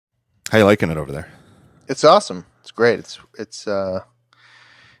How you liking it over there? It's awesome. It's great. It's fun.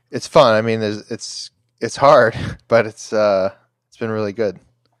 I mean, it's hard, but it's been really good.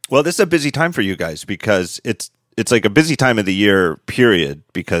 Well, this is a busy time for you guys because it's like a busy time of the year, period,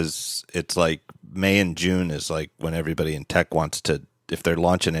 because it's like May and June is like when everybody in tech wants to, if they're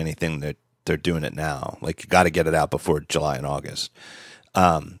launching anything, they're doing it now. Like you got to get it out before July and August.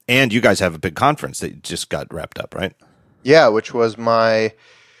 And you guys have a big conference that just got wrapped up, right? Yeah, which was my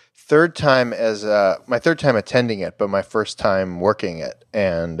third time attending it, but my first time working it,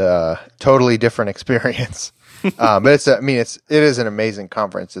 and totally different experience. But it is an amazing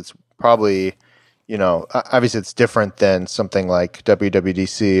conference. It's probably, obviously it's different than something like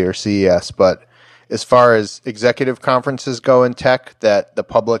WWDC or CES, but as far as executive conferences go in tech that the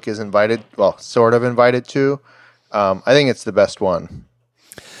public is invited, well, sort of invited to, I think it's the best one.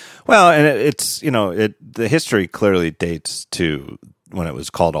 Well, and the history clearly dates to when it was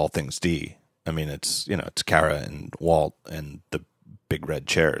called All Things D. I mean, it's Kara and Walt and the big red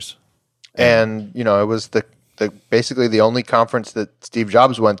chairs. And, it was basically the only conference that Steve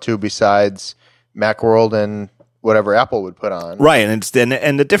Jobs went to besides Macworld and whatever Apple would put on. Right. And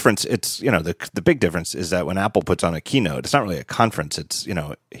the difference, it's, the big difference is that when Apple puts on a keynote, it's not really a conference. It's,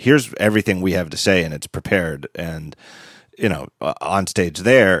 here's everything we have to say and it's prepared. And, on stage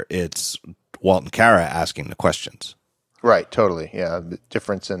there, it's Walt and Kara asking the questions. Right. Totally. Yeah. The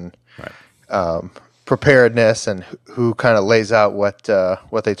difference in preparedness and who kind of lays out what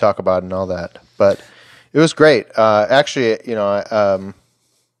they talk about and all that. But it was great. Actually,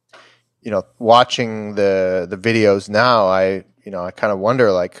 watching the videos now, I kind of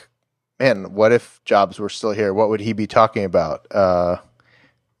wonder, like, man, what if Jobs were still here? What would he be talking about?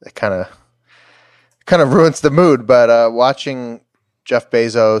 It kind of ruins the mood. But watching Jeff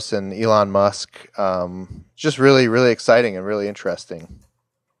Bezos and Elon Musk, just really, really exciting and really interesting.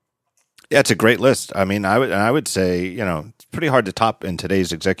 Yeah, it's a great list. I mean, I would say, it's pretty hard to top in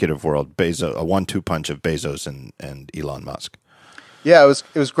today's executive world. A 1-2 punch of Bezos and Elon Musk. Yeah, it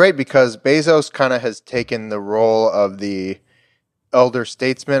was great because Bezos kind of has taken the role of the elder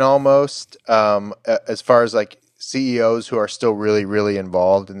statesman almost, as far as like CEOs who are still really, really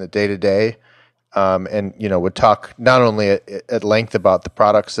involved in the day to day, and would talk not only at length about the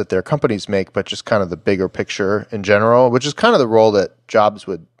products that their companies make, but just kind of the bigger picture in general, which is kind of the role that Jobs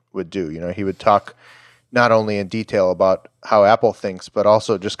would do. He would talk not only in detail about how Apple thinks, but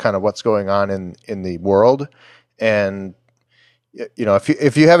also just kind of what's going on in the world. And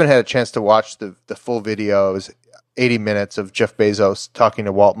if you haven't had a chance to watch the full video, it was 80 minutes of Jeff Bezos talking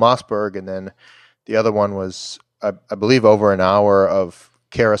to Walt Mossberg, and then the other one was I believe over an hour of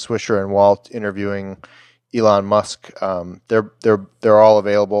Kara Swisher and Walt interviewing Elon Musk. They're all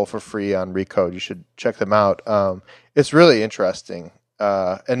available for free on Recode. You should check them out. It's really interesting.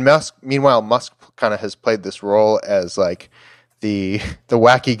 And Musk kind of has played this role as like the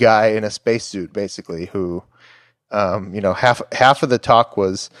wacky guy in a spacesuit, basically, who, half of the talk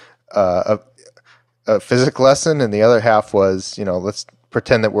was a physics lesson, and the other half was, let's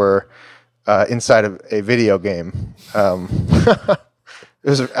pretend that we're inside of a video game. It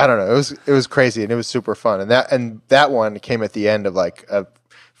was, I don't know, it was crazy, and it was super fun. And that one came at the end of like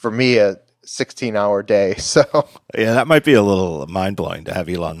for me a 16-hour day. So yeah, that might be a little mind blowing to have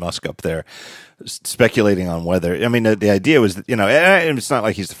Elon Musk up there speculating on whether. I mean, the idea was that, it's not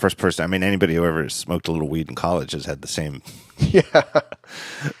like he's the first person. I mean, anybody who ever smoked a little weed in college has had the same. Yeah.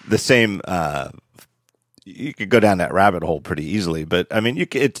 The same. You could go down that rabbit hole pretty easily, but I mean,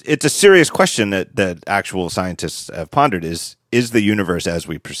 it's a serious question that actual scientists have pondered: is the universe as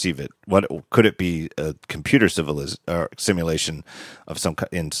we perceive it? What could it be? A computer simulation of some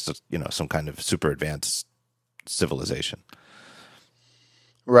kind of super advanced civilization?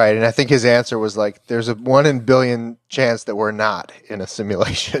 Right, and I think his answer was like, "There's a 1 in a billion chance that we're not in a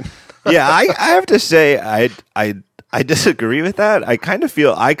simulation." Yeah, I have to say, I disagree with that. I kind of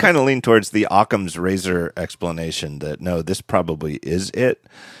lean towards the Occam's razor explanation that no, this probably is it.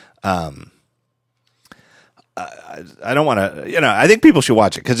 I don't want to, I think people should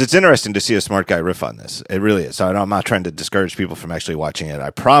watch it because it's interesting to see a smart guy riff on this. It really is. So I'm not trying to discourage people from actually watching it. I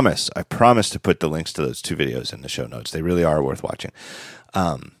promise to put the links to those 2 videos in the show notes. They really are worth watching.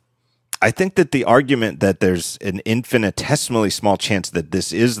 I think that the argument that there's an infinitesimally small chance that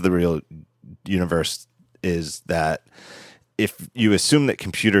this is the real universe is that if you assume that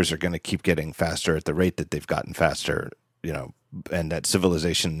computers are going to keep getting faster at the rate that they've gotten faster, and that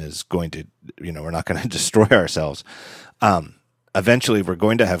civilization is going to, we're not going to destroy ourselves. Eventually we're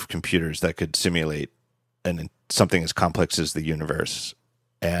going to have computers that could simulate something as complex as the universe.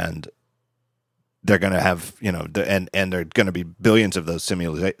 And they're going to have, and there are going to be billions of those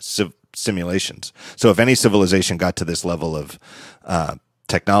simulations. So if any civilization got to this level of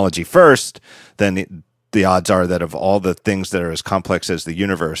technology first, then the odds are that of all the things that are as complex as the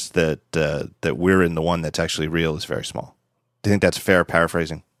universe, that we're in the one that's actually real is very small. Do you think that's fair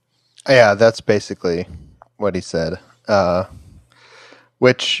paraphrasing? Yeah, that's basically what he said.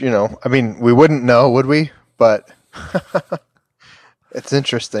 Which, I mean, we wouldn't know, would we? But it's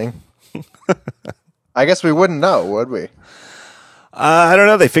interesting. I guess we wouldn't know, would we? I don't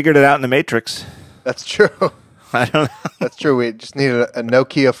know. They figured it out in the Matrix. That's true. I don't know. That's true. We just needed a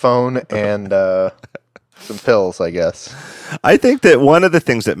Nokia phone and some pills, I guess. I think that one of the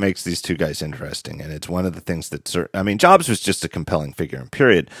things that makes these two guys interesting, and it's one of the things that, Jobs was just a compelling figure, in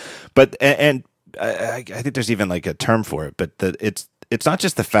period. But and I think there's even like a term for it. But it's not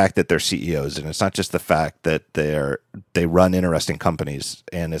just the fact that they're CEOs, and it's not just the fact that they run interesting companies,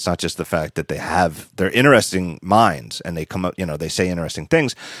 and it's not just the fact that they're interesting minds and they come up, they say interesting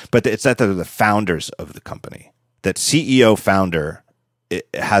things, but it's that they're the founders of the company. That CEO founder, it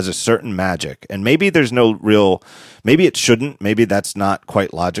has a certain magic, and maybe there's no real, maybe it shouldn't, maybe that's not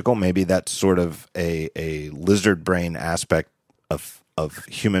quite logical, maybe that's sort of a lizard brain aspect of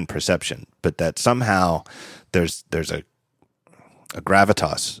human perception, but that somehow there's a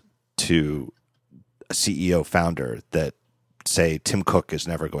gravitas to a CEO founder that, say, Tim Cook is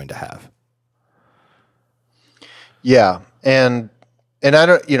never going to have. Yeah, and I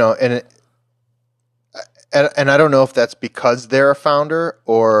don't, and I don't know if that's because they're a founder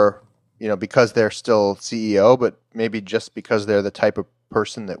or because they're still CEO, but maybe just because they're the type of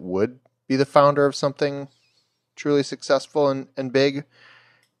person that would be the founder of something truly successful and big.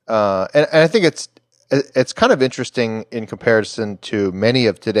 And I think it's kind of interesting in comparison to many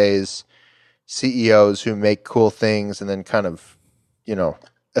of today's CEOs who make cool things and then kind of,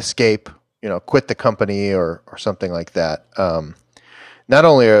 escape, quit the company or something like that. Not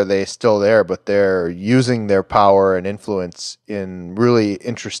only are they still there, but they're using their power and influence in really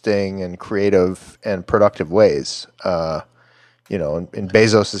interesting and creative and productive ways. In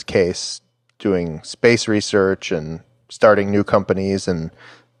Bezos's case, doing space research and starting new companies and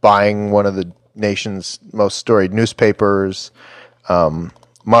buying one of the nation's most storied newspapers.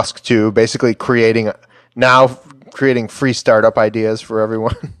 Musk too, basically creating free startup ideas for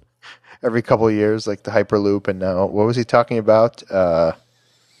everyone every couple of years, like the Hyperloop. And now, what was he talking about?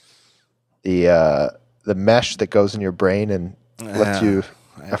 The mesh that goes in your brain and lets you.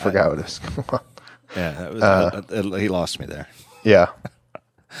 I forgot what it was. Yeah, that was, he lost me there. Yeah,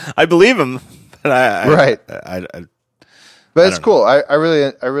 I believe him, but but it's cool. I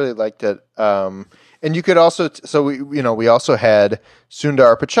really liked it. And you could also, we also had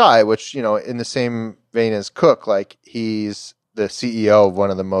Sundar Pichai, which, in the same vein as Cook, like he's the CEO of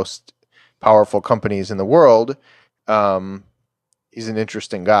one of the most powerful companies in the world. He's an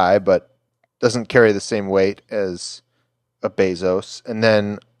interesting guy, but doesn't carry the same weight as a Bezos. And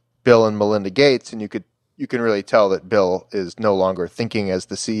then Bill and Melinda Gates, and you can really tell that Bill is no longer thinking as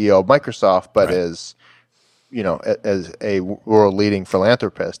the CEO of Microsoft, but as a world leading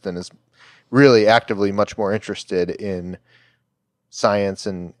philanthropist, and is really actively much more interested in science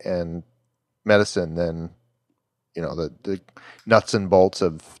and medicine than the nuts and bolts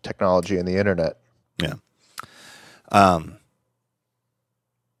of technology and the internet. Yeah.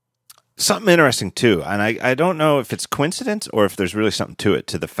 Something interesting too, and I don't know if it's coincidence or if there's really something to it,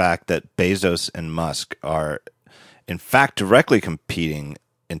 to the fact that Bezos and Musk are in fact directly competing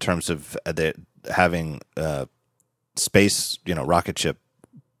in terms of having space, rocket ship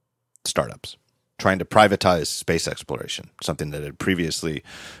startups, trying to privatize space exploration, something that had previously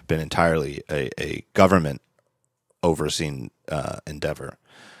been entirely a government overseen endeavor.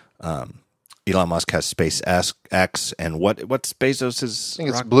 Elon Musk has SpaceX, and what's Bezos's? I think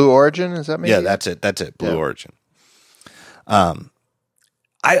it's Blue Origin. Is that maybe? Yeah, that's it. Blue Origin. I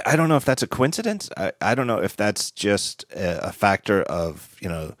don't know if that's a coincidence. I don't know if that's just a factor of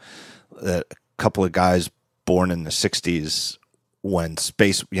a couple of guys born in the 60s when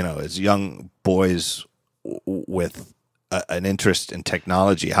space, as young boys with an interest in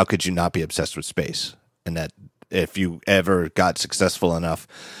technology, how could you not be obsessed with space? And that if you ever got successful enough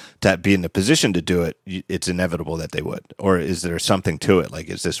to be in the position to do it, it's inevitable that they would. Or is there something to it? Like,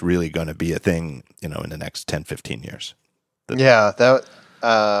 is this really going to be a thing, in the next 10, 15 years?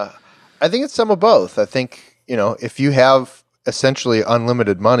 I think it's some of both. I think, if you have essentially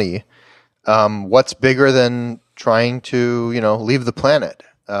unlimited money, what's bigger than trying to, leave the planet?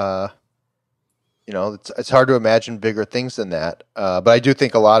 It's hard to imagine bigger things than that. But I do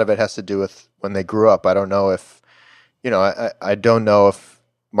think a lot of it has to do with when they grew up. I don't know if, I don't know if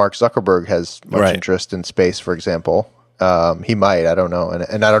Mark Zuckerberg has much interest in space, for example. He might. I don't know,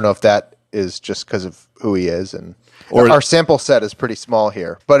 and I don't know if that is just because of who he is, and Or- our sample set is pretty small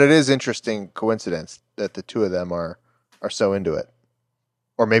here. But it is interesting coincidence that the two of them are so into it,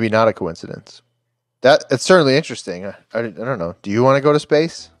 or maybe not a coincidence. That it's certainly interesting. I don't know. Do you want to go to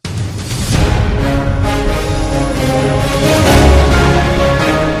space?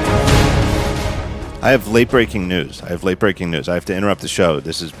 I have late breaking news. I have to interrupt the show.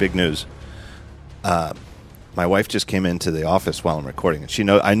 This is big news. My wife just came into the office while I'm recording,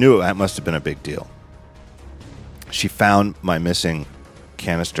 and I knew that must have been a big deal. She found my missing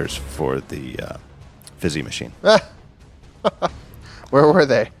canisters for the fizzy machine. Where were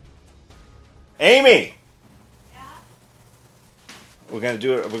they? Amy, we're gonna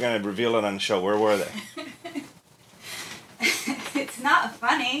do it. We're gonna reveal it on the show. Where were they? It's not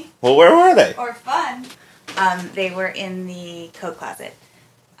funny Well, where were they? or fun. They were in the coat closet.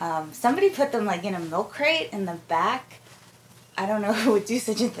 Somebody put them like in a milk crate in the back. I don't know who would do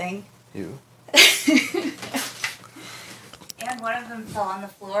such a thing. You. And one of them fell on the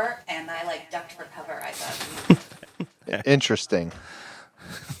floor, and I like ducked for cover. I thought. Interesting.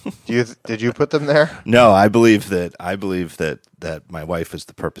 Did you put them there? No, I believe that my wife is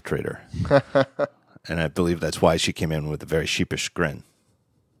the perpetrator, and I believe that's why she came in with a very sheepish grin.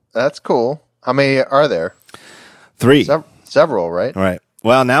 That's cool. How many are there? 3. Several, right? All right.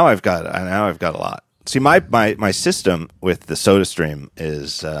 Well, now I've got a lot. See, my system with the SodaStream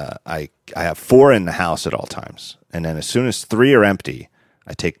is I have 4 in the house at all times, and then as soon as 3 are empty,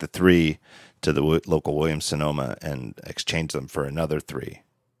 I take the 3 to the local Williams Sonoma and exchange them for another 3.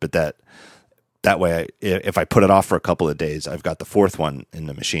 But that way, if I put it off for a couple of days, I've got the 4th one in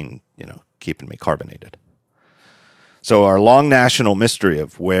the machine, keeping me carbonated. So our long national mystery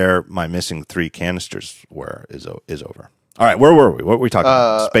of where my missing 3 canisters were is over. All right, where were we? What were we talking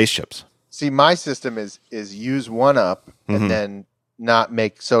about? Spaceships. See, my system is use one up and then not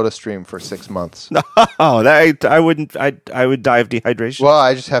make SodaStream for 6 months. Oh, I wouldn't. I would die of dehydration. Well,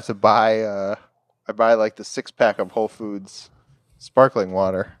 I just have to buy. I buy like the 6-pack of Whole Foods sparkling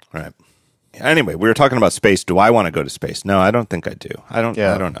water. Right. Anyway, we were talking about space. Do I want to go to space? No, I don't think I do. I don't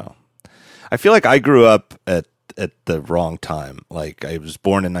know. I feel like I grew up at the wrong time. Like I was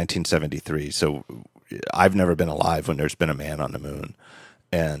born in 1973, so I've never been alive when there's been a man on the moon.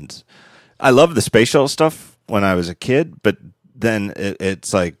 And I loved the space shuttle stuff when I was a kid, but then it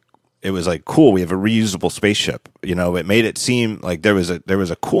was like cool. We have a reusable spaceship. It made it seem like there was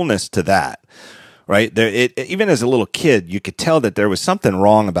a coolness to that, right? Even as a little kid, you could tell that there was something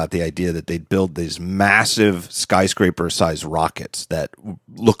wrong about the idea that they'd build these massive skyscraper-sized rockets that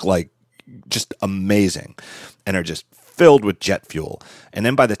look like just amazing and are just filled with jet fuel. And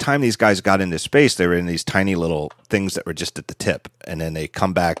then by the time these guys got into space, they were in these tiny little things that were just at the tip. And then they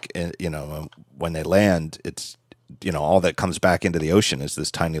come back, and, when they land, it's, all that comes back into the ocean is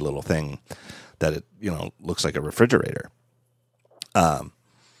this tiny little thing that it, looks like a refrigerator. And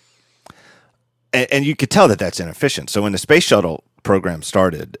you could tell that that's inefficient. So when the space shuttle program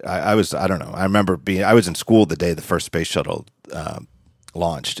started, I remember I was in school the day the first space shuttle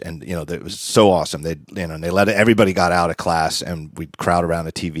launched, and it was so awesome. They let everybody got out of class, and we'd crowd around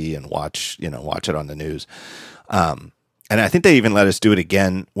the TV and watch it on the news. And I think they even let us do it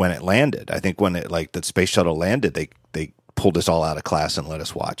again when it landed. I think when the space shuttle landed, they pulled us all out of class and let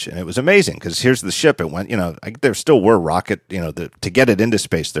us watch, and it was amazing because here's the ship. It went, there still were rocket, to get it into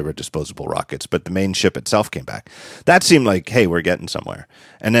space, there were disposable rockets, but the main ship itself came back. That seemed like, hey, we're getting somewhere,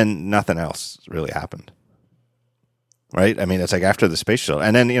 and then nothing else really happened. Right? I mean, it's like after the space shuttle.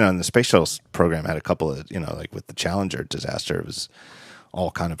 And then, and the space shuttle program had a couple of, like with the Challenger disaster, it was all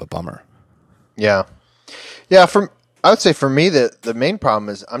kind of a bummer. Yeah. Yeah, I would say for me, the main problem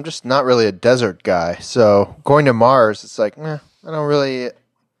is I'm just not really a desert guy. So going to Mars, it's like, not really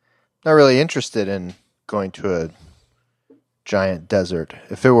interested in going to a giant desert.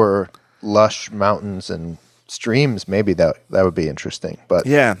 If it were lush mountains and streams, maybe that would be interesting. But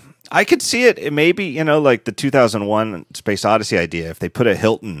yeah. I could see it maybe, like the 2001 Space Odyssey idea, if they put a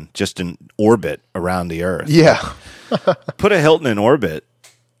Hilton just in orbit around the Earth. Yeah. Put a Hilton in orbit.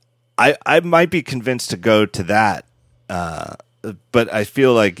 I might be convinced to go to that. But I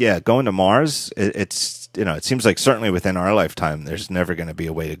feel like, going to Mars, it's, it seems like certainly within our lifetime, there's never going to be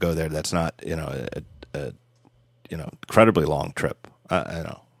a way to go there that's not, a incredibly long trip.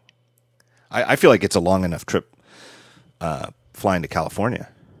 I feel like it's a long enough trip flying to California.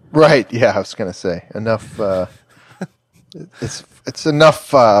 Right. Yeah, I was going to say enough. It's enough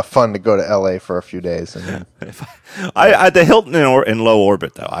fun to go to LA for a few days. And the Hilton in low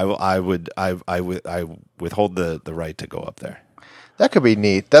orbit though, I would withhold the right to go up there. That could be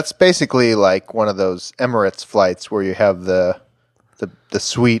neat. That's basically like one of those Emirates flights where you have the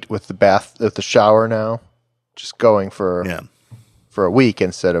suite with the bath with the shower now, just going for a week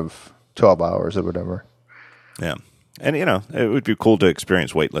instead of 12 hours or whatever. Yeah. And, it would be cool to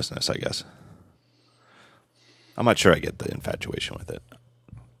experience weightlessness, I guess. I'm not sure I get the infatuation with it.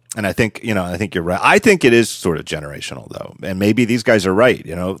 And I think you're right. I think it is sort of generational, though. And maybe these guys are right,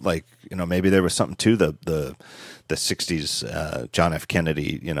 maybe there was something to the 60s John F.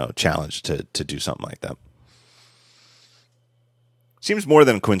 Kennedy, challenge to do something like that. Seems more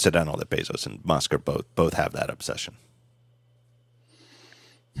than coincidental that Bezos and Musk are both have that obsession.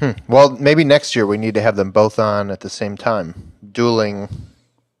 Well, maybe next year we need to have them both on at the same time, dueling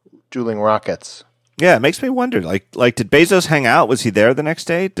rockets. Yeah, it makes me wonder. Like, did Bezos hang out? Was he there the next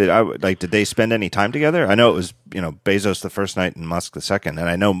day? Did they spend any time together? I know it was Bezos the first night and Musk the second, and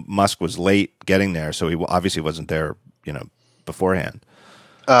I know Musk was late getting there, so he obviously wasn't there beforehand.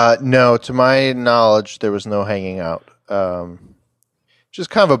 No, to my knowledge, there was no hanging out. Just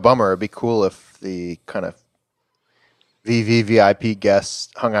kind of a bummer. It'd be cool if the kind of VIP guests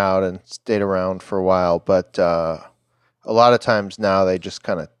hung out and stayed around for a while, but a lot of times now they just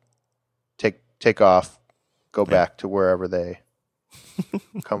kind of take off, go back to wherever they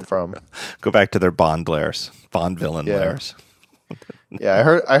come from. Go back to their Bond villain lairs.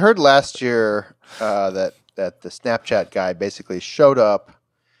 Yeah, I heard last year that the Snapchat guy basically showed up,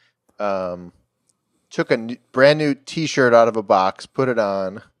 took a brand new T-shirt out of a box, put it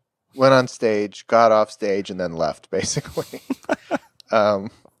on, went on stage, got off stage, and then left, basically.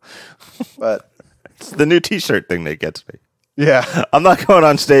 But it's the new T-shirt thing that gets me. Yeah, I'm not going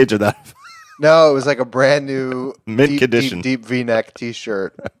on stage with that. No, it was like a brand new mint condition deep V-neck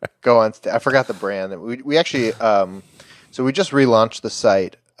T-shirt. Go on stage. I forgot the brand. We actually so we just relaunched the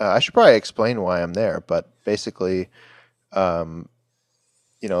site. I should probably explain why I'm there, but basically, the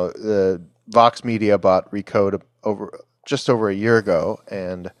Vox Media bought Recode just over a year ago,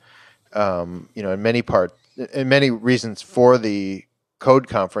 and in many reasons for the Code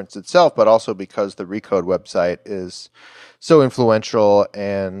conference itself, but also because the Recode website is so influential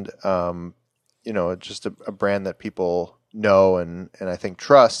and just a brand that people know and I think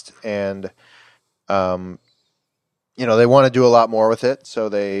trust, and they want to do a lot more with it, so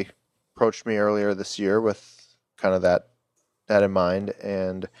they approached me earlier this year with kind of that in mind,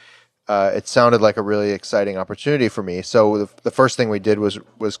 and it sounded like a really exciting opportunity for me. So the first thing we did was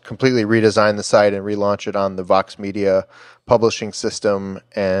completely redesign the site and relaunch it on the Vox Media publishing system,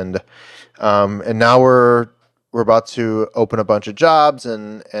 and now we're about to open a bunch of jobs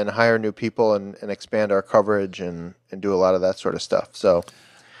and hire new people and expand our coverage and do a lot of that sort of stuff. So,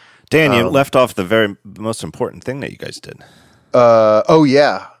 Dan, you left off the most important thing that you guys did. Oh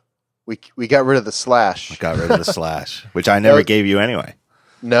yeah, we got rid of the slash. Got rid of the slash, which I never gave you anyway.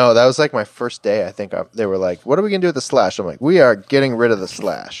 No, that was like my first day. I think they were like, "What are we gonna do with the slash?" I'm like, "We are getting rid of the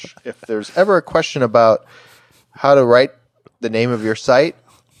slash. If there's ever a question about how to write the name of your site,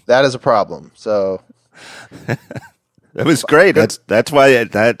 that is a problem." So. That was great. That's why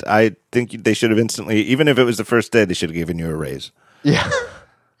I think they should have instantly, even if it was the first day, they should have given you a raise. Yeah.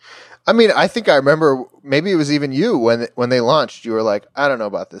 I mean, I think I remember maybe it was even you when they launched. You were like, I don't know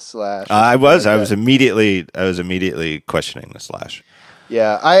about this slash. I was immediately questioning the slash.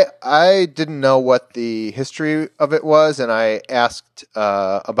 Yeah, I didn't know what the history of it was, and I asked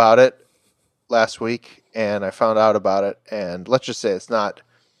about it last week, and I found out about it. And let's just say it's not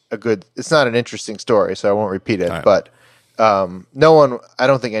an interesting story, so I won't repeat it. Right. But I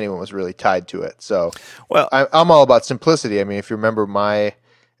don't think anyone was really tied to it. So, well, I'm all about simplicity. I mean, if you remember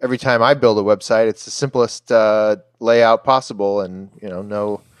every time I build a website, it's the simplest layout possible, and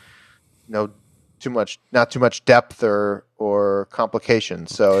not too much depth or complication.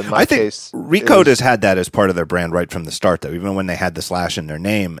 So in my case, Recode has had that as part of their brand right from the start, though. Even when they had the slash in their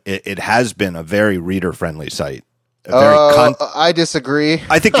name, it has been a very reader-friendly site. I disagree.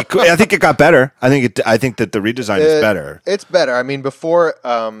 I think it got better. I think that the redesign is better. It's better. I mean, before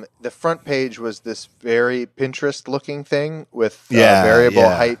the front page was this very Pinterest-looking thing with variable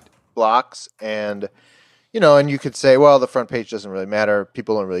height blocks, and and you could say, well, the front page doesn't really matter.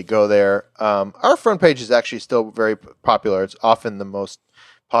 People don't really go there. Our front page is actually still very popular. It's often the most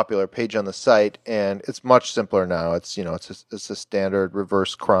popular page on the site, and it's much simpler now. It's it's a standard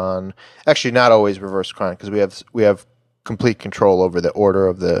reverse cron. Actually, not always reverse cron, because we have complete control over the order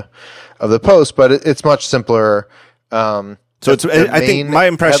of the post, but it's much simpler. So I think my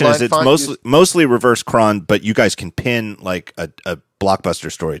impression is it's mostly reverse cron, but you guys can pin like a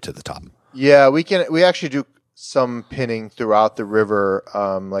blockbuster story to the top. Yeah, we actually do some pinning throughout the river.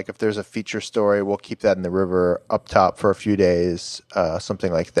 Like if there's a feature story, we'll keep that in the river up top for a few days,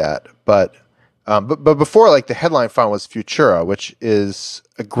 something like that. But before, like the headline font was Futura, which is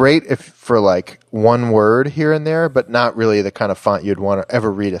a great if for like one word here and there, but not really the kind of font you'd want to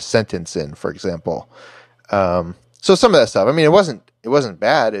ever read a sentence in, for example. So some of that stuff, I mean, it wasn't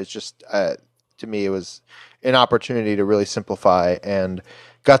bad. It's just, to me, it was an opportunity to really simplify, and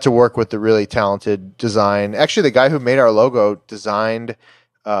got to work with the really talented design. Actually, the guy who made our logo designed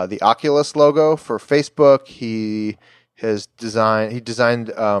the Oculus logo for Facebook. He designed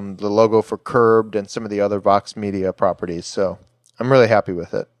the logo for Curbed and some of the other Vox Media properties. So I'm really happy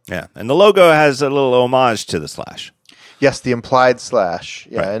with it. Yeah, and the logo has a little homage to the slash. Yes, the implied slash.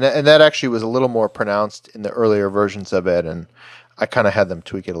 Yeah, Right. and that actually was a little more pronounced in the earlier versions of it, and I kind of had them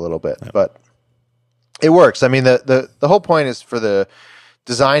tweak it a little bit, but it works. I mean, the whole point is for the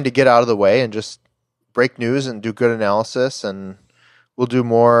design to get out of the way and just break news and do good analysis, and we'll do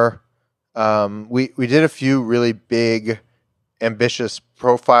more. We did a few really big, ambitious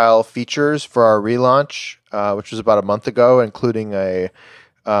profile features for our relaunch, which was about a month ago, including a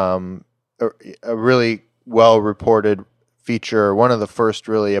really well-reported feature, one of the first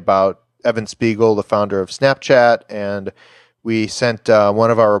really about Evan Spiegel, the founder of Snapchat, and we sent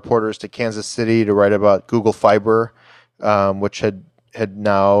one of our reporters to Kansas City to write about Google Fiber, which had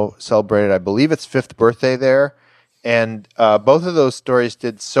now celebrated, I believe, its 5th birthday there. And both of those stories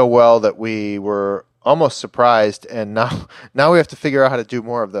did so well that we were almost surprised. And now we have to figure out how to do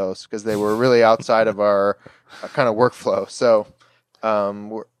more of those because they were really outside of our kind of workflow. So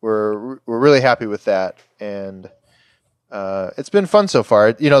we're really happy with that, and it's been fun so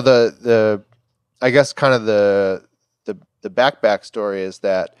far. You know, the I guess kind of the back story is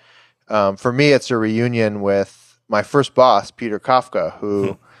that for me it's a reunion with my first boss, Peter Kafka,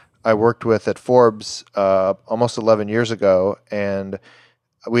 who I worked with at Forbes almost 11 years ago, and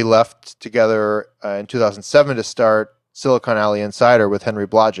we left together in 2007 to start Silicon Alley Insider with Henry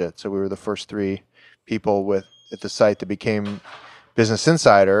Blodgett. So we were the first 3 people at the site that became Business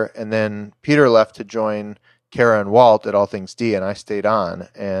Insider, and then Peter left to join Kara and Walt at All Things D, and I stayed on.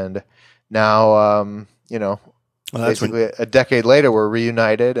 And now, basically a decade later, we're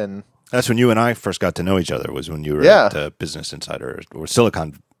reunited, and That's when you and I first got to know each other, was when you were at Business Insider or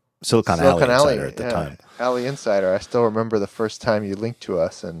Silicon Alley Insider at the time. Alley Insider. I still remember the first time you linked to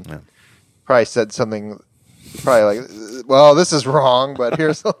us and probably said something probably like, well, this is wrong, but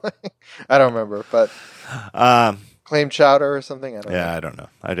here's I don't remember, but claim chowder or something? I don't know. I don't know.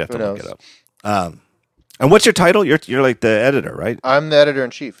 I'd have to look it up. And what's your title? You're like the editor, right? I'm the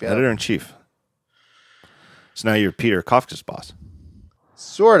editor-in-chief, yeah. Editor-in-chief. So now you're Peter Kafka's boss.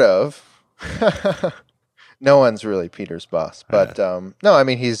 Sort of. No one's really Peter's boss, but no, I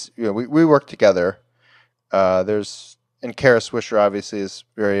mean we work together. And Kara Swisher obviously is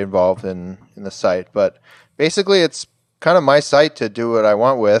very involved in the site, but basically it's kind of my site to do what I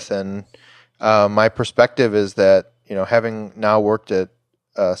want with, and my perspective is that having now worked at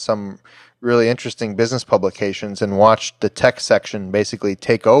some really interesting business publications and watched the tech section basically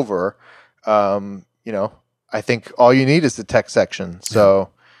take over, I think all you need is the tech section.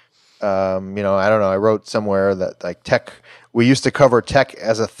 So. I don't know. I wrote somewhere that like tech, we used to cover tech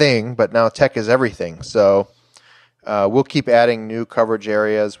as a thing, but now tech is everything. So we'll keep adding new coverage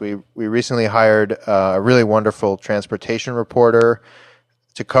areas. We recently hired a really wonderful transportation reporter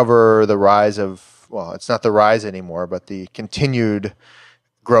to cover the rise of, well, it's not the rise anymore, but the continued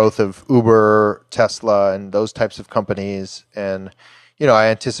growth of Uber, Tesla, and those types of companies. And, I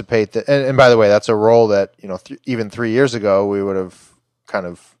anticipate that, and by the way, that's a role that, even 3 years ago, we would have kind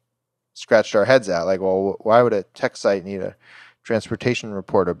of scratched our heads at, like, well, why would a tech site need a transportation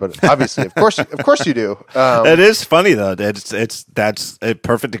reporter? But obviously, of course you do. It is funny though. That's a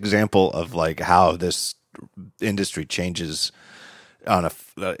perfect example of like how this industry changes. On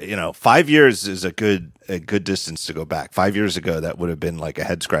 5 years is a good distance to go back. 5 years ago, that would have been like a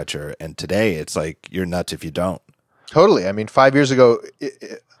head scratcher, and today it's like you're nuts if you don't. Totally. I mean, 5 years ago,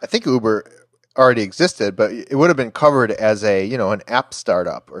 I think Uber already existed, but it would have been covered as an app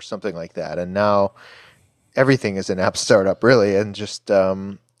startup or something like that. And now everything is an app startup, really, and just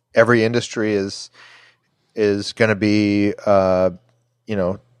every industry is going to be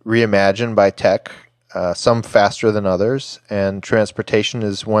reimagined by tech. Some faster than others, and transportation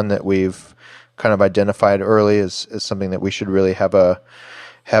is one that we've kind of identified early as something that we should really have a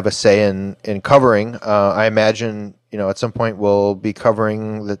say in covering. I imagine at some point we'll be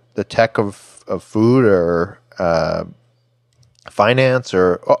covering the tech of food or finance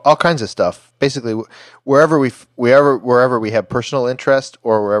or all kinds of stuff. Basically, wherever we have personal interest,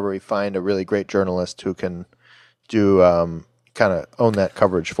 or wherever we find a really great journalist who can do kind of own that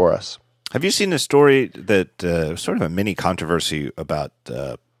coverage for us. Have you seen the story that sort of a mini controversy about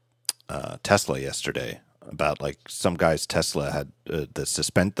Tesla yesterday? About like some guy's Tesla had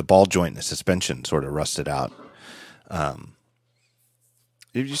the ball joint in the suspension sort of rusted out.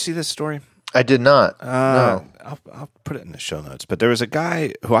 Did you see this story? I did not. No. I'll put it in the show notes. But there was a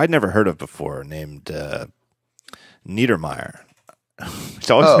guy who I'd never heard of before named Niedermeyer,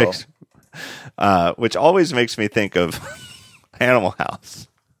 which always makes me think of Animal House.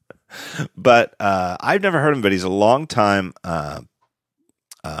 But I've never heard of him. But he's a long time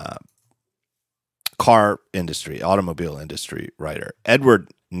car industry, automobile industry writer. Edward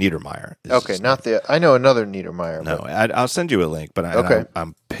Niedermeyer. Okay, I know another Niedermeyer. No, I'll send you a link, but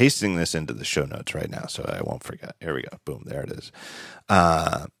I'm pasting this into the show notes right now, so I won't forget. Here we go. Boom, there it is.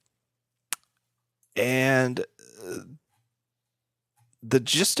 And the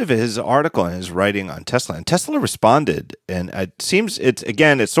gist of his article and his writing on Tesla, and Tesla responded, and it seems it's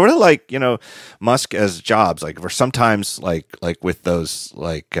sort of like, Musk as Jobs, like, or sometimes like with those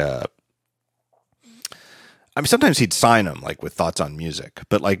sometimes he'd sign them like with thoughts on music,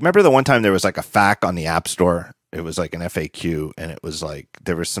 but like, remember the one time there was like a FAQ on the App Store? It was like an FAQ, and it was like,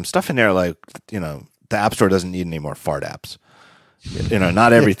 there was some stuff in there like, the App Store doesn't need any more fart apps.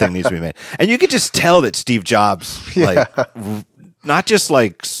 Not everything needs to be made. And you could just tell that Steve Jobs, not just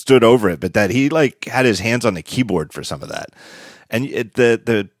like stood over it, but that he like had his hands on the keyboard for some of that. And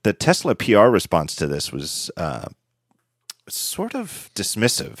the Tesla PR response to this was sort of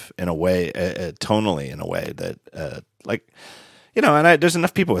dismissive in a way, tonally in a way that and there's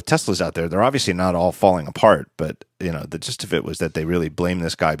enough people with Teslas out there. They're obviously not all falling apart, but the gist of it was that they really blamed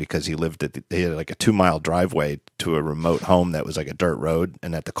this guy because he had like a 2-mile driveway to a remote home that was like a dirt road,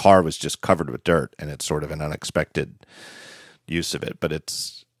 and that the car was just covered with dirt, and it's sort of an unexpected use of it. But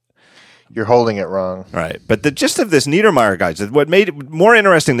you're holding it wrong. Right. But the gist of this Niedermeyer guy, what made it more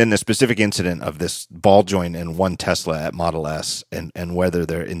interesting than the specific incident of this ball joint in one Tesla at Model S and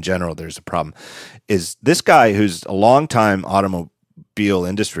whether in general there's a problem, is this guy who's a longtime automobile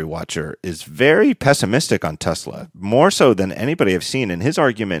industry watcher is very pessimistic on Tesla, more so than anybody I've seen. And his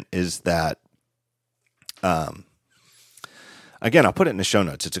argument is that, again, I'll put it in the show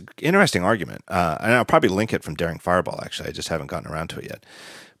notes. It's an interesting argument. And I'll probably link it from Daring Fireball, actually. I just haven't gotten around to it yet.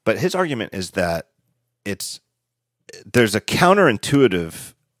 But his argument is that there's a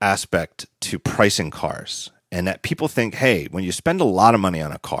counterintuitive aspect to pricing cars, and that people think, hey, when you spend a lot of money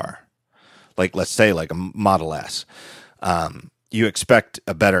on a car, like let's say like a Model S, you expect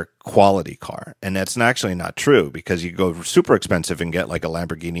a better quality car. And that's actually not true, because you go super expensive and get like a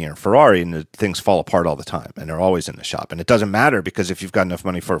Lamborghini or Ferrari, and the things fall apart all the time, and they're always in the shop. And it doesn't matter, because if you've got enough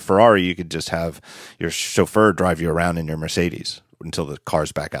money for a Ferrari, you could just have your chauffeur drive you around in your Mercedes until the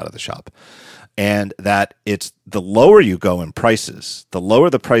car's back out of the shop. And that it's the lower you go in prices, the lower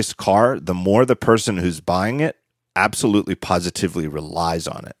the price car, the more the person who's buying it absolutely positively relies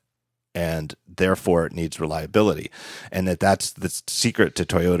on it. And therefore it needs reliability. And that's the secret to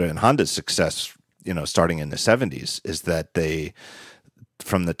Toyota and Honda's success, starting in the 70s, is that they,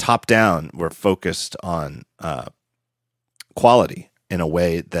 from the top down, were focused on quality in a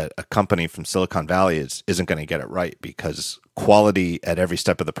way that a company from Silicon Valley isn't going to get it right, because quality at every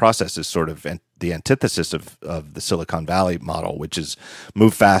step of the process is sort of the antithesis of the Silicon Valley model, which is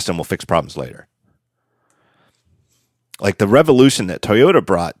move fast and we'll fix problems later. Like the revolution that Toyota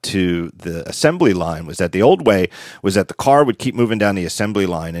brought to the assembly line was that the old way was that the car would keep moving down the assembly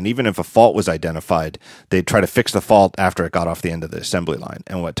line, and even if a fault was identified, they'd try to fix the fault after it got off the end of the assembly line.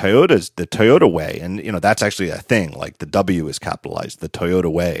 And what the Toyota way, and that's actually a thing, like the W is capitalized, the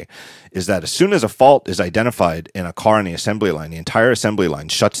Toyota way, is that as soon as a fault is identified in a car on the assembly line, the entire assembly line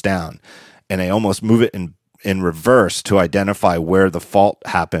shuts down, and they almost move it in reverse to identify where the fault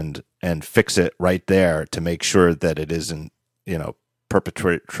happened and fix it right there to make sure that it isn't,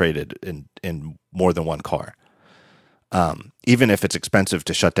 perpetrated in more than one car. Even if it's expensive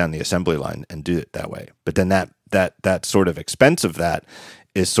to shut down the assembly line and do it that way. But then that sort of expense of that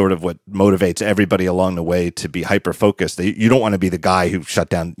is sort of what motivates everybody along the way to be hyper-focused. You don't want to be the guy who shut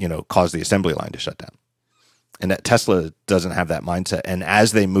down, caused the assembly line to shut down. And that Tesla doesn't have that mindset. And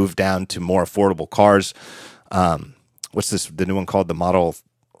as they move down to more affordable cars, what's the new one called? The Model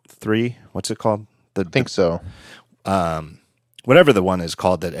 3? What's it called? I think so. Whatever the one is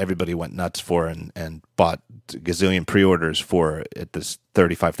called that everybody went nuts for and bought gazillion pre-orders for at this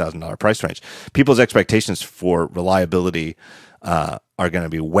 $35,000 price range. People's expectations for reliability are going to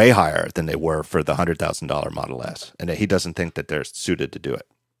be way higher than they were for the $100,000 Model S. And he doesn't think that they're suited to do it.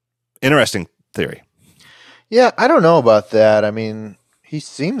 Interesting theory. Yeah, I don't know about that. I mean, he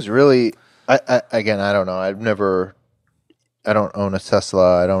seems really Again, I don't know. I don't own a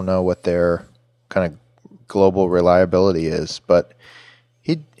Tesla. I don't know what their kind of global reliability is, but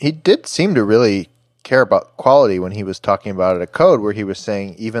he did seem to really care about quality when he was talking about it at Code, where he was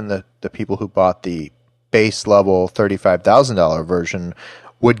saying even the people who bought the base level $35,000 version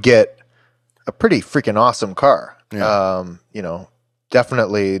would get a pretty freaking awesome car. Yeah.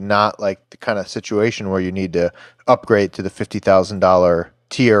 Definitely not like the kind of situation where you need to upgrade to the $50,000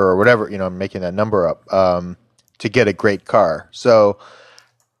 tier or whatever, I'm making that number up, to get a great car. So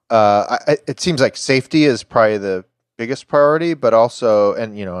it seems like safety is probably the biggest priority, but also,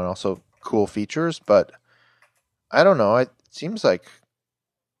 and also cool features, but I don't know. It seems like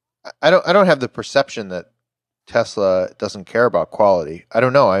I don't have the perception that Tesla doesn't care about quality. I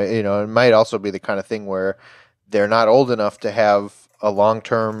don't know. It might also be the kind of thing where they're not old enough to have a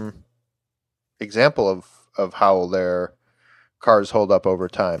long-term example of how their cars hold up over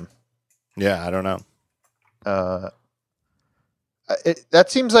time. Yeah, I don't know. That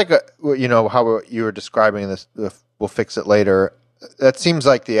seems like how you were describing this. We'll fix it later. That seems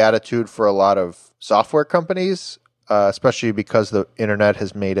like the attitude for a lot of software companies, especially because the internet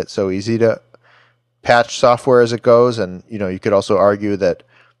has made it so easy to patch software as it goes. And you could also argue that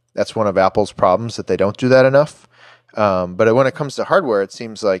that's one of Apple's problems, that they don't do that enough. But when it comes to hardware, it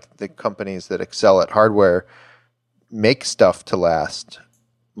seems like the companies that excel at hardware make stuff to last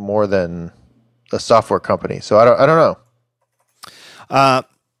more than a software company. So I don't know.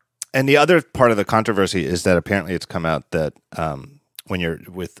 And the other part of the controversy is that apparently it's come out that when you're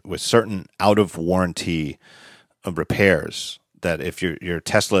with certain out of warranty repairs, that if your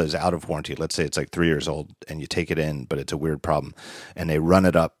Tesla is out of warranty, let's say it's like 3 years old and you take it in, but it's a weird problem, and they run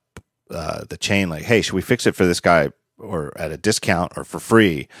it up the chain like, hey, should we fix it for this guy or at a discount or for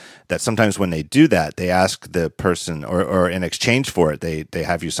free? That sometimes when they do that, they ask the person or in exchange for it, they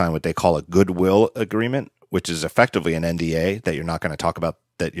have you sign what they call a goodwill agreement, which is effectively an NDA that you're not going to talk about,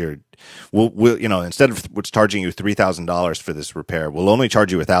 that we'll instead of what's charging you $3,000 for this repair, we'll only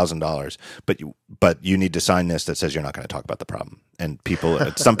charge you $1,000, but you need to sign this that says you're not going to talk about the problem. And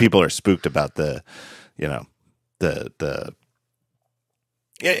some people are spooked about the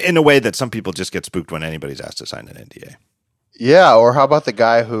in a way that some people just get spooked when anybody's asked to sign an NDA. Yeah, or how about the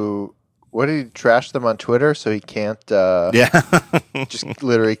guy who, what did he trash them on Twitter so he can't? Just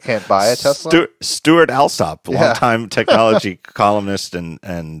literally can't buy a Tesla. Stuart Alsop, longtime technology columnist and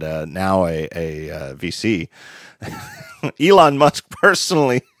now a VC. Elon Musk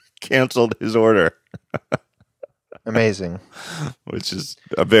personally canceled his order. Amazing. Which is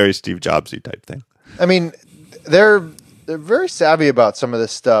a very Steve Jobsy type thing. I mean, they're very savvy about some of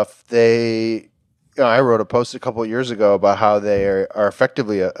this stuff. I wrote a post a couple of years ago about how they are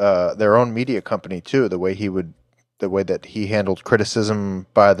effectively their own media company too. The way that he handled criticism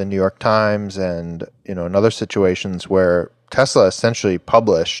by the New York Times and in other situations where Tesla essentially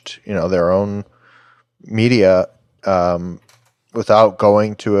published their own media without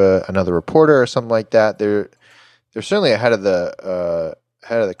going to another reporter or something like that. They're certainly ahead of the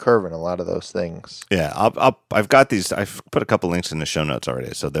curve in a lot of those things. Yeah, I've got these. I've put a couple links in the show notes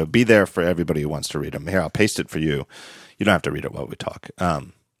already, so they'll be there for everybody who wants to read them. Here, I'll paste it for you. You don't have to read it while we talk.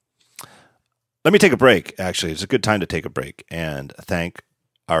 Let me take a break. Actually, it's a good time to take a break and thank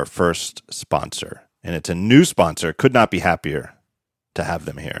our first sponsor. And it's a new sponsor. Could not be happier to have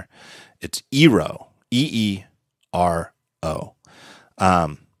them here. It's Eero, EERO.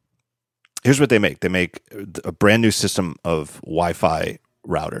 Here's what they make. They make a brand new system of Wi-Fi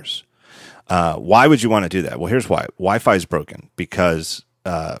routers. Why would you want to do that? Well, here's why. Wi-Fi is broken because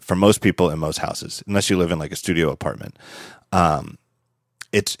for most people in most houses, unless you live in like a studio apartment,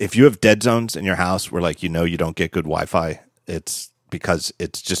 it's if you have dead zones in your house where like you don't get good Wi-Fi, it's because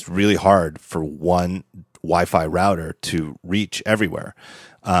it's just really hard for one Wi-Fi router to reach everywhere.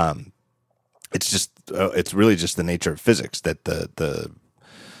 It's really just the nature of physics that the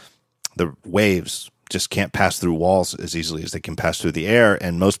waves just can't pass through walls as easily as they can pass through the air,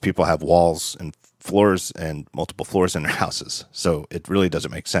 and most people have walls and floors and multiple floors in their houses, so it really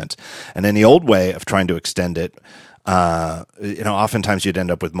doesn't make sense. And then the old way of trying to extend it, oftentimes you'd end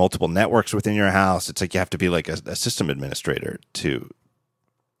up with multiple networks within your house. It's like you have to be like a system administrator to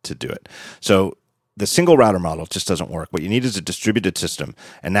do it. So the single router model just doesn't work. What you need is a distributed system,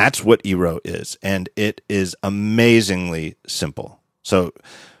 and that's what Eero is, and it is amazingly simple. So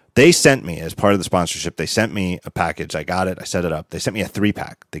they sent me, as part of the sponsorship, they sent me a package. I got it. I set it up. They sent me a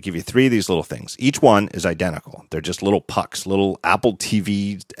 3-pack. They give you 3 of these little things. Each one is identical. They're just little pucks, little Apple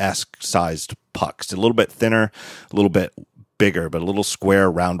TV-esque sized pucks. A little bit thinner, a little bit bigger, but a little square,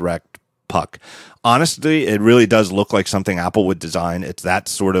 round, rect puck. Honestly, it really does look like something Apple would design. It's that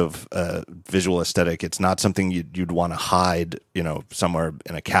sort of visual aesthetic. It's not something you'd want to hide, somewhere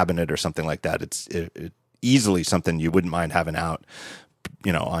in a cabinet or something like that. It's easily something you wouldn't mind having out,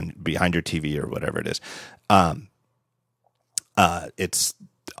 on behind your TV or whatever it is. It's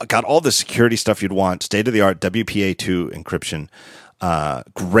got all the security stuff you'd want, state-of-the-art WPA2 encryption,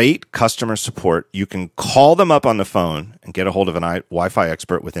 great customer support. You can call them up on the phone and get a hold of an Wi-Fi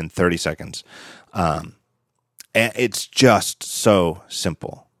expert within 30 seconds. And it's just so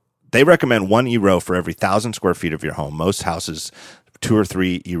simple. They recommend 1 eRow for every 1,000 square feet of your home. Most houses, 2 or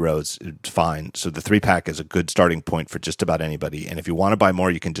 3 eRows, it's fine. So the 3-pack is a good starting point for just about anybody. And if you want to buy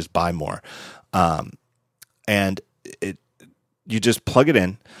more, you can just buy more. You just plug it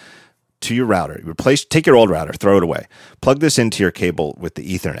in to your router. Take your old router, throw it away. Plug this into your cable with the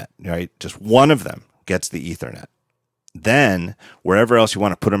Ethernet, right? Just one of them gets the Ethernet. Then, wherever else you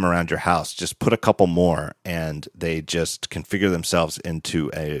want to put them around your house, just put a couple more, and they just configure themselves into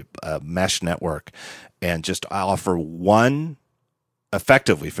a mesh network and just offer one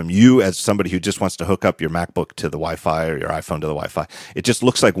effectively from you as somebody who just wants to hook up your MacBook to the Wi-Fi or your iPhone to the Wi-Fi. It just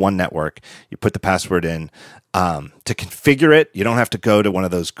looks like one network. You put the password in. To configure it, you don't have to go to one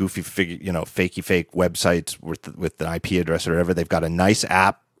of those goofy, fakey fake websites with an IP address or whatever. They've got a nice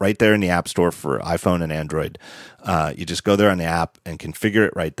app right there in the App Store for iPhone and Android. You just go there on the app and configure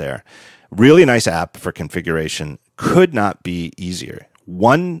it right there. Really nice app for configuration. Could not be easier.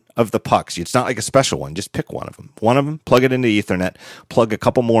 One of the pucks, it's not like a special one, just pick one of them. One of them, plug it into Ethernet, plug a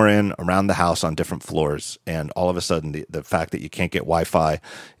couple more in around the house on different floors, and all of a sudden the fact that you can't get Wi-Fi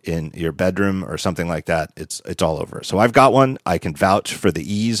in your bedroom or something like that, it's all over. So I've got one. I can vouch for the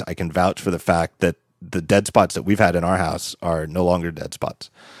ease. I can vouch for the fact that the dead spots that we've had in our house are no longer dead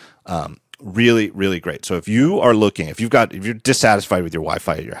spots. Really, really great. So if you're dissatisfied with your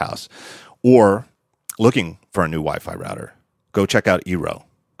Wi-Fi at your house or looking for a new Wi-Fi router, go check out eRow.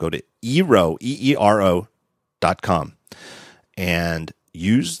 Go to eero.com and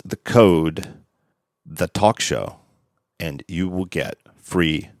use the code TheTalkShow, and you will get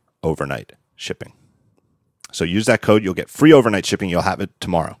free overnight shipping. So use that code. You'll get free overnight shipping. You'll have it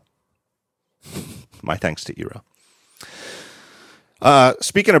tomorrow. My thanks to eRow.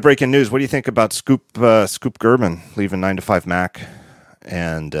 Speaking of breaking news, what do you think about Scoop German leaving 9to5Mac,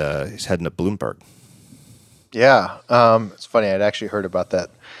 and he's heading to Bloomberg? Yeah, it's funny. I'd actually heard about that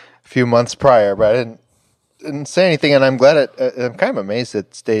a few months prior, but I didn't say anything, and I'm glad I'm kind of amazed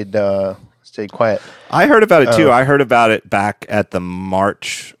it stayed quiet. I heard about it too. I heard about it back at the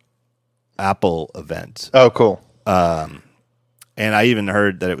March Apple event. Oh, cool. And I even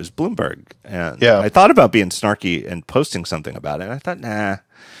heard that it was Bloomberg. And yeah. I thought about being snarky and posting something about it. And I thought, nah.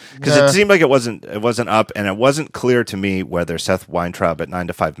 Because it seemed like it wasn't up, and it wasn't clear to me whether Seth Weintraub at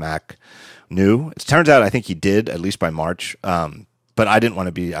 9to5Mac knew. It turns out I think he did, at least by March. But I didn't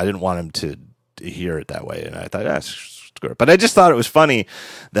want him to hear it that way. And I thought, screw it. But I just thought it was funny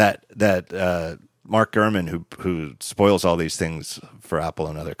that Mark Gurman, who spoils all these things for Apple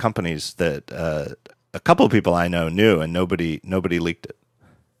and other companies, that a couple of people I know knew, and nobody leaked it.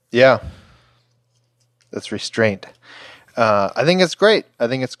 Yeah. That's restraint. I think it's great. I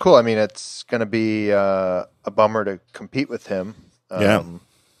think it's cool. I mean, it's going to be a bummer to compete with him. Yeah.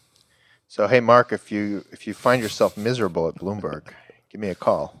 So, hey, Mark, if you find yourself miserable at Bloomberg, give me a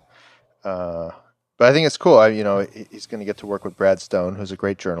call. But I think it's cool. He's going to get to work with Brad Stone, who's a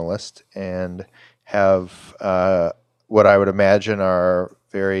great journalist, and have what I would imagine are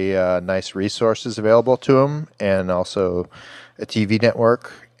very nice resources available to him, and also a TV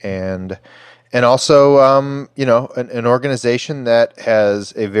network, and also an organization that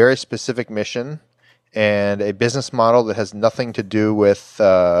has a very specific mission and a business model that has nothing to do with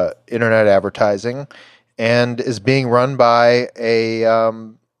internet advertising, and is being run by a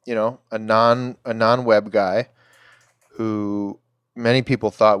non-web guy who many people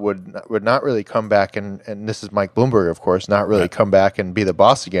thought would not really come back, and this is Mike Bloomberg, of course, not really come back and be the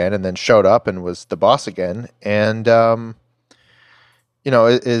boss again, and then showed up and was the boss again, and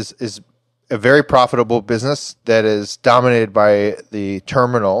is a very profitable business that is dominated by the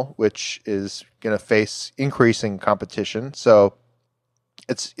terminal, which is going to face increasing competition. So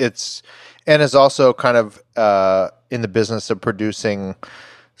it's and is also kind of in the business of producing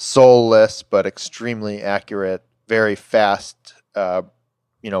soulless but extremely accurate, very fast,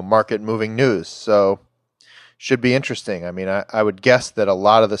 market moving news. So should be interesting. I mean, I would guess that a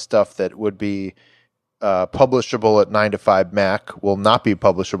lot of the stuff that would be publishable at 9to5Mac will not be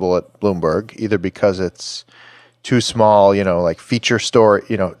publishable at Bloomberg, either because it's too small, like feature story,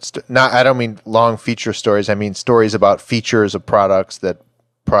 I don't mean long feature stories. I mean stories about features of products that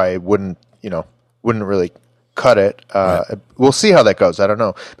probably wouldn't really cut it. Right. We'll see how that goes. I don't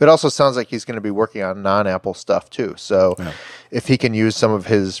know. But it also sounds like he's going to be working on non-Apple stuff too. So if he can use some of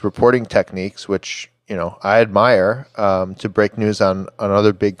his reporting techniques, which I admire, to break news on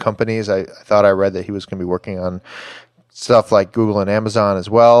other big companies. I thought I read that he was going to be working on stuff like Google and Amazon as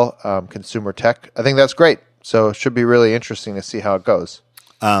well, consumer tech. I think that's great. So it should be really interesting to see how it goes.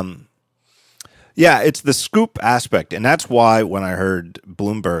 Yeah, it's the scoop aspect. And that's why when I heard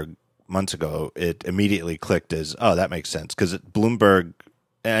Bloomberg months ago, it immediately clicked as, oh, that makes sense. Because Bloomberg,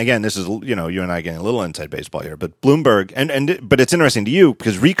 and again, this is, you and I getting a little inside baseball here, but Bloomberg, but it's interesting to you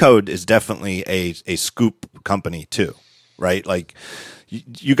because Recode is definitely a scoop company too, right? Like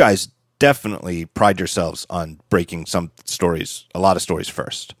you guys definitely pride yourselves on breaking a lot of stories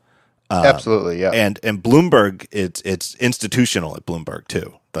first. Absolutely, yeah. And Bloomberg, it's institutional at Bloomberg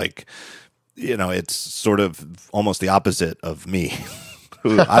too. Like, it's sort of almost the opposite of me,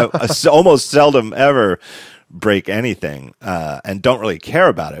 who I almost seldom ever break anything and don't really care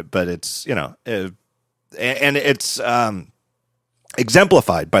about it. But it's and it's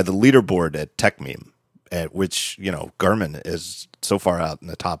exemplified by the leaderboard at TechMeme, at which Gurman is so far out in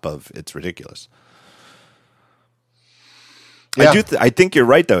the top of. It's ridiculous. Yeah. I think you're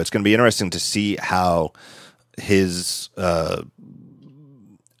right, though. It's going to be interesting to see how his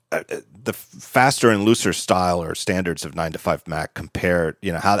the faster and looser style or standards of 9to5 Mac compare.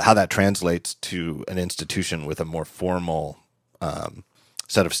 How that translates to an institution with a more formal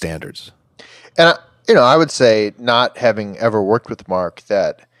set of standards. And I would say, not having ever worked with Mark,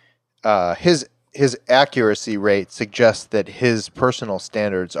 that his accuracy rate suggests that his personal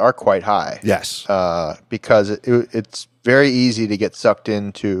standards are quite high. Yes, because it's very easy to get sucked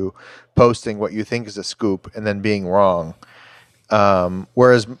into posting what you think is a scoop and then being wrong.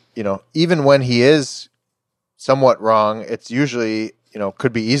 Whereas, even when he is somewhat wrong, it's usually,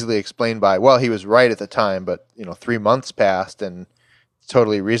 could be easily explained by, well, he was right at the time, but 3 months passed and it's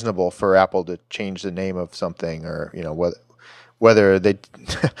totally reasonable for Apple to change the name of something, or, whether they,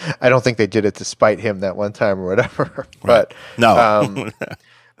 I don't think they did it to spite him that one time or whatever, right. But no,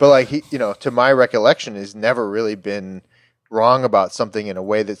 but like he, to my recollection, has never really been wrong about something in a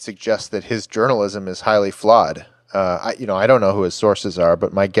way that suggests that his journalism is highly flawed. I don't know who his sources are,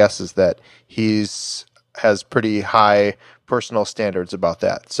 but my guess is that has pretty high personal standards about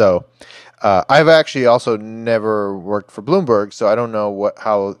that. So I've actually also never worked for Bloomberg, so I don't know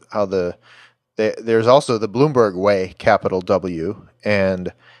how there's also the Bloomberg way, capital W,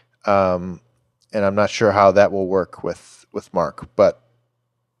 and I'm not sure how that will work with Mark, but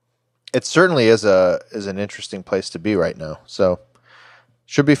it certainly is an interesting place to be right now. So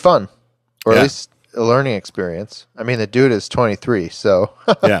should be fun, or at least a learning experience. I mean, the dude is 23, so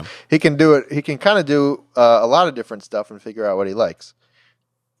yeah, he can do it. He can kind of do a lot of different stuff and figure out what he likes.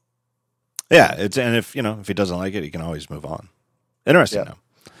 Yeah, and if he doesn't like it, he can always move on. Interesting,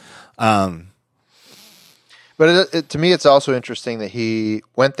 though. But to me, it's also interesting that he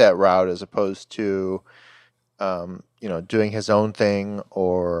went that route as opposed to, doing his own thing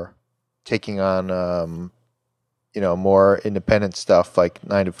or taking on, more independent stuff like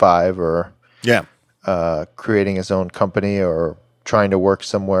 9to5 or creating his own company or trying to work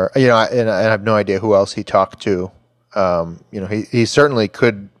somewhere. And I have no idea who else he talked to. He certainly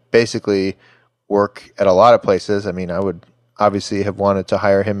could basically work at a lot of places. I mean, I would obviously have wanted to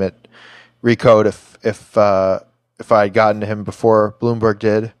hire him at Recode if I had gotten to him before Bloomberg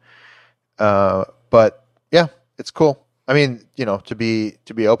did. But yeah, it's cool. I mean, to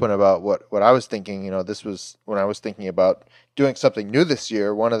be open about what I was thinking, this was when I was thinking about doing something new this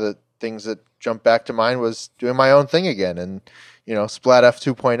year. One of the things that jumped back to mind was doing my own thing again and, SplatF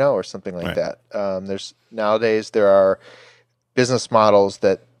 2.0 or something like that. Nowadays there are business models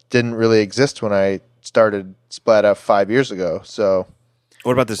that didn't really exist when I started SplatF 5 years ago. So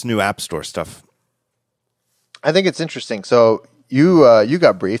what about this new App Store stuff? I think it's interesting. So you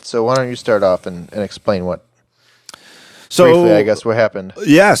got briefed. So why don't you start off and explain briefly, I guess, what happened?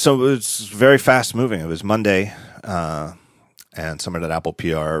 Yeah, so it's very fast moving. It was Monday, and someone at Apple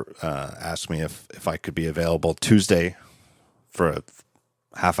PR asked me if I could be available Tuesday for a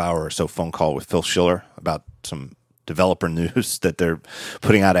half hour or so phone call with Phil Schiller about some developer news that they're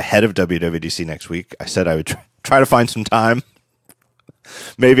putting out ahead of WWDC next week. I said I would try to find some time.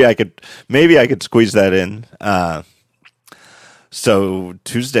 Maybe I could squeeze that in. So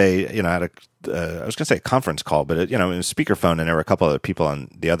Tuesday, I had I was going to say a conference call, but it was speakerphone, and there were a couple other people on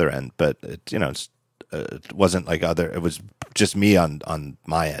the other end. But it wasn't like it was just me on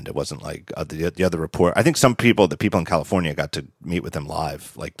my end. It wasn't like the other report. I think the people in California got to meet with him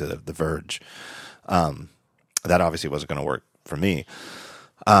live, like the Verge. That obviously wasn't going to work for me.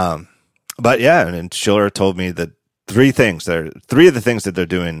 But yeah, and Schiller told me that three of the things that they're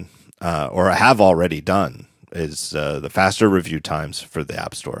doing or have already done is the faster review times for the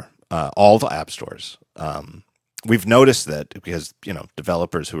App Store, all the app stores. We've noticed that because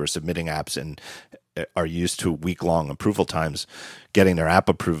developers who are submitting apps and are used to week-long approval times, getting their app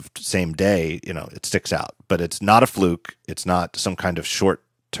approved same day, it sticks out. But it's not a fluke. It's not some kind of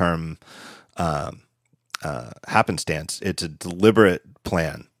short-term happenstance. It's a deliberate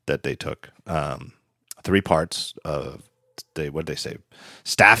plan that they took. 3 parts of what did they say?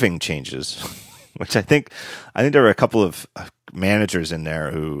 Staffing changes, which I think there were a couple of managers in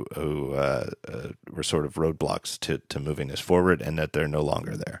there who were sort of roadblocks to moving this forward, and that they're no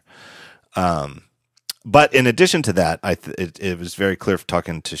longer there. But in addition to that, it was very clear from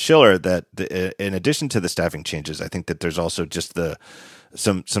talking to Schiller that in addition to the staffing changes, I think that there's also just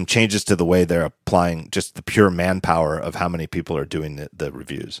some changes to the way they're applying just the pure manpower of how many people are doing the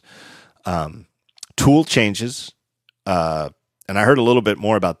reviews. Tool changes, and I heard a little bit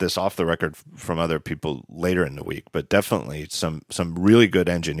more about this off the record from other people later in the week, but definitely some really good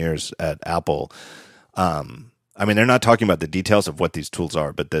engineers at Apple. They're not talking about the details of what these tools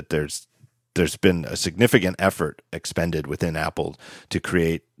are, but that there's been a significant effort expended within Apple to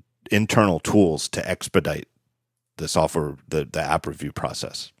create internal tools to expedite the software, the app review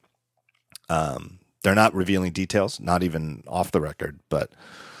process. They're not revealing details, not even off the record, but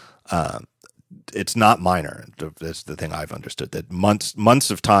it's not minor. That's the thing I've understood, that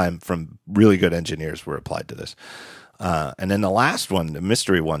months of time from really good engineers were applied to this. And then the last one, the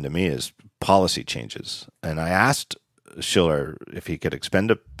mystery one to me, is policy changes. And I asked Schiller if he could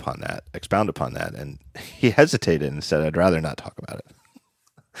expound upon that, and he hesitated and said, "I'd rather not talk about it."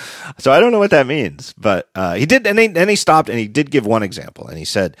 So I don't know what that means, but he did, and then he stopped and he did give one example, and he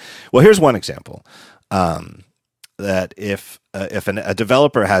said, "Well, here's one example. That if a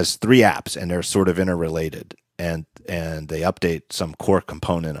developer has 3 apps and they're sort of interrelated, and they update some core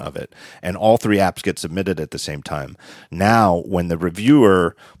component of it, and all 3 apps get submitted at the same time, now when the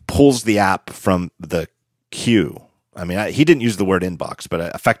reviewer pulls the app from the queue." He didn't use the word inbox,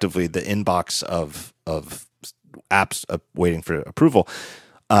 but effectively the inbox of apps waiting for approval,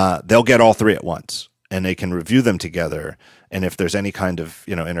 they'll get all 3 at once, and they can review them together. And if there's any kind of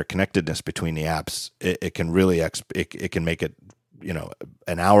interconnectedness between the apps, it can really it can make it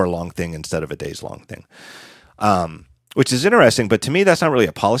an hour-long thing instead of a days-long thing, which is interesting. But to me, that's not really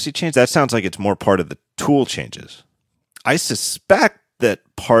a policy change. That sounds like it's more part of the tool changes. I suspect that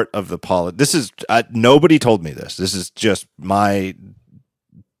part of the policy. This is nobody told me this. This is just my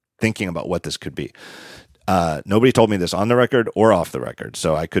thinking about what this could be. Nobody told me this on the record or off the record,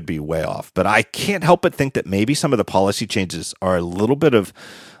 so I could be way off. But I can't help but think that maybe some of the policy changes are a little bit of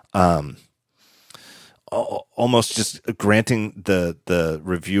almost just granting the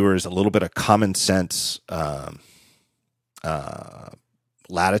reviewers a little bit of common sense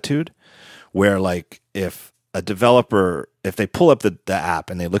latitude, where like if they pull up the app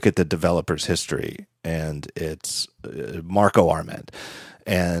and they look at the developer's history, and it's Marco Arment,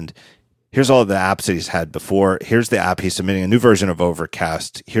 and here's all the apps that he's had before. Here's the app. He's submitting a new version of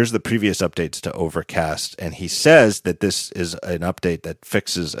Overcast. Here's the previous updates to Overcast. And he says that this is an update that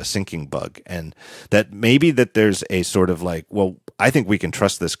fixes a syncing bug, and that maybe that there's a sort of like, well, I think we can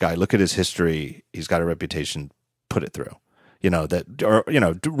trust this guy. Look at his history. He's got a reputation. Put it through,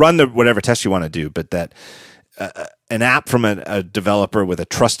 run the whatever test you want to do, but that an app from a developer with a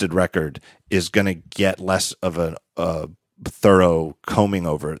trusted record is going to get less of a thorough combing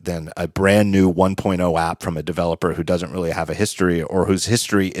over than a brand new 1.0 app from a developer who doesn't really have a history, or whose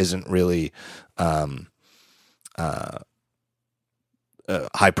history isn't really high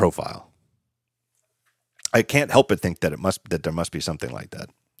profile. I can't help but think that there must be something like that.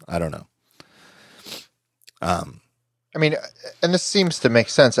 I don't know. And this seems to make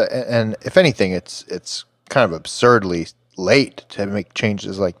sense. And if anything, it's kind of absurdly late to make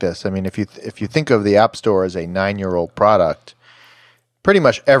changes like this. If you think of the App Store as a 9-year-old product, pretty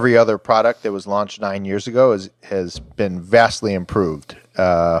much every other product that was launched 9 years ago has been vastly improved.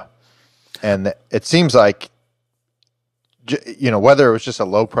 And it seems like, whether it was just a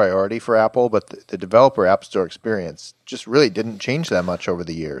low priority for Apple, but the developer App Store experience just really didn't change that much over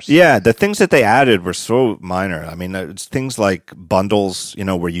the years. Yeah, the things that they added were so minor. It's things like bundles,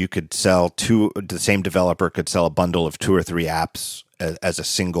 where you could the same developer could sell a bundle of 2 or 3 apps as a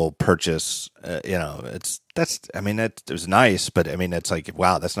single purchase. It was nice, but it's like,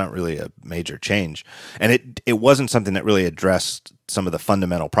 wow, that's not really a major change. And it wasn't something that really addressed some of the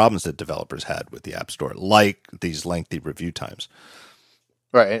fundamental problems that developers had with the App Store, like these lengthy review times.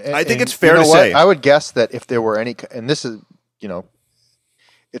 Right. I think it's fair to say. I would guess that if there were any, and this is,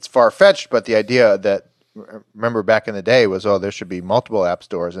 it's far-fetched, but the idea that, remember back in the day, was, oh, there should be multiple app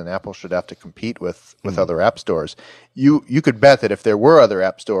stores and Apple should have to compete with other app stores. You could bet that if there were other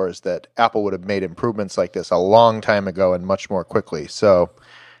app stores, that Apple would have made improvements like this a long time ago and much more quickly. So,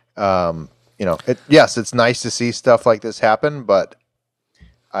 yes, it's nice to see stuff like this happen, but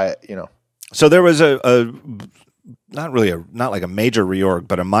So there was not like a major reorg,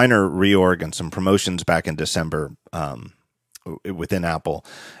 but a minor reorg and some promotions back in December within Apple.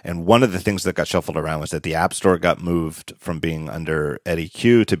 And one of the things that got shuffled around was that the App Store got moved from being under Eddie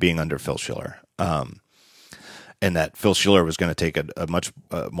Q to being under Phil Schiller. And that Phil Schiller was going to take a much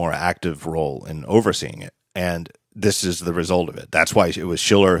more active role in overseeing it. And this is the result of it. That's why it was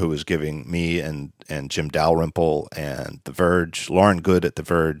Schiller who was giving me and Jim Dalrymple and The Verge, Lauren Good at The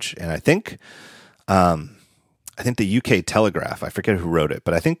Verge, and I think the UK Telegraph, I forget who wrote it,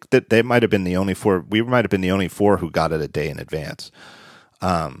 but I think that they might have been the only four. We might have been the only four who got it a day in advance.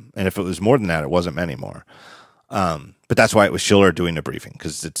 And if it was more than that, it wasn't many more. But that's why it was Schiller doing the briefing,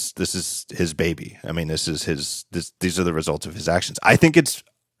 because this is his baby. I mean, these are the results of his actions. I think it's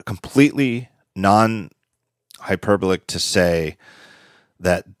completely non-hyperbolic to say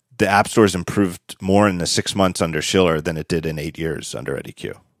that the App Store's improved more in the 6 months under Schiller than it did in 8 years under Eddie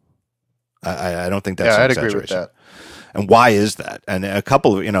Q. I don't think that's an I'd exaggeration. agree with that. And why is that? And a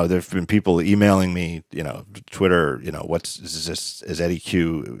couple of, there've been people emailing me, Twitter, is Eddie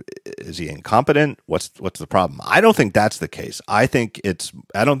Q, is he incompetent? What's the problem? I don't think that's the case. I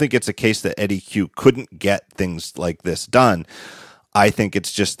don't think it's a case that Eddie Q couldn't get things like this done. I think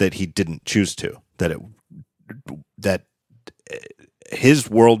it's just that he didn't choose to, that his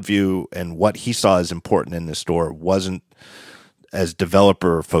worldview and what he saw as important in the store wasn't as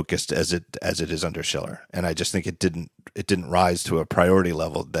developer focused as it is under Schiller, and I just think it didn't rise to a priority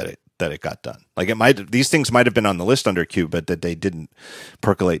level that it got done. Like these things might have been on the list under Q, but that they didn't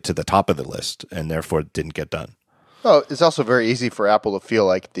percolate to the top of the list, and therefore didn't get done. Well, it's also very easy for Apple to feel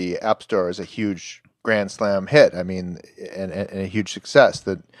like the App Store is a huge grand slam hit. I mean, and a huge success.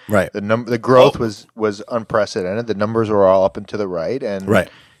 The growth was unprecedented. The numbers were all up and to the right, and right.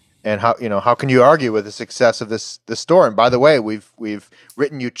 And how can you argue with the success of this store? And by the way, we've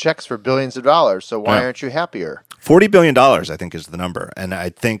written you checks for billions of dollars. So why aren't you happier? $40 billion, I think, is the number, and I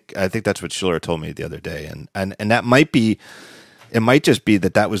think that's what Schiller told me the other day, and that might be, it might just be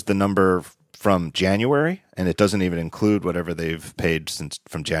that was the number from January, and it doesn't even include whatever they've paid since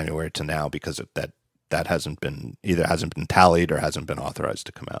from January to now, because that hasn't been tallied or hasn't been authorized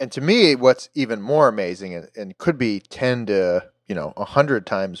to come out. And to me, what's even more amazing, and could be 10 to 100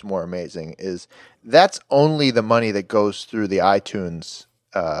 times more amazing, is that's only the money that goes through the iTunes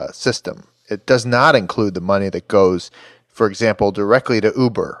system. It does not include the money that goes, for example, directly to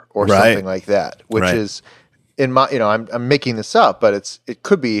Uber or something like that, which is in my, I'm making this up, but it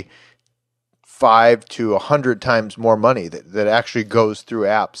could be 5 to 100 times more money that actually goes through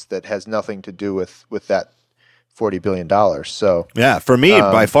apps that has nothing to do with that $40 billion. So yeah, for me,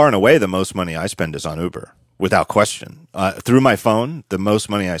 by far and away, the most money I spend is on Uber. Without question, through my phone, the most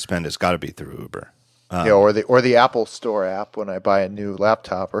money I spend has got to be through Uber. Or the Apple Store app when I buy a new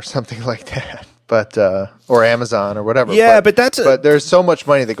laptop or something like that. But or Amazon or whatever. Yeah, but there's so much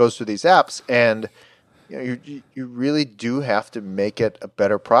money that goes through these apps, and you really do have to make it a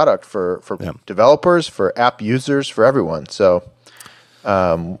better product for developers, for app users, for everyone. So,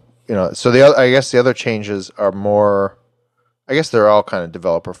 so I guess the other changes are more. I guess they're all kind of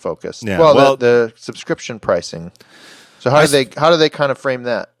developer focused. Yeah. Well, the subscription pricing. So how do they kind of frame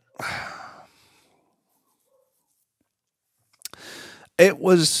that? It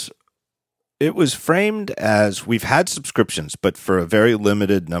was framed as, we've had subscriptions, but for a very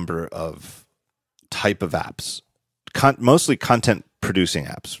limited number of type of apps, mostly content producing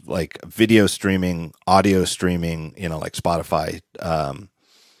apps, like video streaming, audio streaming, like Spotify.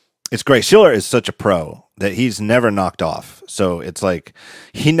 It's great. Schiller is such a pro that he's never knocked off. So it's like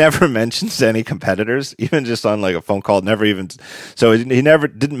he never mentions any competitors, even just on like a phone call. So he never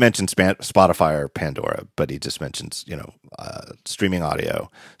didn't mention Spotify or Pandora, but he just mentions streaming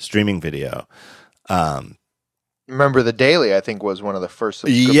audio, streaming video. Remember, the Daily, I think, was one of the first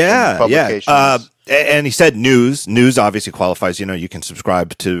subscription publications. Yeah. And he said news. News obviously qualifies. You can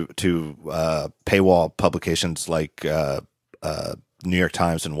subscribe to paywall publications like New York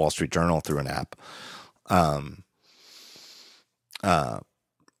Times and Wall Street Journal through an app.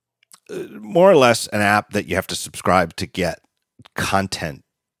 More or less an app that you have to subscribe to get content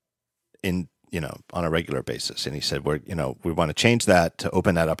in, on a regular basis. And he said, we want to change that to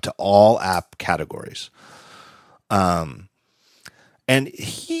open that up to all app categories. And And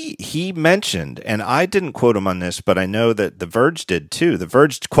he mentioned, and I didn't quote him on this, but I know that The Verge did too. The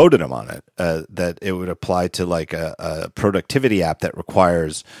Verge quoted him on it, that it would apply to like a productivity app that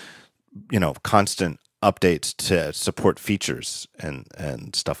requires, constant updates to support features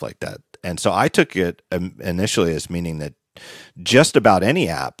and stuff like that. And so I took it initially as meaning that just about any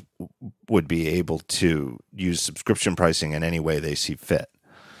app would be able to use subscription pricing in any way they see fit.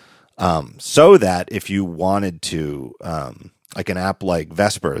 So that if you wanted to, like an app like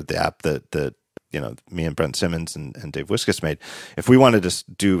Vesper, the app that me and Brent Simmons and Dave Wiskus made, if we wanted to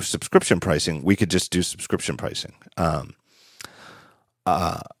do subscription pricing, we could just do subscription pricing.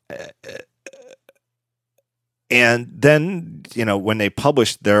 And then, when they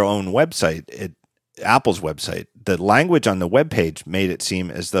published their own website, Apple's website, the language on the webpage made it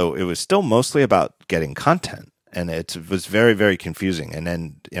seem as though it was still mostly about getting content. And it was very, very confusing. And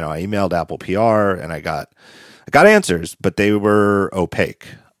then, I emailed Apple PR and I got answers, but they were opaque.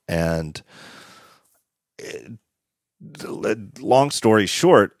 And long story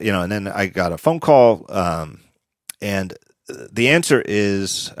short, and then I got a phone call, and the answer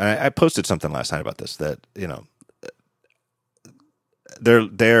is, I posted something last night about this, that,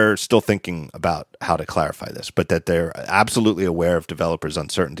 they're still thinking about how to clarify this, but that they're absolutely aware of developers'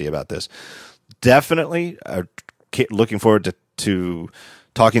 uncertainty about this. Definitely looking forward to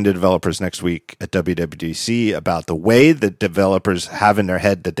talking to developers next week at WWDC about the way that developers have in their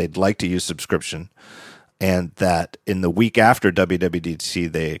head that they'd like to use subscription, and that in the week after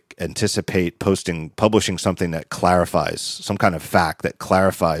WWDC, they anticipate publishing something that clarifies, some kind of fact that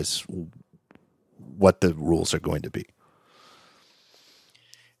clarifies what the rules are going to be.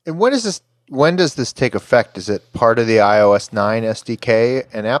 And when does this take effect? Is it part of the iOS 9 SDK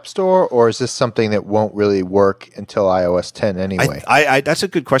and App Store, or is this something that won't really work until iOS 10 anyway? I that's a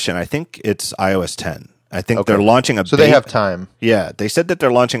good question. I think it's iOS 10. I think they're launching a beta. So they have time. Yeah, they said that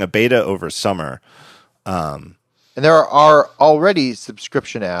they're launching a beta over summer. And there are already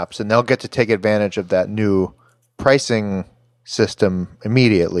subscription apps, and they'll get to take advantage of that new pricing system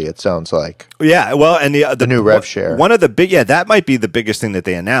immediately, it sounds like. Yeah, well, and the new rev share. One of the that might be the biggest thing that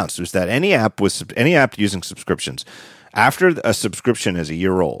they announced, was that any app using subscriptions, after a subscription is a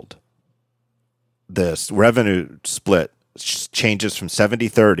year old, the revenue split changes from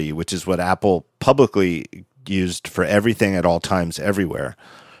 70-30, which is what Apple publicly used for everything at all times everywhere.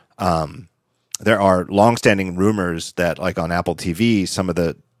 There are longstanding rumors that, like on Apple TV, some of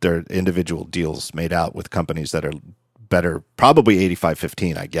their individual deals made out with companies that are better, probably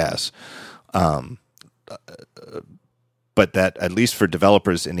 85-15, I guess. But that at least for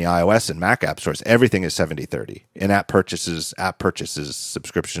developers in the iOS and Mac app stores, everything is 70-30. In-app purchases, app purchases,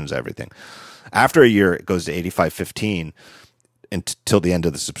 subscriptions, everything. After a year, it goes to 85-15 until the end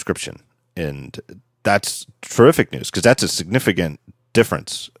of the subscription. And that's terrific news, because that's a significant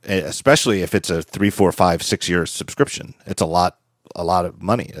difference, especially if it's a 3, 4, 5, 6 year subscription. It's a lot of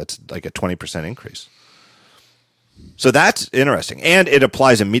money. That's like a 20% increase. So that's interesting, and it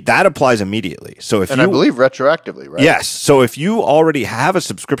applies immediately. So I believe retroactively, right? Yes. So if you already have a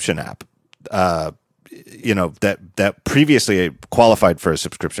subscription app, that previously qualified for a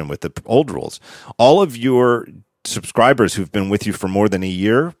subscription with the old rules, all of your subscribers who've been with you for more than a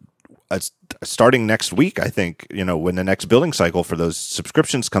year, starting next week, I think, when the next billing cycle for those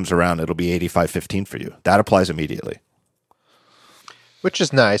subscriptions comes around, it'll be 85-15 for you. That applies immediately, which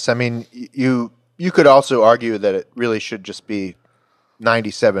is nice. I mean, you could also argue that it really should just be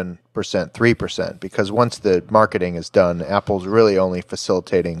 97%, 3%, because once the marketing is done, Apple's really only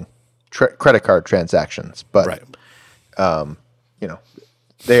facilitating credit card transactions. But, right.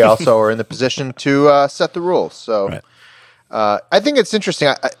 They also are in the position to set the rules. So right. I think it's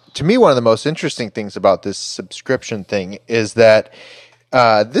interesting. To me, one of the most interesting things about this subscription thing is that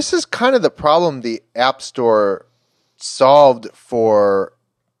this is kind of the problem the App Store solved for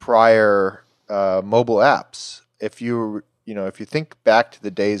prior mobile apps. If you think back to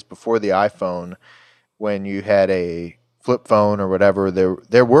the days before the iPhone, when you had a flip phone or whatever,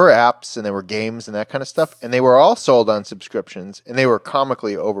 there were apps and there were games and that kind of stuff, and they were all sold on subscriptions, and they were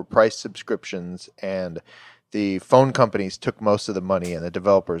comically overpriced subscriptions, and the phone companies took most of the money and the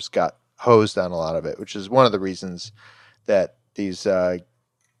developers got hosed on a lot of it, which is one of the reasons that these apps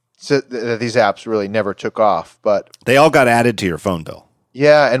really never took off. But they all got added to your phone bill.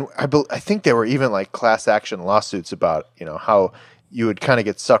 Yeah, and I think there were even like class action lawsuits about how you would kind of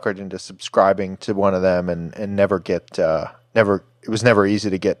get suckered into subscribing to one of them and never get it was never easy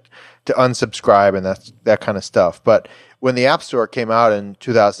to get to unsubscribe and that kind of stuff. But when the App Store came out in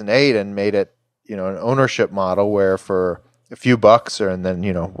 2008 and made it an ownership model where for a few bucks, and then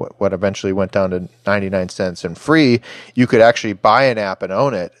what eventually went down to 99 cents and free, you could actually buy an app and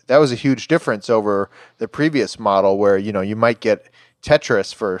own it. That was a huge difference over the previous model where you might get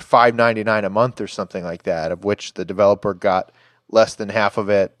Tetris for $5.99 a month or something like that, of which the developer got less than half of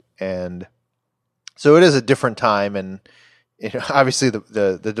it. And so it is a different time, and obviously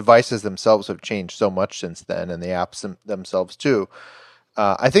the devices themselves have changed so much since then, and the apps themselves too.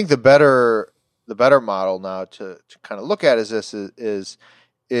 I think the better model now to kind of look at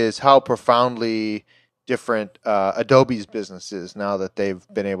is how profoundly different Adobe's business is now that they've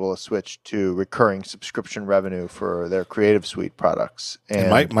been able to switch to recurring subscription revenue for their Creative Suite products,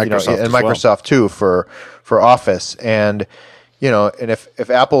 and Microsoft and Microsoft too for Office, and if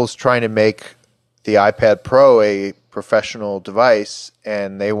Apple's trying to make the iPad Pro a professional device,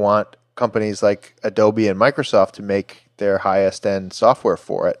 and they want companies like Adobe and Microsoft to make their highest end software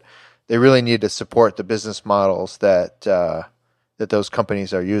for it, they really need to support the business models that those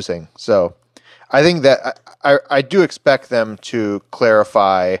companies are using. So I think that I do expect them to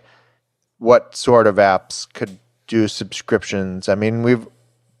clarify what sort of apps could do subscriptions. I mean,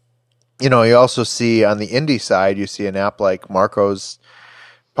 you also see on the indie side, you see an app like Marco's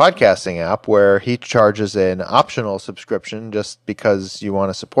podcasting app where he charges an optional subscription just because you want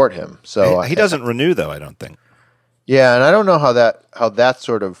to support him. So he doesn't renew though, I don't think. Yeah, and I don't know how that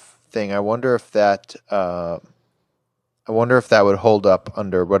sort of thing. I wonder if that would hold up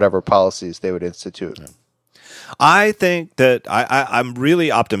under whatever policies they would institute. Yeah. I think that I'm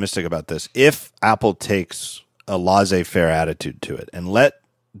really optimistic about this. If Apple takes a laissez-faire attitude to it and let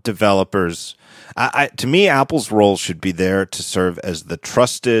developers, to me, Apple's role should be there to serve as the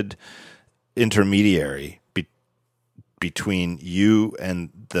trusted intermediary between you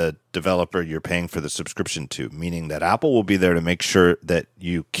and the developer you're paying for the subscription to, meaning that Apple will be there to make sure that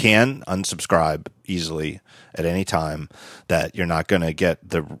you can unsubscribe easily at any time, that you're not going to get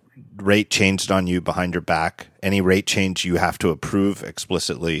the rate changed on you behind your back. Any rate change you have to approve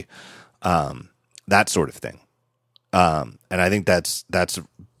explicitly, that sort of thing. And I think that's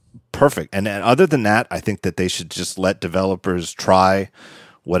perfect. And other than that, I think that they should just let developers try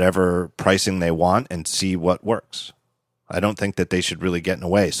whatever pricing they want and see what works. I don't think that they should really get in the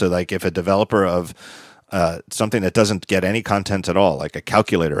way. So like if a developer of something that doesn't get any content at all, like a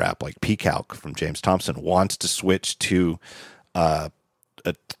calculator app like pCalc from James Thompson, wants to switch to a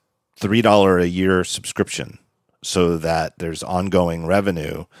 $3 a year subscription so that there's ongoing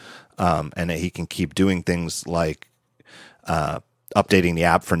revenue, and that he can keep doing things like updating the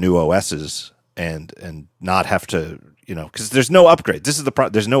app for new OSs and not have to, because there's no upgrade. This is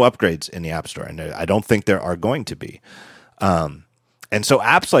there's no upgrades in the App Store, and I don't think there are going to be. And so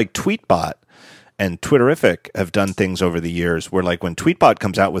apps like Tweetbot and Twitterrific have done things over the years where, like, when Tweetbot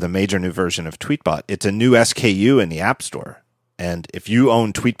comes out with a major new version of Tweetbot, it's a new SKU in the App Store. And if you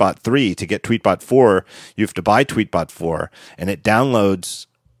own Tweetbot 3, to get Tweetbot 4, you have to buy Tweetbot 4, and it downloads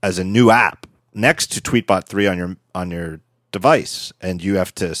as a new app next to Tweetbot 3 on your device, and you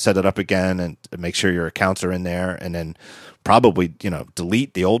have to set it up again and make sure your accounts are in there, and then probably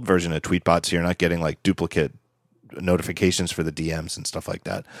delete the old version of Tweetbot so you're not getting like duplicate notifications for the DMs and stuff like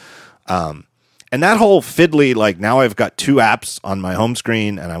that. And that whole fiddly, like, now I've got two apps on my home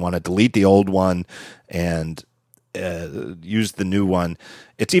screen and I want to delete the old one and use the new one.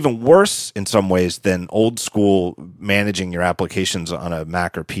 It's even worse in some ways than old school managing your applications on a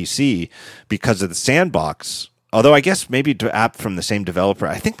Mac or PC because of the sandbox. Although I guess maybe the app from the same developer,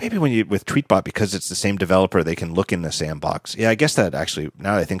 I think maybe with Tweetbot, because it's the same developer, they can look in the sandbox. Yeah, I guess that actually,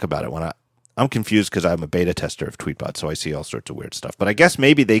 now that I think about it, I'm confused because I'm a beta tester of Tweetbot, so I see all sorts of weird stuff. But I guess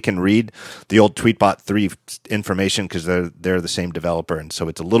maybe they can read the old Tweetbot 3 information because they're the same developer, and so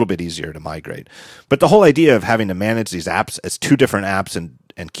it's a little bit easier to migrate. But the whole idea of having to manage these apps as two different apps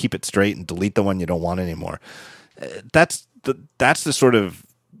and keep it straight and delete the one you don't want anymore, that's the sort of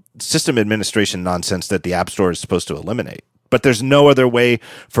system administration nonsense that the App Store is supposed to eliminate. But there's no other way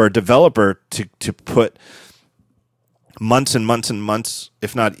for a developer to put months and months and months,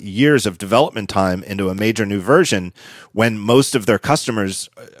 if not years, of development time into a major new version when most of their customers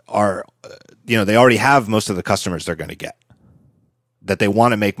are, they already have most of the customers they're going to get. That they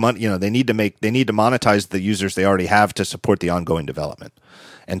want to make money, they need to monetize the users they already have to support the ongoing development.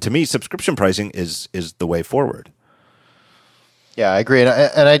 And to me, subscription pricing is the way forward. Yeah, I agree, and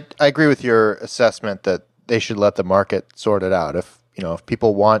I agree with your assessment that they should let the market sort it out. If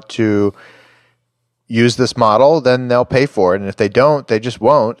people want to use this model, then they'll pay for it, and if they don't, they just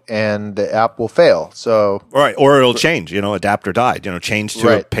won't, and the app will fail. So, right, or it'll change. Adapt or die. Change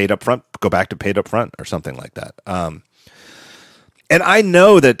to paid up front, go back to paid up front, or something like that. And I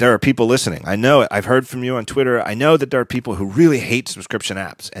know that there are people listening. I know it. I've heard from you on Twitter. I know that there are people who really hate subscription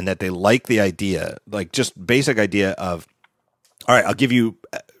apps and that they like the idea, like just basic idea of, all right,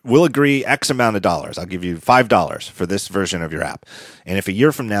 we'll agree X amount of dollars. I'll give you $5 for this version of your app. And if a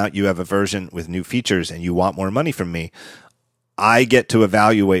year from now you have a version with new features and you want more money from me, I get to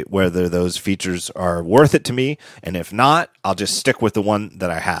evaluate whether those features are worth it to me. And if not, I'll just stick with the one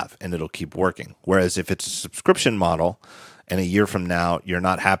that I have and it'll keep working. Whereas if it's a subscription model and a year from now you're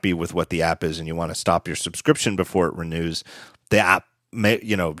not happy with what the app is and you want to stop your subscription before it renews, the app may,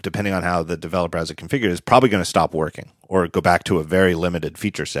 depending on how the developer has it configured, is probably going to stop working or go back to a very limited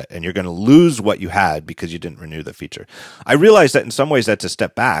feature set. And you're going to lose what you had because you didn't renew the feature. I realize that in some ways that's a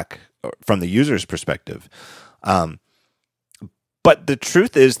step back from the user's perspective. But the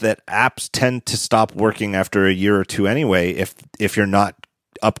truth is that apps tend to stop working after a year or two anyway if you're not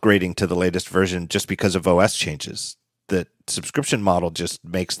upgrading to the latest version just because of OS changes. The subscription model just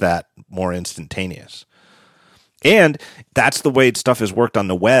makes that more instantaneous. And that's the way stuff has worked on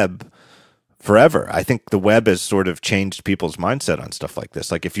the web forever. I think the web has sort of changed people's mindset on stuff like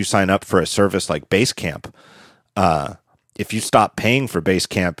this. Like if you sign up for a service like Basecamp, if you stop paying for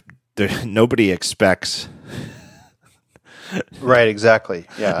Basecamp, nobody expects... Right, exactly.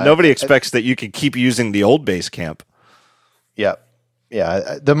 Yeah. Nobody expects that you can keep using the old Basecamp. Yeah.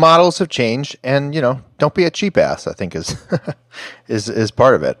 Yeah. The models have changed and, don't be a cheap ass, I think is is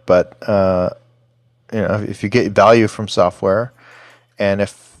part of it. But if you get value from software and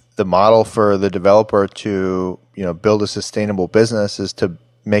if the model for the developer to, build a sustainable business is to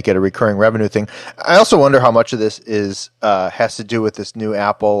make it a recurring revenue thing. I also wonder how much of this has to do with this new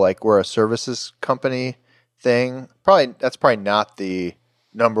Apple, like we're a services company thing. That's probably not the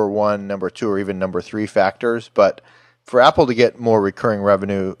number one, number two, or even number three factors, but for Apple to get more recurring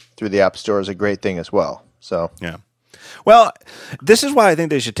revenue through the App Store is a great thing as well. So yeah. Well, this is why I think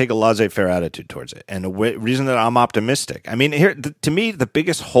they should take a laissez-faire attitude towards it, and the reason that I'm optimistic. I mean, to me, the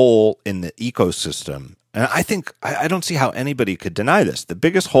biggest hole in the ecosystem, and I think I don't see how anybody could deny this. The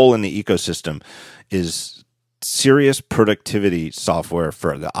biggest hole in the ecosystem is serious productivity software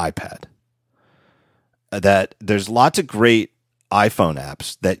for the iPad. That there's lots of great iPhone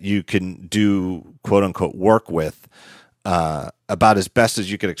apps that you can do quote unquote work with about as best as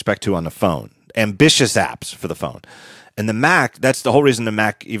you could expect to on the phone. Ambitious apps for the phone. And the Mac, that's the whole reason the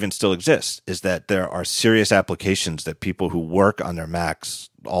Mac even still exists, is that there are serious applications that people who work on their Macs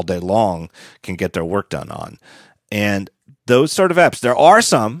all day long can get their work done on. And those sort of apps, there are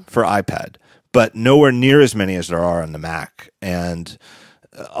some for iPad, but nowhere near as many as there are on the Mac. And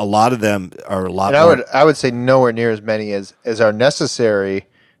a lot of them are a lot more. I would say nowhere near as many as are necessary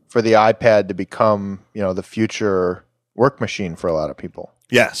for the iPad to become, the future work machine for a lot of people.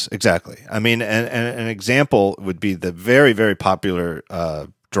 Yes, exactly. I mean, and an example would be the very, very popular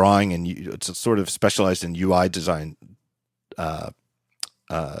drawing, and it's sort of specialized in UI design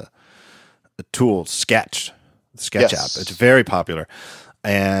tool, Sketch Yes. app. It's very popular.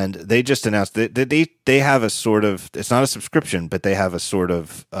 And they just announced that they have a sort of, it's not a subscription, but they have a sort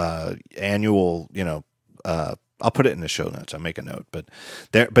of annual, I'll put it in the show notes. I'll make a note, but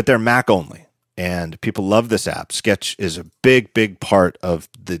they're Mac only. And people love this app. Sketch is a big, big part of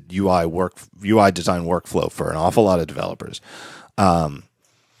the UI design workflow for an awful lot of developers. And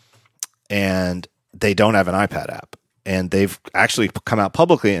they don't have an iPad app. And they've actually come out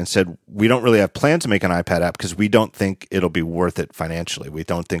publicly and said, we don't really have plans to make an iPad app because we don't think it'll be worth it financially. We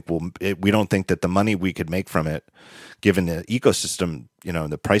don't think that the money we could make from it, given the ecosystem,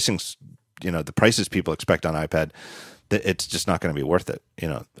 the pricing, the prices people expect on iPad, that it's just not going to be worth it.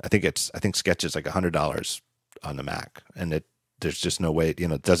 I think Sketch is like $100 on the Mac, and there's just no way.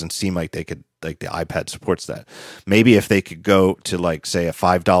 It doesn't seem like the iPad supports that. Maybe if they could go to like say a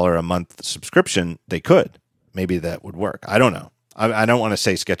 $5 a month subscription, they could. Maybe that would work. I don't know. I don't want to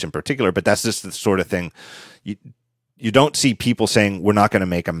say Sketch in particular, but that's just the sort of thing. You don't see people saying we're not going to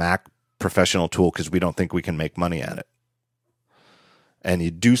make a Mac professional tool because we don't think we can make money at it. And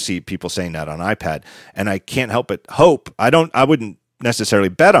you do see people saying that on iPad, and I can't help but hope. I wouldn't necessarily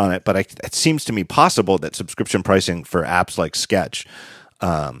bet on it, but it seems to me possible that subscription pricing for apps like Sketch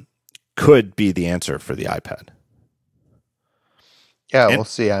could be the answer for the iPad. Yeah, we'll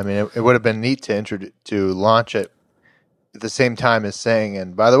see. I mean, it would have been neat to launch it at the same time as saying,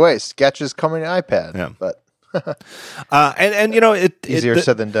 and by the way, Sketch is coming to iPad. Yeah. But And you know, Easier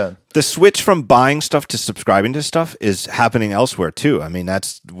said than done. The switch from buying stuff to subscribing to stuff is happening elsewhere too. I mean,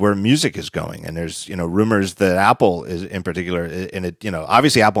 that's where music is going. And there's, you know, rumors that Apple is in particular, and it, you know,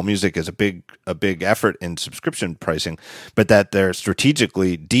 obviously Apple Music is a big effort in subscription pricing, but that they're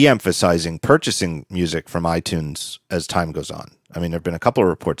strategically de-emphasizing purchasing music from iTunes as time goes on. I mean, there've been a couple of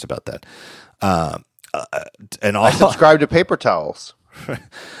reports about that. I subscribe to paper towels.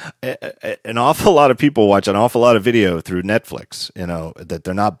 An awful lot of people watch an awful lot of video through Netflix, you know, that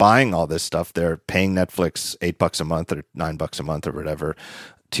they're not buying all this stuff. They're paying Netflix $8 a month or $9 a month or whatever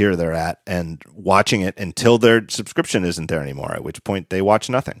tier they're at and watching it until their subscription isn't there anymore, at which point they watch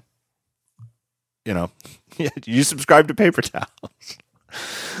nothing. You know, you subscribe to paper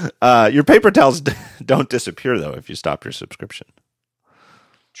towels. Your paper towels don't disappear though if you stop your subscription.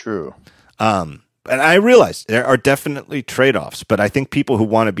 True. And I realize there are definitely trade-offs, but I think people who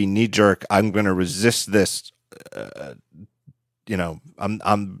want to be knee-jerk, I'm going to resist this. You know,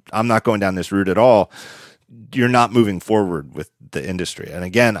 I'm not going down this route at all. You're not moving forward with the industry. And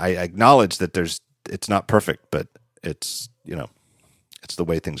again, I acknowledge that it's not perfect, but it's, you know, it's the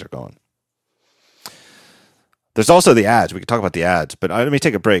way things are going. There's also the ads. We can talk about the ads, but let me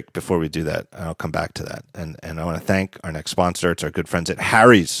take a break before we do that, and I'll come back to that. And I want to thank our next sponsor. It's our good friends at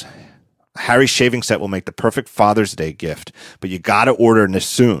Harry's. Harry's shaving set will make the perfect Father's Day gift, but you got to order this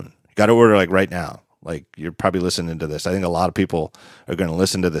soon. You got to order like right now. Like you're probably listening to this. I think a lot of people are going to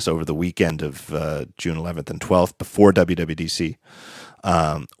listen to this over the weekend of June 11th and 12th before WWDC.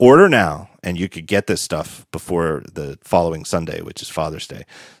 Order now, and you could get this stuff before the following Sunday, which is Father's Day.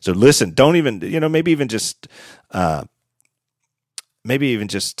 So listen, don't even, you know, maybe even just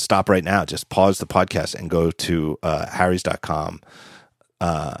stop right now. Just pause the podcast and go to harrys.com.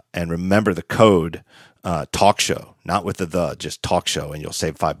 And remember the code talk show, not with the just talk show, and you'll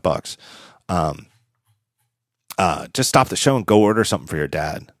save $5. Just stop the show and go order something for your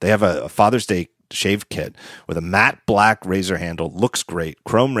dad. They have a Father's Day shave kit with a matte black razor handle, looks great,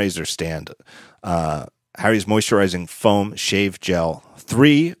 chrome razor stand, Harry's moisturizing foam shave gel,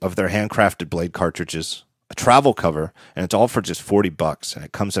 3 of their handcrafted blade cartridges, a travel cover, and it's all for just $40. And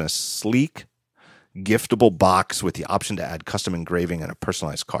it comes in a sleek, giftable box with the option to add custom engraving and a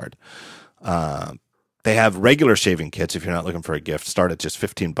personalized card. They have regular shaving kits if you're not looking for a gift. Start at just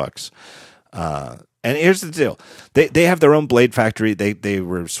 $15. And here's the deal: they have their own blade factory. They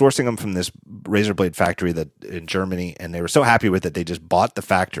were sourcing them from this razor blade factory that in Germany, and they were so happy with it they just bought the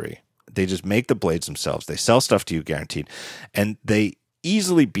factory. They just make the blades themselves. They sell stuff to you guaranteed, and they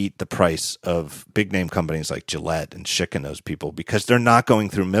easily beat the price of big name companies like Gillette and Schick and those people because they're not going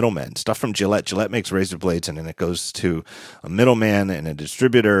through middlemen. Stuff from Gillette makes razor blades, and then it goes to a middleman and a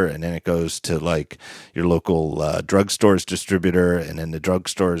distributor, and then it goes to like your local drugstore's distributor, and then the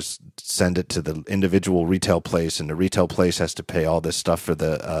drugstores send it to the individual retail place, and the retail place has to pay all this stuff for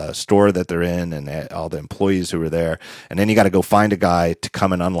the store that they're in and all the employees who are there. And then you got to go find a guy to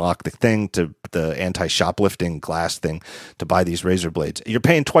come and unlock the thing, to the anti-shoplifting glass thing, to buy these razor blades. You're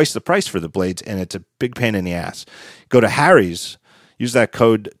paying twice the price for the blades, and it's a big pain in the ass. Go to Harry's, use that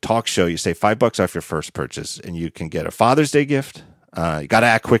code TALKSHOW. You save $5 off your first purchase, and you can get a Father's Day gift. You got to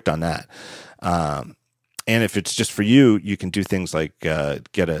act quick on that. And if it's just for you, you can do things like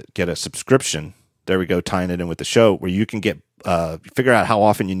get a subscription. There we go, tying it in with the show, where you can get figure out how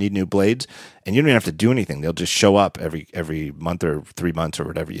often you need new blades, and you don't even have to do anything. They'll just show up every month or 3 months or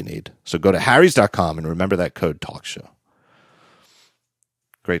whatever you need. So go to harrys.com and remember that code TALKSHOW.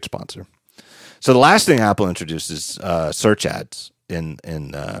 Great sponsor. So the last thing Apple introduced is search ads in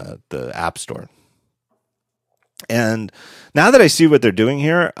the App Store. And now that I see what they're doing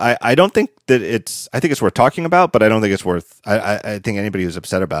here, I don't think that I think it's worth talking about, but I don't think it's worth, I think anybody who's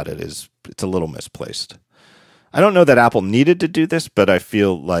upset about it it's a little misplaced. I don't know that Apple needed to do this, but I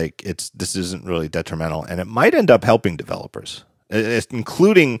feel like this isn't really detrimental, and it might end up helping developers,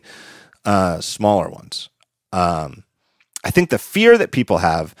 including smaller ones. I think the fear that people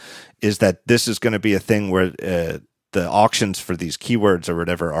have is that this is going to be a thing where the auctions for these keywords or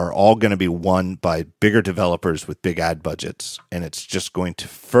whatever are all going to be won by bigger developers with big ad budgets, and it's just going to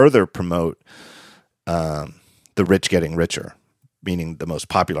further promote the rich getting richer, meaning the most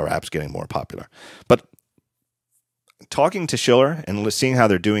popular apps getting more popular. But talking to Schiller and seeing how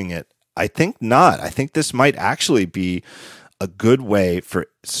they're doing it, I think not. I think this might actually be a good way for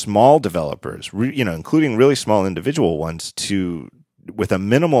small developers, including really small individual ones, to, with a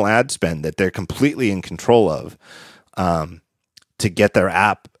minimal ad spend that they're completely in control of, to get their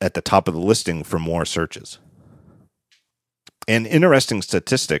app at the top of the listing for more searches. An interesting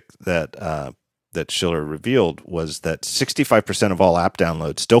statistic that that Schiller revealed was that 65% of all app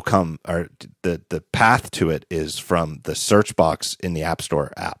downloads still come, or the path to it is from the search box in the App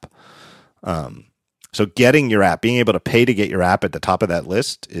Store app. So getting your app, being able to pay to get your app at the top of that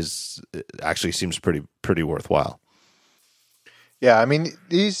list actually seems pretty worthwhile. Yeah, I mean,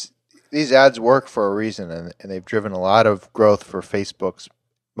 these ads work for a reason, and they've driven a lot of growth for Facebook's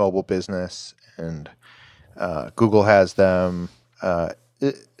mobile business, and Google has them.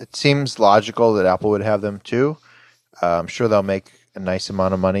 It seems logical that Apple would have them too. I'm sure they'll make a nice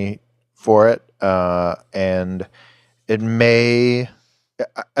amount of money for it, and it may.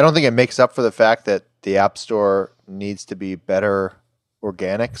 I don't think it makes up for the fact that the App Store needs to be better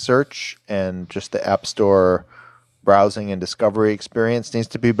organic search, and just the App Store browsing and discovery experience needs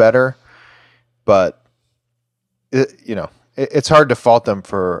to be better. But it's hard to fault them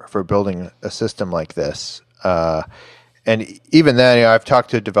for building a system like this. And even then, I've talked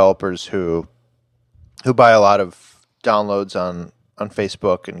to developers who buy a lot of downloads on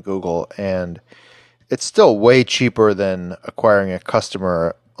Facebook and Google, and it's still way cheaper than acquiring a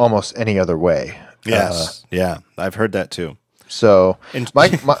customer almost any other way. Yes, yeah, I've heard that too. So, in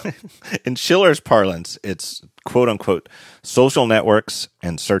Schiller's parlance, it's quote unquote social networks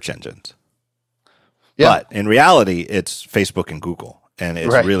and search engines. Yeah. But in reality, it's Facebook and Google, and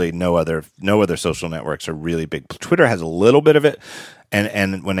it's really no other social networks are really big. Twitter has a little bit of it,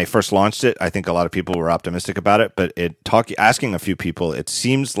 and when they first launched it, I think a lot of people were optimistic about it. But asking a few people, it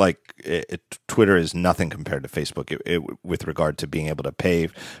seems like Twitter is nothing compared to Facebook with regard to being able to pay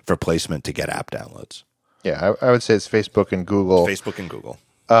for placement to get app downloads. Yeah, I would say it's Facebook and Google. Facebook and Google.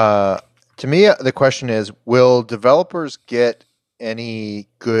 To me, the question is, will developers get any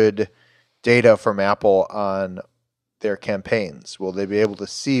good data from Apple on their campaigns? Will they be able to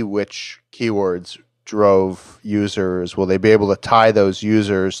see which keywords drove users? Will they be able to tie those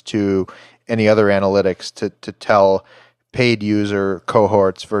users to any other analytics to tell paid user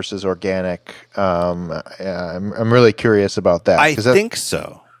cohorts versus organic? I'm really curious about that. I think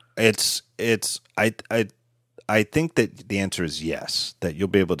so. I think that the answer is yes, that you'll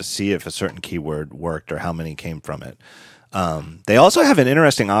be able to see if a certain keyword worked or how many came from it. They also have an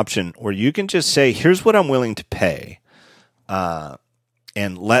interesting option where you can just say, here's what I'm willing to pay,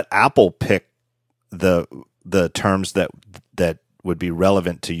 and let Apple pick the terms that would be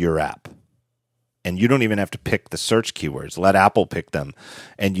relevant to your app. And you don't even have to pick the search keywords. Let Apple pick them.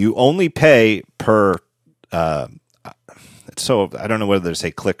 And you only pay per so I don't know whether to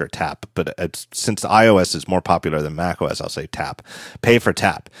say click or tap, but since iOS is more popular than macOS, I'll say tap. Pay for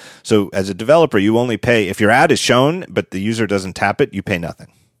tap. So as a developer, you only pay if your ad is shown, but the user doesn't tap it, you pay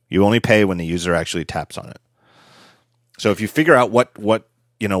nothing. You only pay when the user actually taps on it. So if you figure out what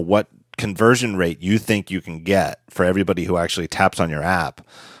conversion rate you think you can get for everybody who actually taps on your app,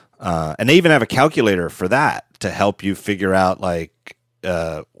 and they even have a calculator for that to help you figure out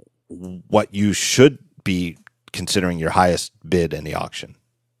what you should be considering your highest bid in the auction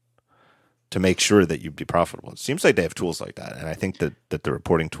to make sure that you'd be profitable. It seems like they have tools like that, and I think that the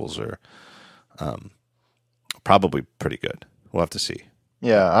reporting tools are probably pretty good. We'll have to see.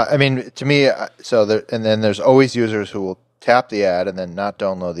 Yeah, I mean, to me, and then there's always users who will tap the ad and then not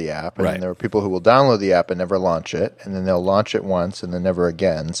download the app, and then there are people who will download the app and never launch it, and then they'll launch it once and then never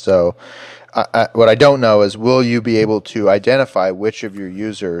again. So what I don't know is, will you be able to identify which of your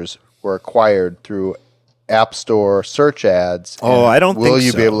users were acquired through App Store search ads? Oh, I don't think so. Will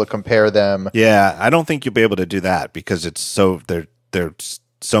you be able to compare them? Yeah, I don't think you'll be able to do that because it's there's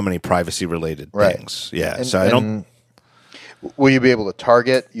so many privacy related things. Yeah, so I don't. Will you be able to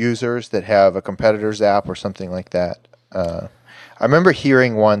target users that have a competitor's app or something like that? I remember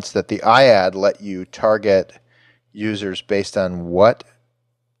hearing once that the iAd let you target users based on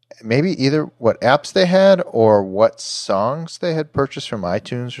maybe either what apps they had or what songs they had purchased from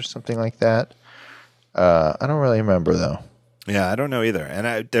iTunes or something like that. I don't really remember though. Yeah, I don't know either.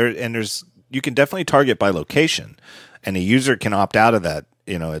 And you can definitely target by location, and a user can opt out of that.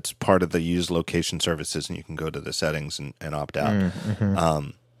 It's part of the use location services, and you can go to the settings and opt out.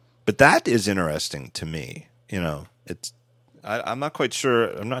 Mm-hmm. But that is interesting to me. I'm not quite sure.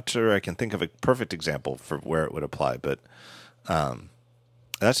 I'm not sure I can think of a perfect example for where it would apply, but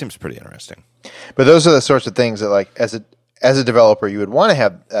that seems pretty interesting. But those are the sorts of things that, as a developer, you would want to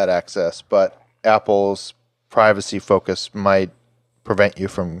have that access, but Apple's privacy focus might prevent you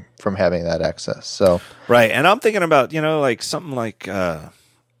from having that access. So right, and I'm thinking about something like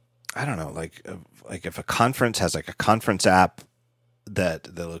I don't know, like if a conference has a conference app that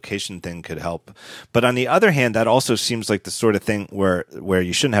the location thing could help. But on the other hand, that also seems like the sort of thing where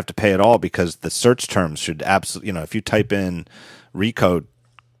you shouldn't have to pay at all because the search terms should absolutely, if you type in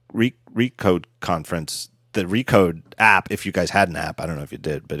Recode conference, the Recode app, if you guys had an app, I don't know if you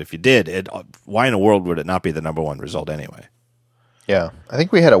did, but if you did, why in the world would it not be the number one result anyway? Yeah, I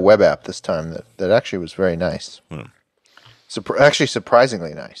think we had a web app this time that actually was very nice. Actually,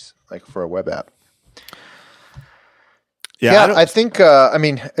 surprisingly nice, like for a web app. Yeah, I think.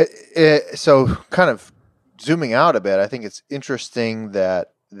 So kind of zooming out a bit, I think it's interesting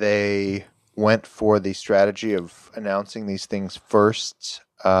that they went for the strategy of announcing these things first.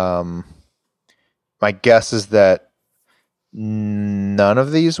 My guess is that none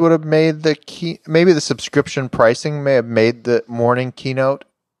of these would have made the key. Maybe the subscription pricing may have made the morning keynote,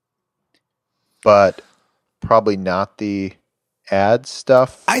 but probably not the ad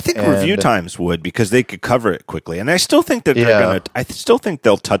stuff. I think review times would, because they could cover it quickly, and I still think that they're gonna. I still think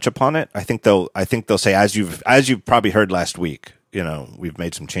they'll touch upon it. I think they'll say, as you've probably heard last week, we've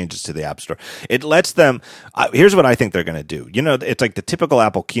made some changes to the App Store. It lets them. Here's what I think they're going to do. It's like the typical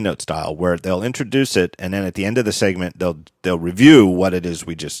Apple keynote style, where they'll introduce it, and then at the end of the segment, they'll review what it is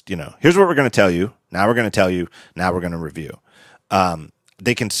we just. Here's what we're going to tell you. Now we're going to tell you. Now we're going to review.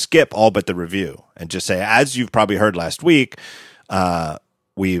 They can skip all but the review and just say, as you've probably heard last week,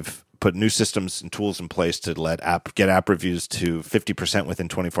 we've put new systems and tools in place to get app reviews to 50% within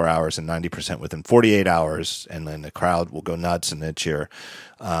 24 hours and 90% within 48 hours, and then the crowd will go nuts. And this year,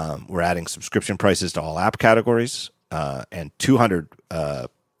 we're adding subscription prices to all app categories, and 200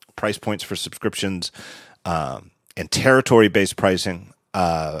 price points for subscriptions, and territory-based pricing.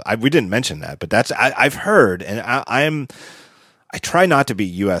 We didn't mention that, but I've heard, and I try not to be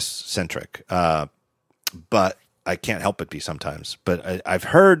U.S. centric, but I can't help but be sometimes. But I've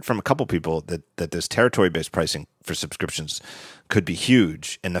heard from a couple people that this territory-based pricing for subscriptions could be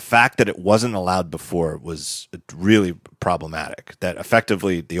huge. And the fact that it wasn't allowed before was really problematic. That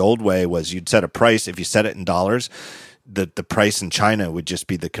effectively the old way was you'd set a price. If you set it in dollars, the price in China would just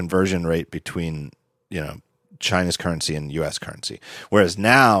be the conversion rate between, China's currency and U.S. currency. Whereas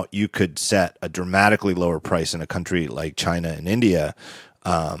now you could set a dramatically lower price in a country like China and India,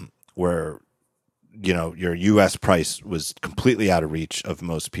 where your U.S. price was completely out of reach of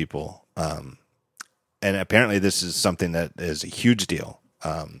most people. And apparently this is something that is a huge deal.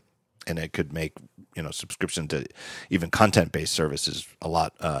 And it could make, subscription to even content-based services a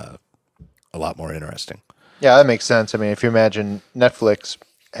lot more interesting. Yeah, that makes sense. I mean, if you imagine Netflix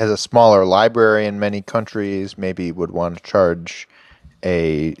has a smaller library in many countries, maybe would want to charge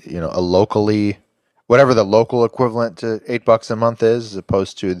a locally, whatever the local equivalent to $8 a month is, as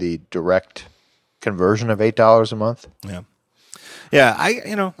opposed to the direct conversion of $8 a month. Yeah.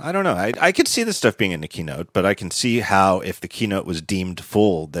 I don't know. I could see this stuff being in the keynote, but I can see how, if the keynote was deemed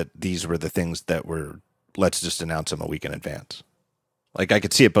full, that these were the things that were, let's just announce them a week in advance. Like, I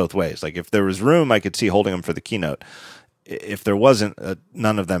could see it both ways. Like, if there was room, I could see holding them for the keynote. If there wasn't,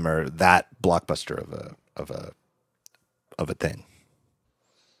 none of them are that blockbuster of a thing.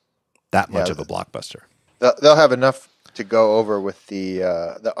 That much of a blockbuster. They'll have enough to go over with the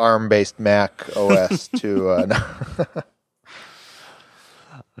ARM-based Mac OS to.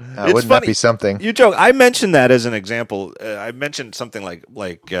 Wouldn't that be something? You joke. I mentioned that as an example. I mentioned something like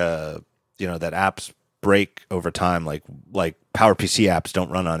that apps break over time, like PowerPC apps don't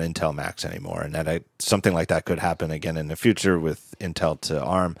run on Intel Macs anymore, and that something like that could happen again in the future with Intel to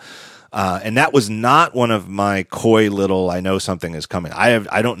ARM. And that was not one of my coy little, I know something is coming.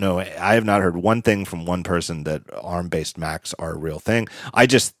 I don't know. I have not heard one thing from one person that ARM-based Macs are a real thing.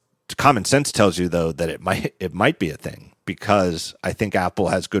 Common sense tells you, though, that it might be a thing, because I think Apple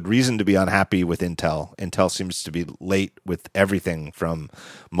has good reason to be unhappy with Intel. Intel seems to be late with everything from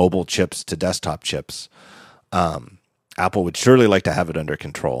mobile chips to desktop chips. Apple would surely like to have it under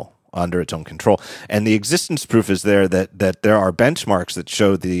its own control. And the existence proof is there that there are benchmarks that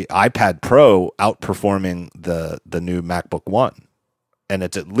show the iPad Pro outperforming the new MacBook One. And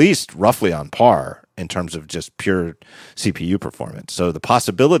it's at least roughly on par in terms of just pure CPU performance. So the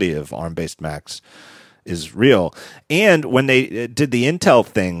possibility of ARM-based Macs is real. And when they did the Intel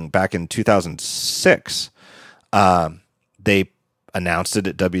thing back in 2006, they announced it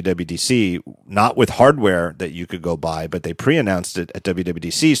at WWDC, not with hardware that you could go buy, but they pre-announced it at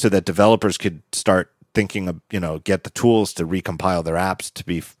WWDC so that developers could start thinking of, get the tools to recompile their apps to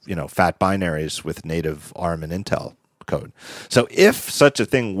be, fat binaries with native ARM and Intel code. So if such a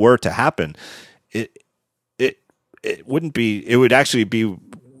thing were to happen, it wouldn't be, it would actually be,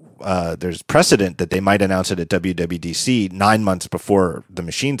 there's precedent that they might announce it at WWDC 9 months before the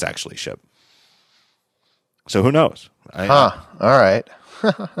machines actually ship. So who knows? All right.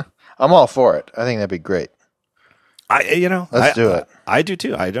 I'm all for it. I think that'd be great. Let's do it. I do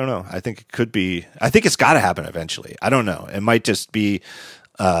too. I don't know. I think it could be. I think it's got to happen eventually. I don't know. It might just be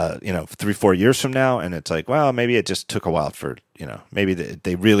 3-4 years from now, and it's like, well, maybe it just took a while for, maybe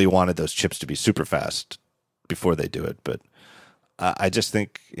they really wanted those chips to be super fast before they do it. But I just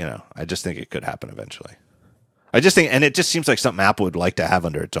think, it could happen eventually. And it just seems like something Apple would like to have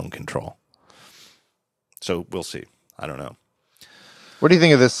under its own control. So we'll see. I don't know. What do you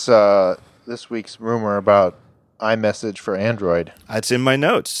think of this week's rumor about iMessage for Android? It's in my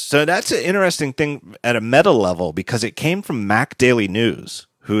notes. So that's an interesting thing at a meta level because it came from Mac Daily News,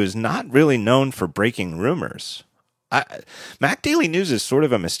 who is not really known for breaking rumors. Mac Daily News is sort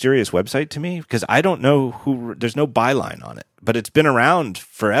of a mysterious website to me because I don't know there's no byline on it, but it's been around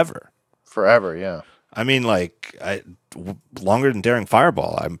forever. Forever, yeah. I mean, longer than Daring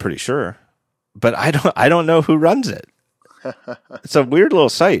Fireball, I'm pretty sure. But I don't know who runs it. It's a weird little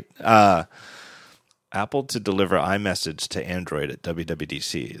site. Apple to deliver iMessage to Android at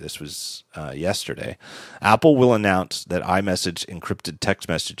WWDC. This was yesterday. Apple will announce that iMessage encrypted text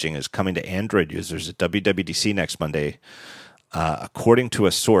messaging is coming to Android users at WWDC next Monday, according to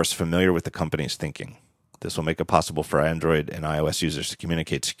a source familiar with the company's thinking. This will make it possible for Android and iOS users to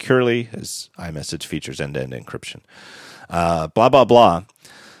communicate securely as iMessage features end-to-end encryption. Blah, blah, blah.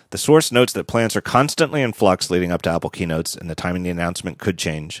 The source notes that plans are constantly in flux leading up to Apple keynotes, and the timing of the announcement could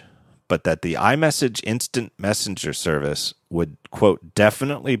change, but that the iMessage instant messenger service would, quote,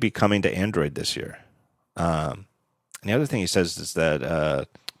 definitely be coming to Android this year. And the other thing he says is that,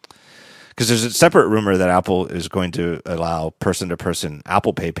 because there's a separate rumor that Apple is going to allow person-to-person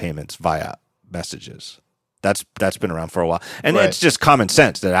Apple Pay payments via messages. That's been around for a while. And Right. It's just common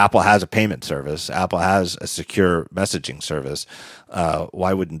sense that Apple has a payment service. Apple has a secure messaging service.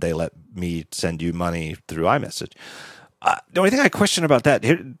 Why wouldn't they let me send you money through iMessage? The only thing I question about that,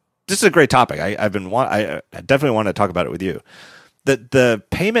 this is a great topic. I definitely want to talk about it with you. The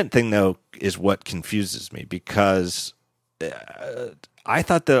payment thing, though, is what confuses me because I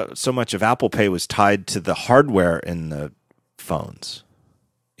thought that so much of Apple Pay was tied to the hardware in the phones,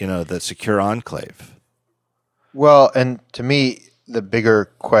 the secure enclave. Well, and to me, the bigger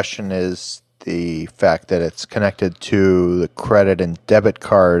question is the fact that it's connected to the credit and debit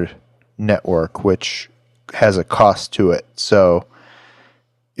card network, which has a cost to it. So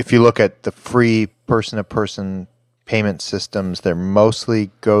if you look at the free person-to-person payment systems, they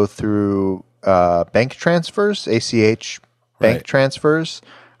mostly go through bank transfers, ACH bank Right. transfers.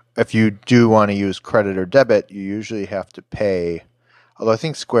 If you do want to use credit or debit, you usually have to pay. Although I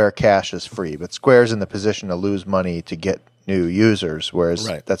think Square Cash is free, but Square's in the position to lose money to get new users, whereas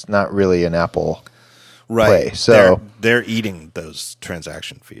Right. that's not really an Apple Right. Play. So they're eating those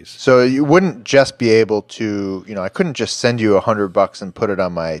transaction fees. So you wouldn't just be able to, I couldn't just send you $100 and put it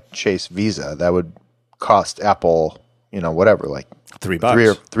on my Chase Visa. That would cost Apple, whatever, like $3.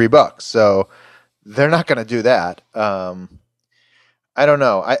 $3. So they're not going to do that. I don't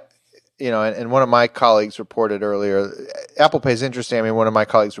know. And one of my colleagues reported earlier, Apple Pay is interesting. I mean, one of my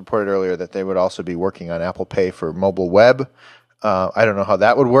colleagues reported earlier that they would also be working on Apple Pay for mobile web. I don't know how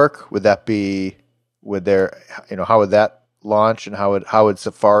that would work. Would that be, how would that launch, and how would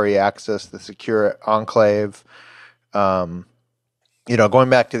Safari access the secure enclave? Going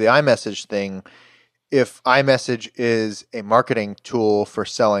back to the iMessage thing, if iMessage is a marketing tool for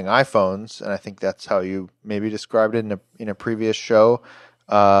selling iPhones, and I think that's how you maybe described it in a previous show,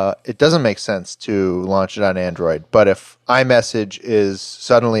 it doesn't make sense to launch it on Android. But if iMessage is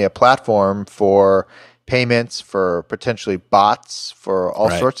suddenly a platform for payments, for potentially bots, for all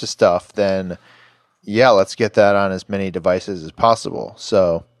Right. sorts of stuff, then yeah, let's get that on as many devices as possible.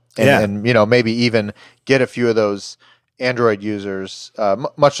 So, and maybe even get a few of those Android users,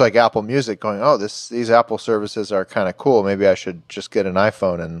 much like Apple Music, going, oh, these Apple services are kind of cool. Maybe I should just get an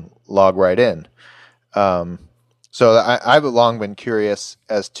iPhone and log right in. So I've long been curious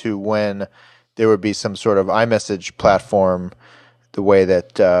as to when there would be some sort of iMessage platform, the way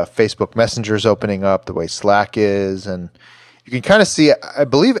that Facebook Messenger is opening up, the way Slack is. And you can kind of see, I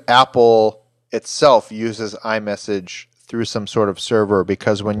believe Apple itself uses iMessage through some sort of server,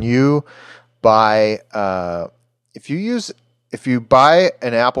 because when you buy, if you buy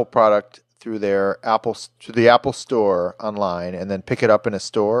an Apple product through the Apple Store online and then pick it up in a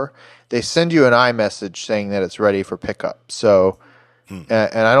store, they send you an iMessage saying that it's ready for pickup. So, and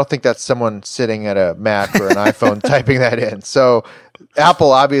I don't think that's someone sitting at a Mac or an iPhone typing that in. So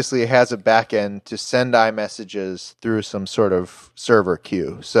Apple obviously has a back end to send iMessages through some sort of server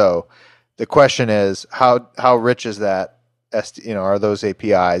queue. So the question is, how rich is that? Are those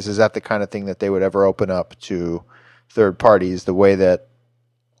APIs? Is that the kind of thing that they would ever open up to third parties, the way that,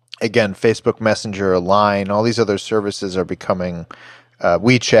 again, Facebook Messenger, Line, all these other services are becoming,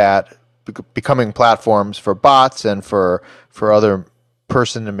 WeChat, becoming platforms for bots and for other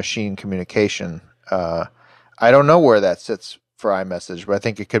person to machine communication. I don't know where that sits for iMessage, but I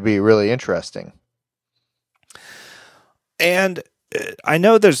think it could be really interesting. And I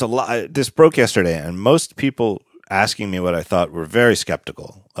know there's a lot. This broke yesterday, and most people asking me what I thought were very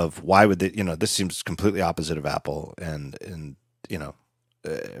skeptical of why would they. This seems completely opposite of Apple, and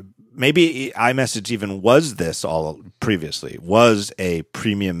maybe iMessage even was this all previously, was a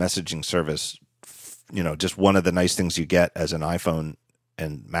premium messaging service. Just one of the nice things you get as an iPhone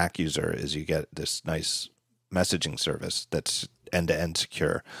and Mac user is you get this nice messaging service that's end-to-end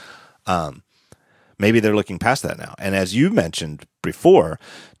secure. Maybe they're looking past that now. And as you mentioned before,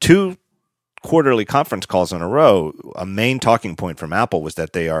 2 quarterly conference calls in a row, a main talking point from Apple was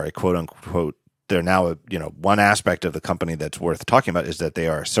that they are a quote-unquote, they're now one aspect of the company that's worth talking about is that they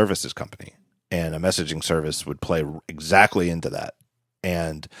are a services company. And a messaging service would play exactly into that.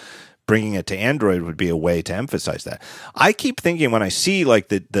 And bringing it to Android would be a way to emphasize that. I keep thinking when I see like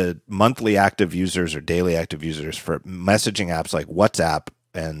the monthly active users or daily active users for messaging apps like WhatsApp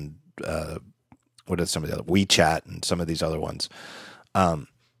and what are some of the other WeChat and some of these other ones,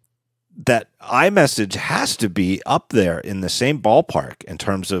 that iMessage has to be up there in the same ballpark in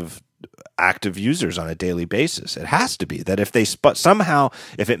terms of active users on a daily basis. It has to be that if they somehow,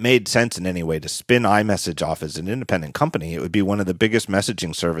 if it made sense in any way to spin iMessage off as an independent company, it would be one of the biggest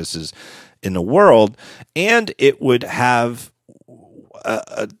messaging services in the world, and it would have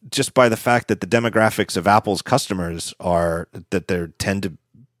just by the fact that the demographics of Apple's customers are that they tend to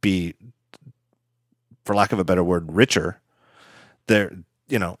be, for lack of a better word, richer. They're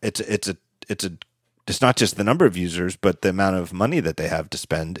it's not just the number of users, but the amount of money that they have to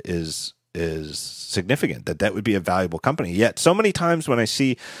spend is significant. That would be a valuable company. Yet so many times when I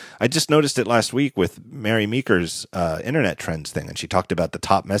just noticed it last week with Mary Meeker's internet trends thing, and she talked about the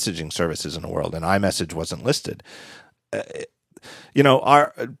top messaging services in the world, and iMessage wasn't listed.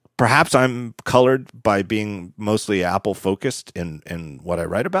 Perhaps I'm colored by being mostly Apple focused in what I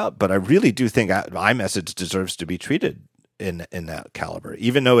write about, but I really do think iMessage deserves to be treated in that caliber,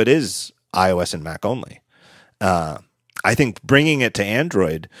 even though it is iOS and Mac only. I think bringing it to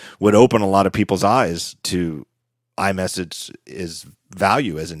Android would open a lot of people's eyes to iMessage's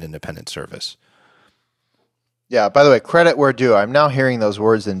value as an independent service. Yeah, by the way, credit where due. I'm now hearing those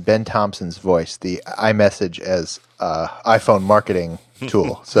words in Ben Thompson's voice, the iMessage as iPhone marketing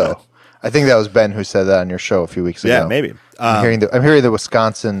tool. So I think that was Ben who said that on your show a few weeks ago. Yeah, maybe. I'm hearing the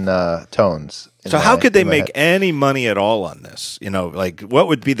Wisconsin tones. So how could they make any money at all on this? What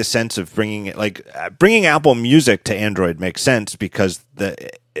would be the sense of bringing it? Bringing Apple Music to Android makes sense because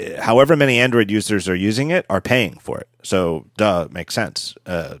however many Android users are using it are paying for it. So, it makes sense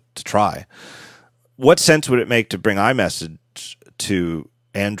to try. What sense would it make to bring iMessage to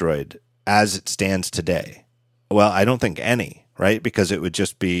Android as it stands today? Well, I don't think any, right? Because it would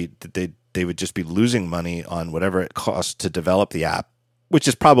just be they would just be losing money on whatever it costs to develop the app, which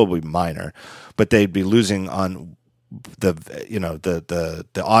is probably minor, but they'd be losing on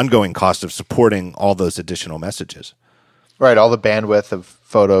the ongoing cost of supporting all those additional messages. Right, all the bandwidth of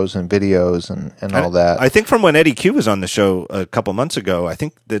photos and videos and all that. I think from when Eddie Q was on the show a couple months ago, I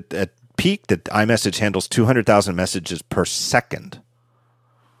think that at peak that iMessage handles 200,000 messages per second,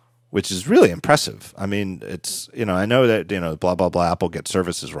 which is really impressive. I mean, it's, I know that, blah, blah, blah, Apple gets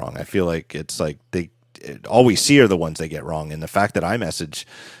services wrong. I feel like it's like all we see are the ones they get wrong. And the fact that iMessage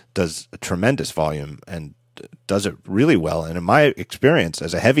does a tremendous volume and does it really well. And in my experience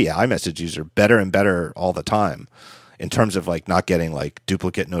as a heavy iMessage user, better and better all the time in terms of not getting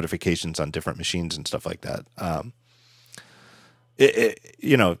duplicate notifications on different machines and stuff like that.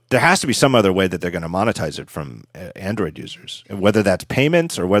 There has to be some other way that they're going to monetize it from Android users, whether that's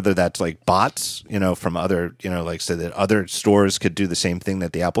payments or whether that's bots, from other, so that other stores could do the same thing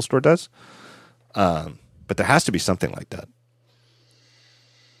that the Apple Store does. But there has to be something like that.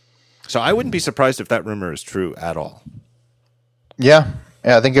 So I wouldn't be surprised if that rumor is true at all. Yeah,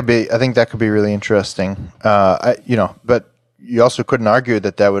 I think that could be really interesting. But you also couldn't argue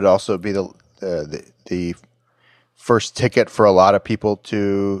that would also be the first ticket for a lot of people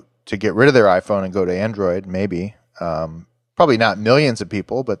to get rid of their iPhone and go to Android. Maybe, probably not millions of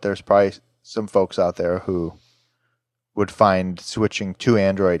people, but there's probably some folks out there who would find switching to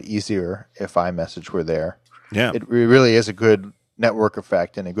Android easier if iMessage were there. Yeah, it really is a good network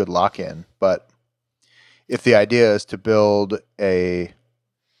effect and a good lock-in. But if the idea is to build a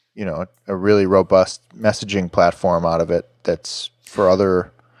really robust messaging platform out of it that's for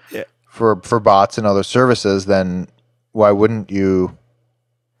other for bots and other services, then why wouldn't you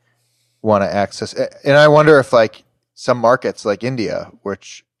want to access? And I wonder if some markets like India,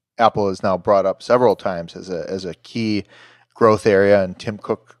 which Apple has now brought up several times as a key growth area, and Tim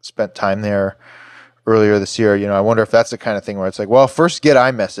Cook spent time there earlier this year. You know, I wonder if that's the kind of thing where it's like, well, first get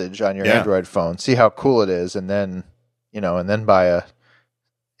iMessage on your Android phone, see how cool it is, and then, you know, and then buy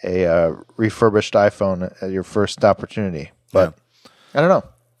a refurbished iPhone at your first opportunity. But I don't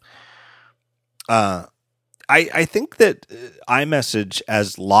know. I think that iMessage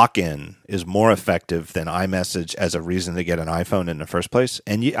as lock-in is more effective than iMessage as a reason to get an iPhone in the first place.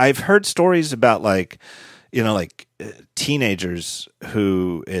 And I've heard stories about like, you know, like teenagers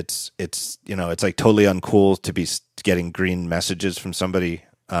who it's you know, it's like totally uncool to be getting green messages from somebody.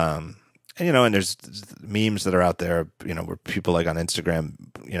 And you know, and there's memes that are out there, you know, where people like on Instagram,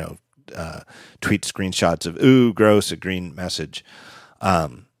 you know, tweet screenshots of ooh, gross, a green message.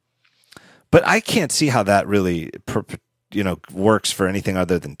 But I can't see how that really, you know, works for anything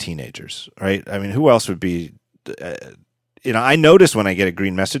other than teenagers, right? I mean, who else would be? You know, I notice when I get a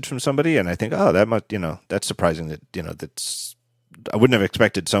green message from somebody, and I think, oh, that must, you know, that's surprising that, you know, that's, I wouldn't have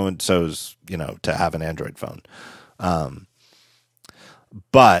expected so and so's, you know, to have an Android phone.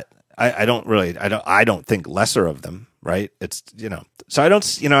 But I don't think lesser of them, right? It's, you know, so I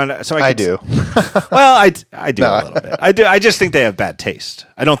don't, you know, so I do. Well, I do a little bit. I just think they have bad taste.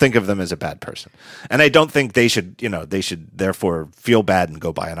 I don't think of them as a bad person. And I don't think they should, you know, they should therefore feel bad and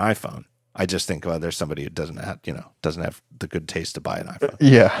go buy an iPhone. I just think, well, there's somebody who doesn't have the good taste to buy an iPhone.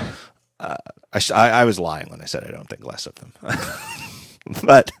 Yeah. I was lying when I said I don't think less of them.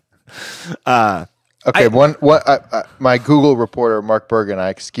 But, okay. My Google reporter, Mark Bergen, I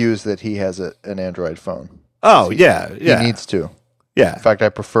excuse that he has an Android phone. Oh, yeah. He needs to. Yeah. In fact, I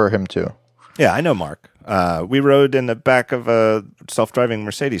prefer him to. Yeah, I know Mark. We rode in the back of a self-driving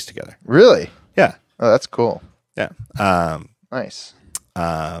Mercedes together. Really? Yeah. Oh, that's cool. Yeah. Nice.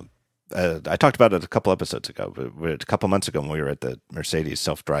 I talked about it a couple episodes ago, but a couple months ago when we were at the Mercedes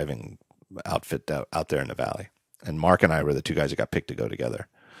self-driving outfit out there in the valley. And Mark and I were the two guys that got picked to go together.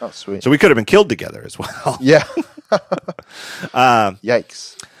 Oh, sweet. So we could have been killed together as well. Yeah.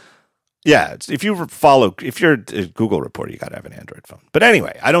 Yikes. Yeah, if you're a Google reporter, you got to have an Android phone. But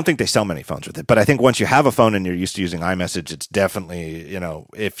anyway, I don't think they sell many phones with it. But I think once you have a phone and you're used to using iMessage, it's definitely, you know,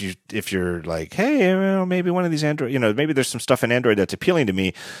 if you're like, hey, well, maybe one of these Android, you know, maybe there's some stuff in Android that's appealing to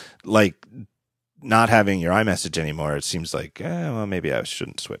me, like not having your iMessage anymore. It seems like, well, maybe I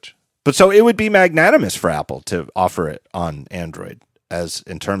shouldn't switch. But so it would be magnanimous for Apple to offer it on Android, as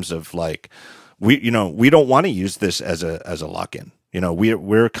in terms of like, we don't want to use this as a lock-in. You know,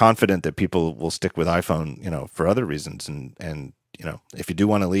 we're confident that people will stick with iPhone, you know, for other reasons. And you know, if you do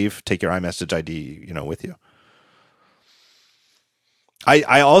want to leave, take your iMessage ID, you know, with you.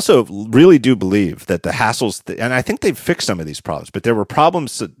 I also really do believe that the hassles, and I think they've fixed some of these problems, but there were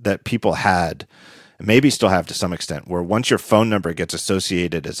problems that people had, maybe still have to some extent, where once your phone number gets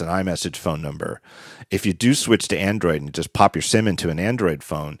associated as an iMessage phone number, if you do switch to Android and just pop your SIM into an Android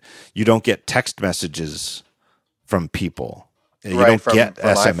phone, you don't get text messages from people. You don't get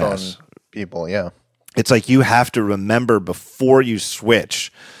SMS. iPhone people, yeah. It's like you have to remember before you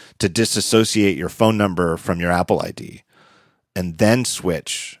switch to disassociate your phone number from your Apple ID and then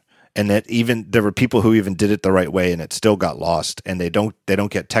switch. And that even there were people who even did it the right way and it still got lost. And they don't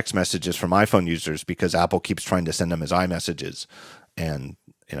get text messages from iPhone users because Apple keeps trying to send them as iMessages. And,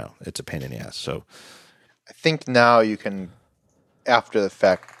 you know, it's a pain in the ass. So I think now you can, after the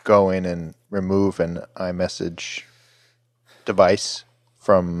fact, go in and remove an iMessage device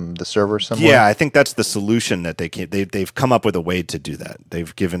from the server somewhere. Yeah, I think that's the solution that they've come up with a way to do that.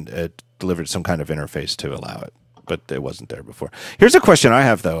 They've delivered some kind of interface to allow it, but it wasn't there before. Here's a question I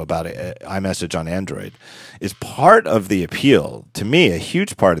have though about iMessage on Android. Is part of the appeal, to me, a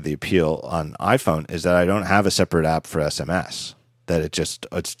huge part of the appeal on iPhone is that I don't have a separate app for SMS. That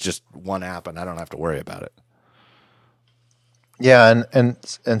it's just one app and I don't have to worry about it. Yeah,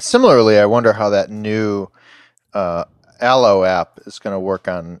 and similarly, I wonder how that new Allo app is going to work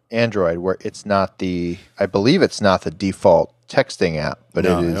on Android, where it's not I believe it's not the default texting app, but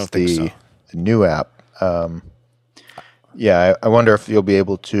it is the new app. Yeah, I wonder if you'll be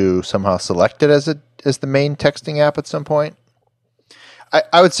able to somehow select it as the main texting app at some point.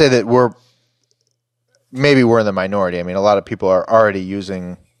 I would say that we're in the minority. I mean, a lot of people are already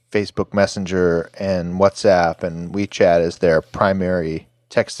using Facebook Messenger and WhatsApp and WeChat as their primary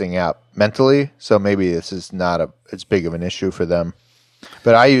texting app mentally, so maybe this is not as big of an issue for them.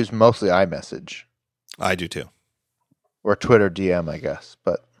 But I use mostly iMessage. I do too. Or Twitter DM, I guess.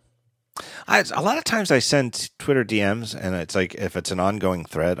 But a lot of times I send Twitter DMs, and it's like if it's an ongoing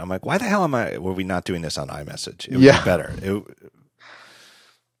thread, I'm like, why the hell were we not doing this on iMessage? It would be better.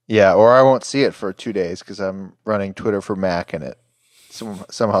 Yeah, or I won't see it for 2 days because I'm running Twitter for Mac, and it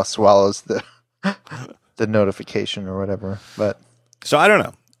somehow swallows the the notification or whatever. But So I don't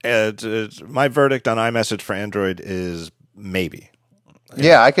know. My verdict on iMessage for Android is maybe.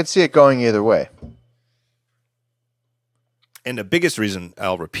 yeah, I could see it going either way. And the biggest reason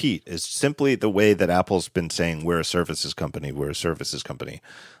I'll repeat is simply the way that Apple's been saying we're a services company, we're a services company.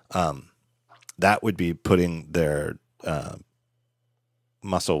 That would be putting their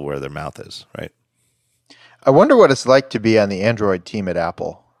muscle where their mouth is, right? I wonder what it's like to be on the Android team at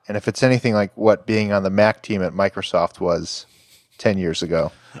Apple, and if it's anything like what being on the Mac team at Microsoft was 10 years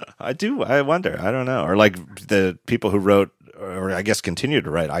ago. I wonder. I don't know. Or like the people who wrote, or I guess continue to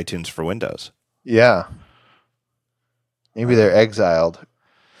write iTunes for Windows. Yeah. Maybe they're exiled.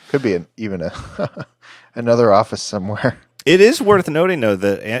 Could be another office somewhere. It is worth noting, though,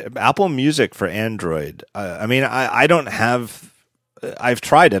 that Apple Music for Android. I mean, I don't have. I've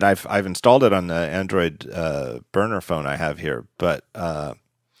tried it. I've installed it on the Android burner phone I have here, but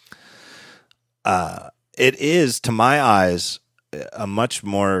it is, to my eyes, a much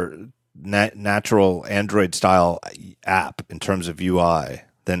more natural Android style app in terms of UI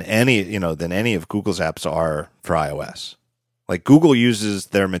than any of Google's apps are for iOS. Like Google uses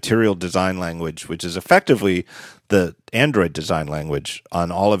their material design language, which is effectively the Android design language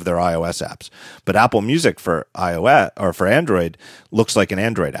on all of their iOS apps. But Apple Music for iOS or for Android looks like an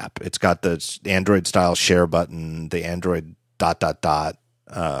Android app. It's got the Android style share button, the Android ... and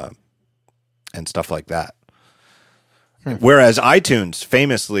stuff like that. Whereas iTunes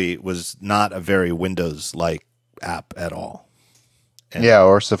famously was not a very Windows-like app at all. And, yeah,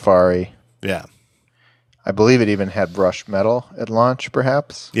 or Safari. Yeah. I believe it even had brush metal at launch,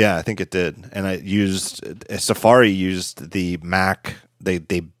 perhaps. Yeah, I think it did. And Safari used the Mac.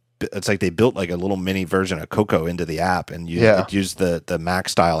 It's like they built like a little mini version of Cocoa into the app, and it used the Mac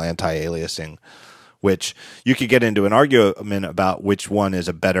style anti-aliasing, which you could get into an argument about which one is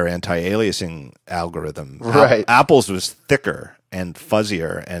a better anti-aliasing algorithm. Right. Apple's was thicker and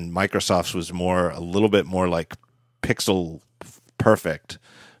fuzzier, and Microsoft's was a little bit more like pixel perfect,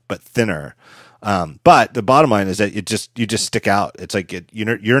 but thinner. But the bottom line is that you just stick out. It's like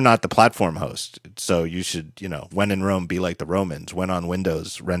you're not the platform host, so you should, when in Rome, be like the Romans. When on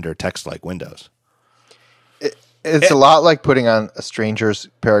Windows, render text like Windows. It's a lot like putting on a stranger's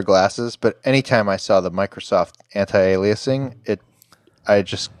pair of glasses, but anytime I saw the Microsoft anti-aliasing, I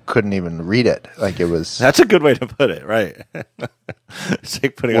just couldn't even read it. Like it was. That's a good way to put it, right? It's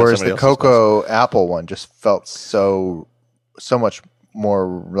like putting whereas on the Cocoa Apple one just felt so much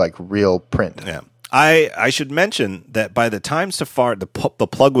more like real print. Yeah. I should mention that by the time Safari, the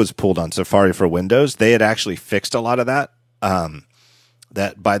plug was pulled on Safari for Windows, they had actually fixed a lot of that.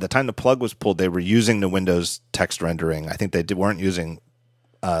 That by the time the plug was pulled, they were using the Windows text rendering. I think they weren't using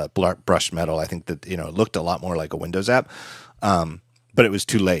brush metal. I think that it looked a lot more like a Windows app, but it was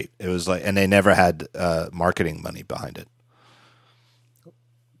too late. It was like, and they never had marketing money behind it.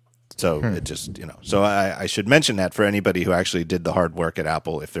 So it just So I should mention that for anybody who actually did the hard work at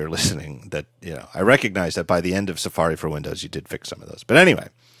Apple, if they're listening, that I recognize that by the end of Safari for Windows, you did fix some of those. But anyway,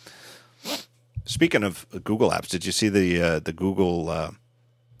 speaking of Google apps, did you see the Google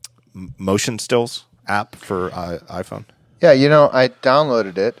Motion Stills app for iPhone? Yeah, I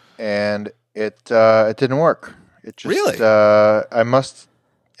downloaded it and it didn't work. It just really. I must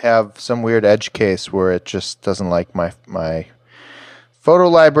have some weird edge case where it just doesn't like my photo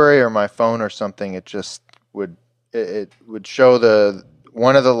library or my phone or something. It just would show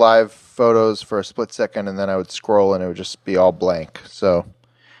one of the live photos for a split second, and then I would scroll and it would just be all blank. So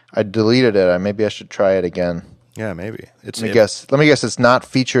I deleted it. Maybe I should try it again. Yeah, maybe. Let me guess. It's not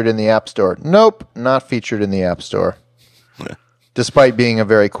featured in the App Store. Nope, not featured in the App Store. Despite being a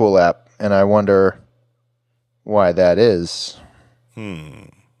very cool app, and I wonder why that is.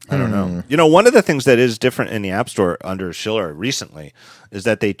 I don't know. One of the things that is different in the App Store under Schiller recently is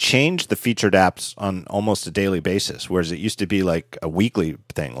that they changed the featured apps on almost a daily basis, whereas it used to be like a weekly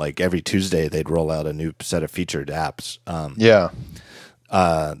thing. Like every Tuesday, they'd roll out a new set of featured apps.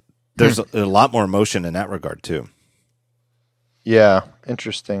 There's a lot more motion in that regard, too. Yeah,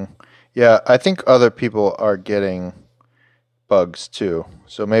 interesting. Yeah, I think other people are getting bugs, too.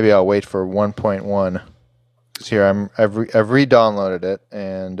 So maybe I'll wait for 1.1. Because here, I've re-downloaded it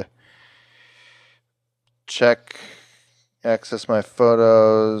and access my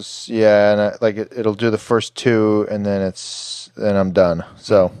photos. Yeah, and it'll do the first two, and then I'm done.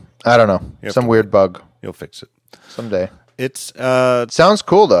 So, I don't know. Some weird bug. You'll fix it someday. It's sounds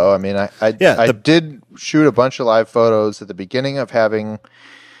cool though. I mean, I did shoot a bunch of live photos at the beginning of having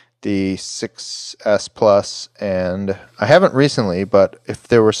the 6S Plus, and I haven't recently. But if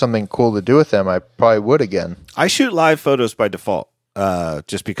there were something cool to do with them, I probably would again. I shoot live photos by default.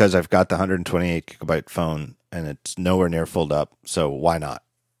 just because I've got the 128 gigabyte phone and it's nowhere near filled up. So why not?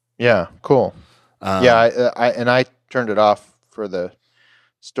 Yeah, cool. I turned it off for the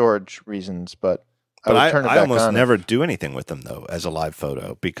storage reasons, but I would turn it back on. I almost never do anything with them though as a live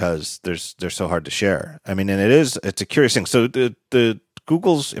photo because they're so hard to share. I mean, and it's a curious thing. So the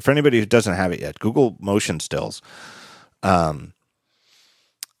Google's, for anybody who doesn't have it yet, Google Motion Stills,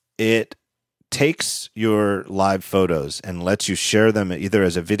 it takes your live photos and lets you share them either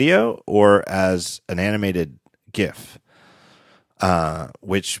as a video or as an animated GIF,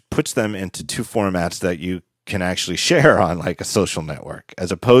 which puts them into two formats that you can actually share on like a social network,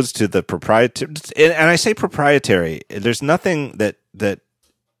 as opposed to the proprietary. And I say proprietary. There's nothing that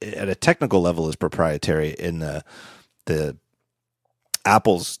at a technical level is proprietary in the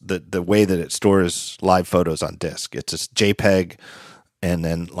Apple's the way that it stores live photos on disk. It's a JPEG, and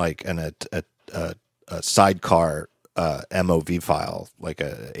then like a sidecar MOV file, like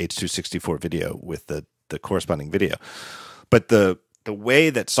a H.264 video with the corresponding video. But the way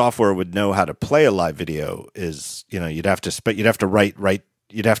that software would know how to play a live video is, you'd have to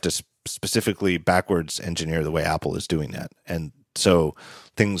specifically backwards engineer the way Apple is doing that. And so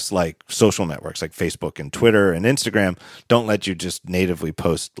things like social networks like Facebook and Twitter and Instagram don't let you just natively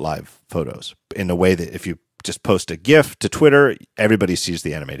post live photos in a way that if you just post a GIF to Twitter, everybody sees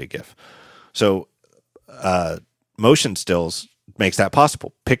the animated GIF. So Motion Stills makes that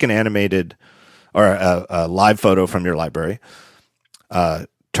possible. Pick an animated or a live photo from your library,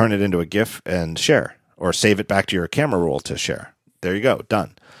 turn it into a GIF and share, or save it back to your camera roll to share. There you go,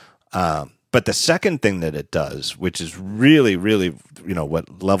 done. But the second thing that it does, which is really, really,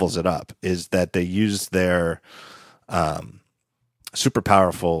 what levels it up, is that they use their super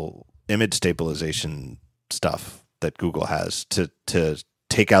powerful image stabilization stuff that Google has to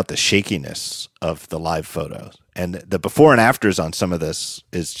take out the shakiness of the live photos. And the before and afters on some of this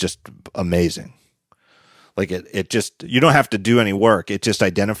is just amazing. Like it just, you don't have to do any work. It just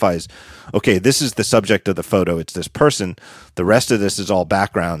identifies, okay, this is the subject of the photo. It's this person. The rest of this is all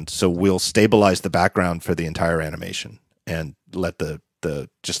background. So we'll stabilize the background for the entire animation and let the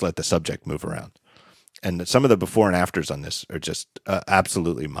subject move around. And some of the before and afters on this are just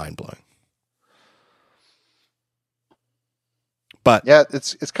absolutely mind blowing. But yeah,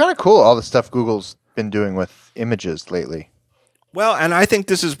 it's kind of cool, all the stuff Google's been doing with images lately. Well, and I think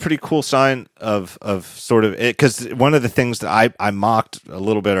this is a pretty cool sign of sort of it, because one of the things that I mocked a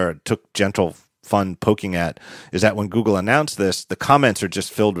little bit or took gentle fun poking at is that when Google announced this, the comments are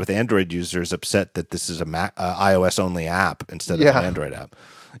just filled with Android users upset that this is a iOS only app instead of an Android app.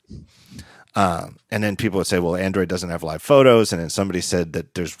 And then people would say, well, Android doesn't have live photos. And then somebody said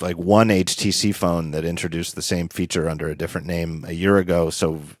that there's like one HTC phone that introduced the same feature under a different name a year ago.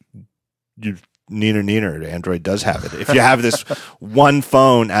 So neener, Android does have it. If you have this one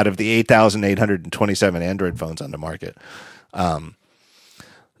phone out of the 8,827 Android phones on the market,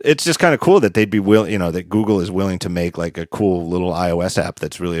 it's just kind of cool that they'd be that Google is willing to make like a cool little iOS app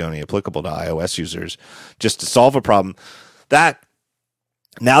that's really only applicable to iOS users just to solve a problem that,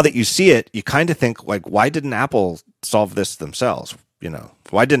 now that you see it, you kind of think like, why didn't Apple solve this themselves?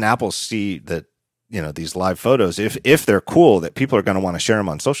 Why didn't Apple see that, these live photos, if they're cool, that people are going to want to share them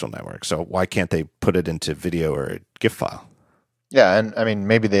on social networks. So why can't they put it into video or a GIF file? Yeah. And I mean,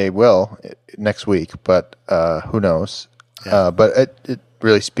 maybe they will next week, but who knows? Yeah. But it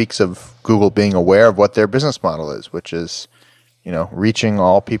really speaks of Google being aware of what their business model is, which is, reaching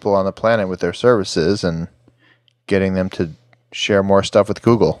all people on the planet with their services and getting them to share more stuff with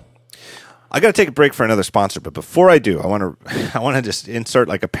Google. I got to take a break for another sponsor, but before I do, I want to just insert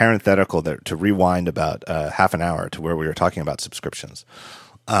like a parenthetical there to rewind about half an hour to where we were talking about subscriptions.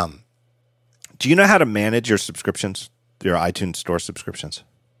 Do you know how to manage your subscriptions, your iTunes Store subscriptions?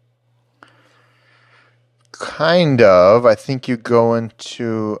 Kind of. I think you go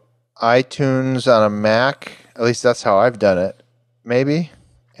into iTunes on a Mac. At least that's how I've done it. Maybe.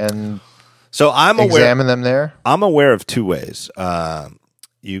 And so examine them there. I'm aware of two ways.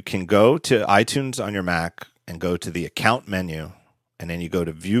 You can go to iTunes on your Mac and go to the account menu, and then you go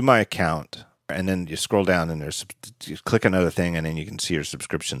to view my account, and then you scroll down and you click another thing, and then you can see your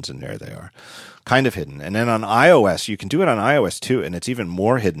subscriptions, and there they are, kind of hidden. And then on iOS, you can do it on iOS too, and it's even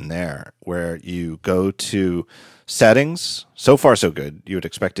more hidden there, where you go to settings. So far, so good. You would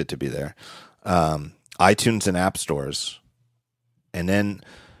expect it to be there. iTunes and app stores, and then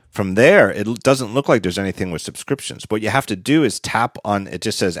from there, it doesn't look like there's anything with subscriptions. What you have to do is tap on, it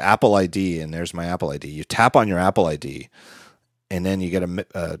just says Apple ID, and there's my Apple ID. You tap on your Apple ID, and then you get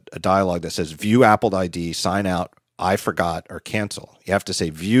a dialog that says View Apple ID, sign out, I forgot, or cancel. You have to say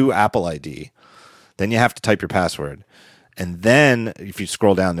View Apple ID. Then you have to type your password. And then if you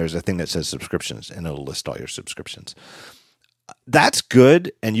scroll down, there's a thing that says subscriptions, and it'll list all your subscriptions. That's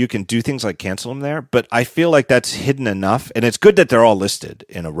good, and you can do things like cancel them there, but I feel like that's hidden enough, and it's good that they're all listed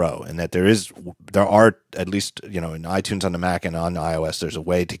in a row, and that there are at least, in iTunes on the Mac and on iOS, there's a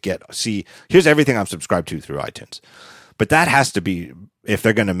way to see, here's everything I'm subscribed to through iTunes. But that has to be, if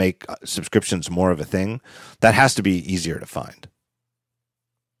they're going to make subscriptions more of a thing, that has to be easier to find.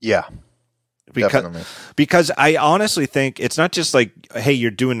 Yeah. Definitely. Because I honestly think it's not just like, hey,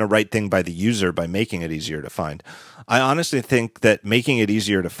 you're doing the right thing by the user by making it easier to find. I honestly think that making it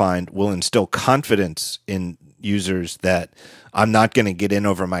easier to find will instill confidence in users that I'm not going to get in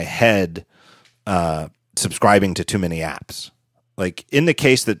over my head subscribing to too many apps. Like in the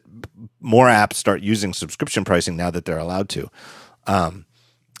case that more apps start using subscription pricing now that they're allowed to,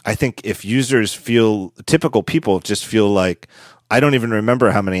 I think if users typical people just feel like, I don't even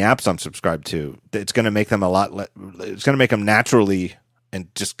remember how many apps I'm subscribed to, it's going to make them it's going to make them naturally, and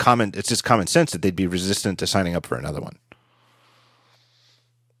it's just common sense that they'd be resistant to signing up for another one.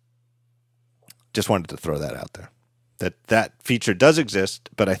 Just wanted to throw that out there. That feature does exist,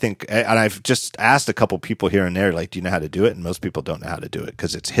 but I think, and I've just asked a couple people here and there, like, do you know how to do it? And most people don't know how to do it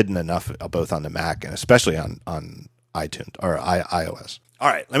because it's hidden enough both on the Mac and especially on iTunes or iOS. All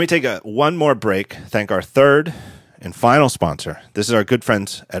right, let me take one more break. Thank our third and final sponsor. This is our good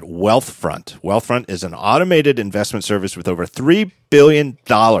friends at Wealthfront. Wealthfront is an automated investment service with over $3 billion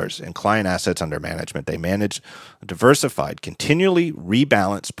in client assets under management. They manage a diversified, continually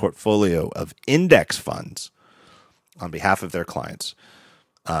rebalanced portfolio of index funds on behalf of their clients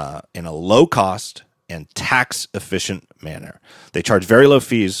in a low-cost and tax-efficient manner. They charge very low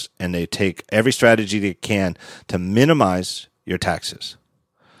fees, and they take every strategy they can to minimize your taxes.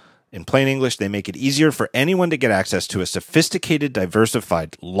 In plain English, they make it easier for anyone to get access to a sophisticated,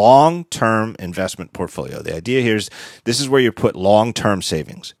 diversified, long-term investment portfolio. The idea here is this is where you put long-term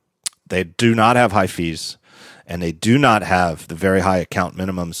savings. They do not have high fees, and they do not have the very high account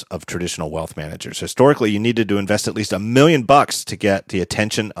minimums of traditional wealth managers. Historically, you needed to invest at least $1 million to get the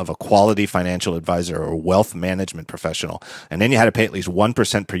attention of a quality financial advisor or wealth management professional, and then you had to pay at least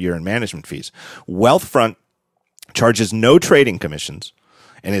 1% per year in management fees. Wealthfront charges no trading commissions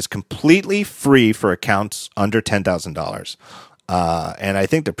and is completely free for accounts under $10,000. And I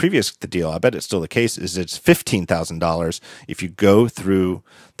think the deal, I bet it's still the case, is it's $15,000 if you go through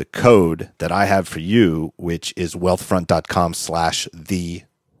the code that I have for you, which is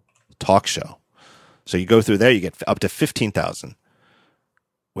wealthfront.com/the-talkshow. So you go through there, you get up to $15,000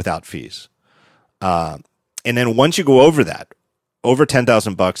 without fees. And then once you go over that, over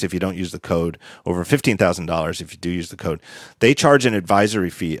 $10,000 if you don't use the code, over $15,000 if you do use the code, they charge an advisory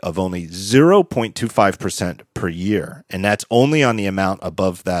fee of only 0.25% per year, and that's only on the amount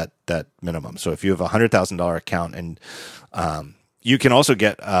above that minimum. So if you have a $100,000 account, and you can also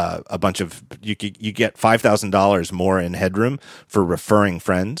get a bunch of you get $5,000 more in headroom for referring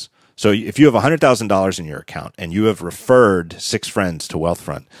friends. So if you have $100,000 in your account and you have referred 6 friends to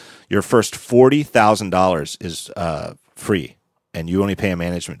Wealthfront, your first $40,000 is free. And you only pay a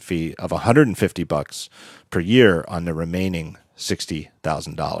management fee of $150 per year on the remaining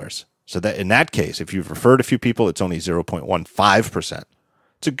 $60,000. So that in that case, if you've referred a few people, it's only 0.15%.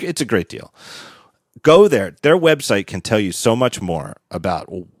 It's a great deal. Go there. Their website can tell you so much more about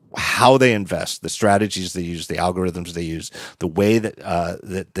how they invest, the strategies they use, the algorithms they use, the way that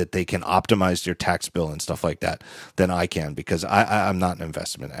that they can optimize your tax bill and stuff like that than I can, because I'm not an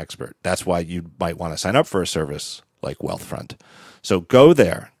investment expert. That's why you might want to sign up for a service like Wealthfront. So go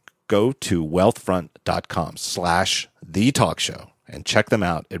there, go to wealthfront.com/the-talkshow and check them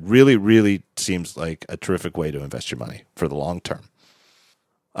out. It really, really seems like a terrific way to invest your money for the long term.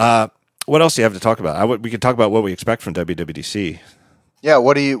 What else do you have to talk about? We could talk about what we expect from WWDC. Yeah,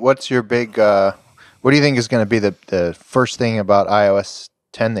 what's your big, what do you think is going to be the first thing about iOS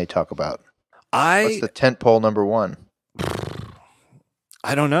 10 they talk about? What's the tentpole number one?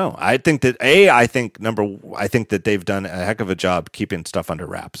 I don't know. I think that I think that they've done a heck of a job keeping stuff under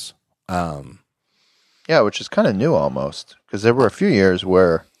wraps. Yeah, which is kind of new almost, because there were a few years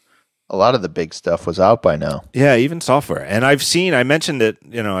where a lot of the big stuff was out by now. Yeah, even software. And I mentioned it,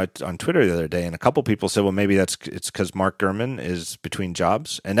 on Twitter the other day, and a couple people said, well, maybe it's because Mark Gurman is between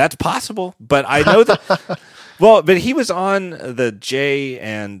jobs, and that's possible. But I know that. Well, but he was on the Jay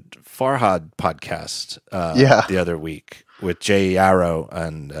and Farhad podcast the other week with Jay Yarrow,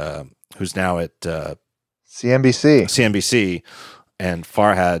 and who's now at CNBC, and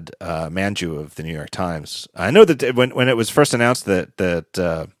Farhad Manju of the New York Times. I know that when it was first announced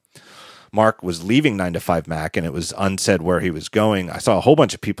that Mark was leaving 9to5 Mac and it was unsaid where he was going, I saw a whole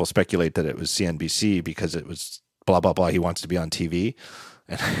bunch of people speculate that it was CNBC because it was blah, blah, blah. He wants to be on TV.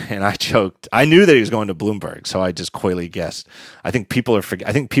 And I joked. I knew that he was going to Bloomberg, so I just coyly guessed. I think people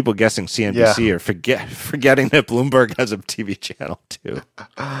guessing CNBC are forgetting that Bloomberg has a TV channel too.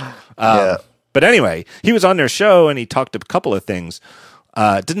 But anyway, he was on their show and he talked a couple of things.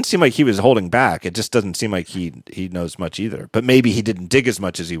 It didn't seem like he was holding back. It just doesn't seem like he knows much either. But maybe he didn't dig as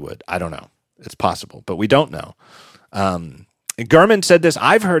much as he would. I don't know. It's possible, but we don't know. Gurman said this.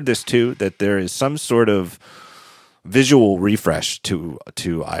 I've heard this too, that there is some sort of visual refresh to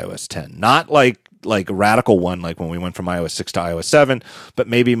iOS 10. Not like a radical one, like when we went from iOS 6 to iOS 7, but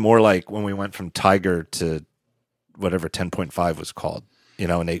maybe more like when we went from Tiger to whatever 10.5 was called.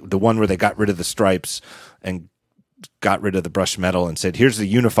 And the one where they got rid of the stripes and got rid of the brushed metal and said, here's the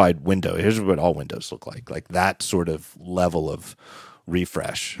unified window. Here's what all windows look like that sort of level of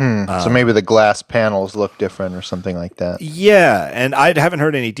refresh. So maybe the glass panels look different or something like that. Yeah, and I haven't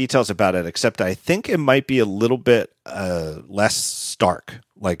heard any details about it, except I think it might be a little bit less stark.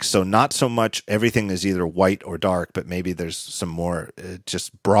 So not so much everything is either white or dark, but maybe there's some more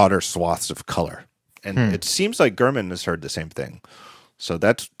just broader swaths of color. And it seems like Gurman has heard the same thing. So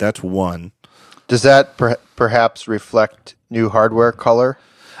that's one. Does that perhaps reflect new hardware color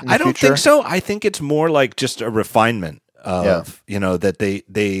in the I don't future? think so. I think it's more like just a refinement of, that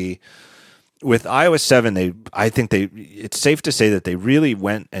they with iOS 7, I think it's safe to say that they really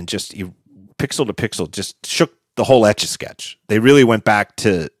went and just pixel to pixel, just shook the whole Etch-a-Sketch. They really went back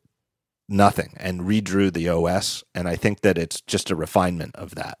to nothing and redrew the OS. And I think that it's just a refinement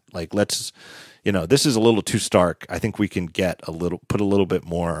of that. This is a little too stark. I think we can put a little bit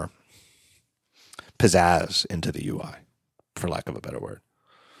more pizzazz into the UI, for lack of a better word.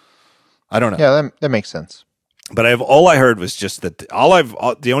 I don't know. Yeah, that makes sense. But all I heard was just that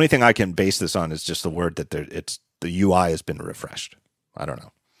the only thing I can base this on is just the word that the UI has been refreshed. I don't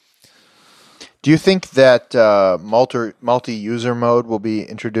know. Do you think that multi-user mode will be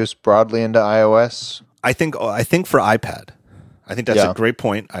introduced broadly into iOS? I think for iPad. I think that's a great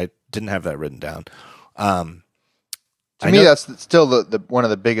point. I didn't have that written down. To me, that's still the one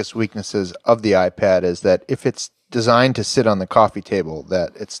of the biggest weaknesses of the iPad is that if it's designed to sit on the coffee table,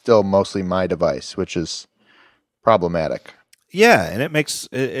 that it's still mostly my device, which is problematic. Yeah, and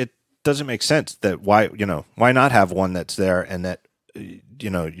it doesn't make sense that why not have one that's there and that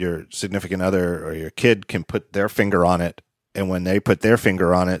your significant other or your kid can put their finger on it, and when they put their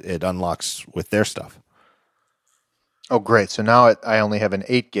finger on it, it unlocks with their stuff. Oh, great! So now I only have an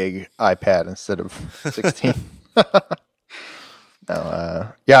 8 gig iPad instead of 16.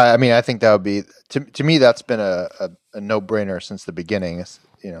 I mean, I think that would be to me. That's been a no-brainer since the beginning.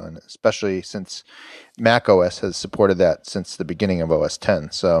 And especially since Mac OS has supported that since the beginning of OS 10.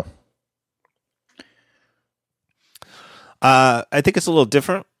 So, I think it's a little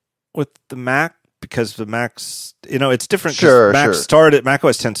different with the Mac because the Mac's, it's different. Sure. Mac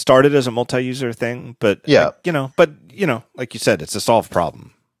OS 10 started as a multi-user thing, but like you said, it's a solved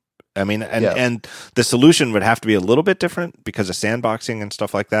problem. I mean, and the solution would have to be a little bit different because of sandboxing and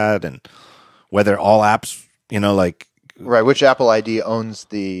stuff like that, and whether all apps, right, which Apple ID owns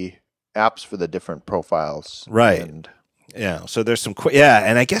the apps for the different profiles, right? So there's some,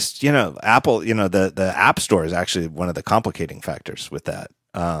 and I guess Apple, the App Store is actually one of the complicating factors with that,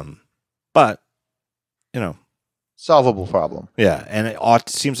 but solvable problem. Yeah, and it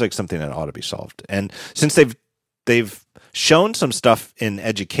seems like something that ought to be solved, and since they've shown some stuff in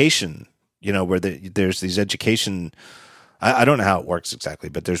education, where there's these education. I don't know how it works exactly,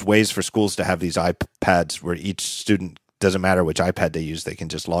 but there's ways for schools to have these iPads where each student, doesn't matter which iPad they use, they can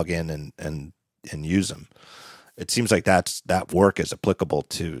just log in and use them. It seems like that work is applicable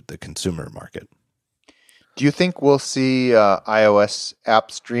to the consumer market. Do you think we'll see iOS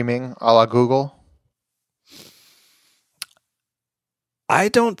app streaming a la Google? I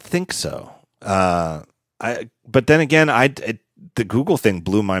don't think so. But then again, the Google thing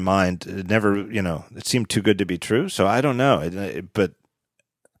blew my mind. It never, it seemed too good to be true. So I don't know. But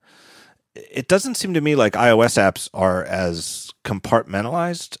it doesn't seem to me like iOS apps are as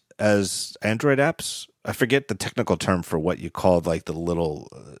compartmentalized as Android apps. I forget the technical term for what you call like the little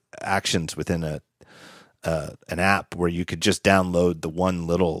actions within an app where you could just download the one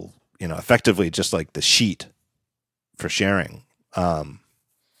little, effectively just like the sheet for sharing.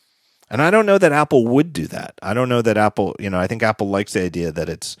 And I don't know that Apple would do that. I don't know that Apple, I think Apple likes the idea that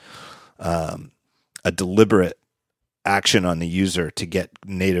it's a deliberate action on the user to get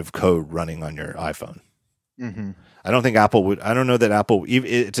native code running on your iPhone. Mm-hmm. I don't think Apple would. I don't know that Apple.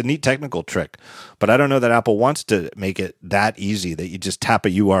 It's a neat technical trick, but I don't know that Apple wants to make it that easy that you just tap a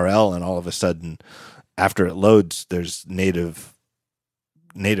URL and all of a sudden, after it loads, there's native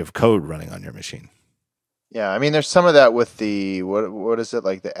code running on your machine. Yeah, I mean, there's some of that with the what is it,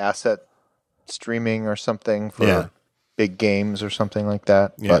 like the asset streaming or something for big games or something like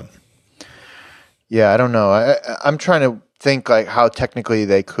that. Yeah. But yeah, I don't know. I'm trying to think like how technically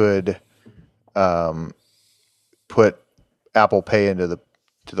they could put Apple Pay into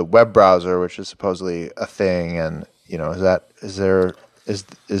the web browser, which is supposedly a thing. And is the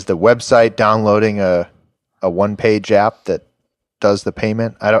website downloading a one-page app that does the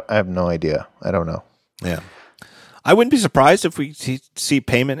payment? I have no idea. I don't know. Yeah, I wouldn't be surprised if we see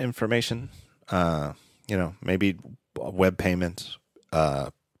payment information. Maybe web payments,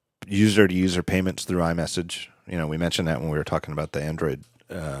 user-to-user payments through iMessage. We mentioned that when we were talking about the Android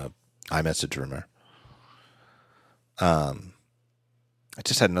iMessage rumor. I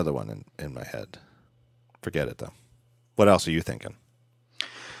just had another one in my head. Forget it, though. What else are you thinking?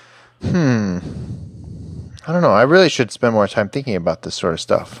 I don't know. I really should spend more time thinking about this sort of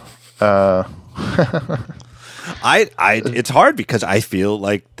stuff. It's hard because I feel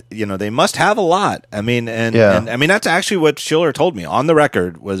like they must have a lot. I mean, and I mean that's actually what Schiller told me on the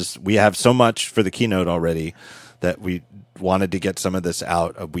record was we have so much for the keynote already that we wanted to get some of this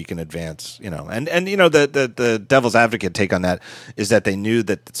out a week in advance. The devil's advocate take on that is that they knew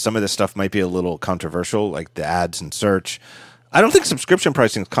that some of this stuff might be a little controversial, like the ads and search. I don't think subscription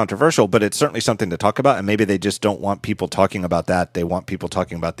pricing is controversial, but it's certainly something to talk about, and maybe they just don't want people talking about that. They want people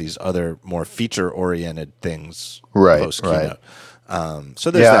talking about these other more feature-oriented things post-keynote.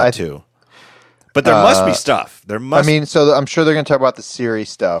 So there's that too. But there must be stuff. So I'm sure they're going to talk about the Siri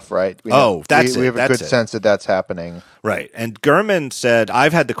stuff, right? We have a good sense that that's happening. Right. And Gurman said,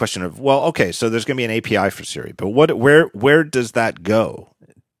 I've had the question of, well, okay, so there's going to be an API for Siri, but where does that go?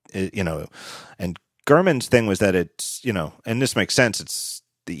 And Gurman's thing was that it's, and this makes sense. It's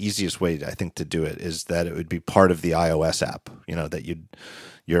the easiest way, I think, to do it is that it would be part of the iOS app, that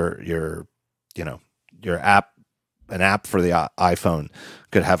your app, an app for the iPhone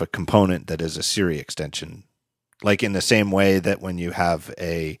could have a component that is a Siri extension, like in the same way that when you have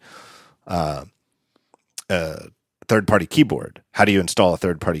a third-party keyboard, how do you install a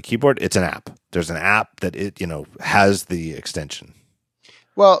third-party keyboard? It's an app. There's an app that has the extension.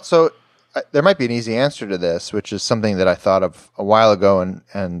 Well, so there might be an easy answer to this, which is something that I thought of a while ago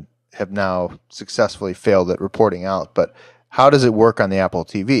and have now successfully failed at reporting out. But how does it work on the Apple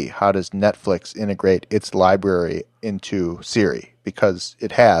TV? How does Netflix integrate its library into Siri? Because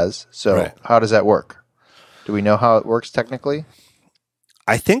it has. So How does that work? Do we know how it works technically?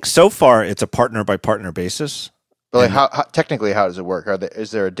 I think so far it's a partner-by-partner basis. But how technically, how does it work?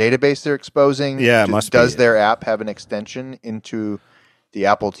 Is there a database they're exposing? Yeah, it must be. Does their app have an extension into the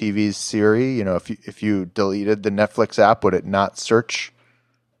Apple TV's Siri? If you deleted the Netflix app, would it not search?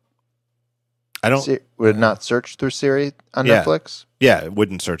 Would it not search through Siri on Netflix? Yeah, it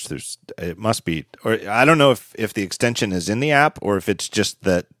wouldn't search through. It must be, or I don't know if the extension is in the app or if it's just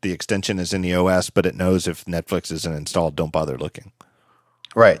that the extension is in the OS, but it knows if Netflix isn't installed, don't bother looking.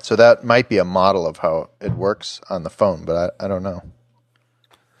 Right. So that might be a model of how it works on the phone, but I don't know.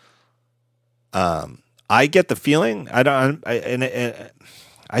 I get the feeling I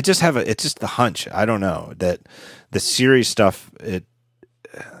just have it's just the hunch. I don't know that the Siri stuff.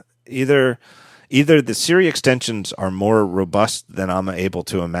 Either the Siri extensions are more robust than I'm able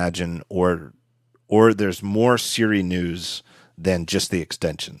to imagine, or there's more Siri news than just the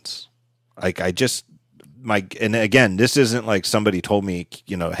extensions. And again, this isn't like somebody told me,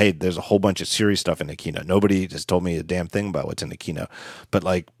 hey, there's a whole bunch of Siri stuff in the keynote. Nobody has told me a damn thing about what's in the keynote. But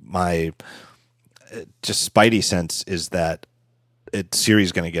like my just spidey sense is that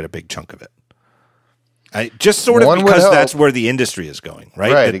Siri's going to get a big chunk of it. Just sort of because that's where the industry is going,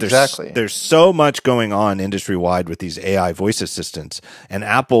 right? Right, exactly. There's so much going on industry-wide with these AI voice assistants, and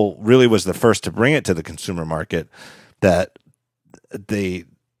Apple really was the first to bring it to the consumer market that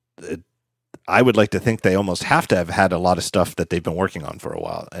I would like to think they almost have to have had a lot of stuff that they've been working on for a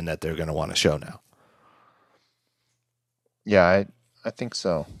while and that they're going to want to show now. Yeah, I think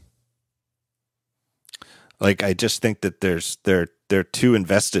so. Like, I just think that they're too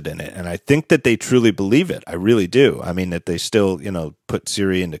invested in it, and I think that they truly believe it. I really do. I mean, that they still, put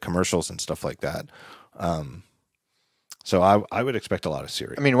Siri into commercials and stuff like that. So I would expect a lot of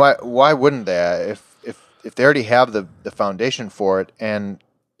Siri. I mean, why wouldn't they? If they already have the foundation for it, and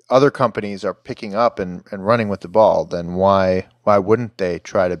other companies are picking up and running with the ball, then why wouldn't they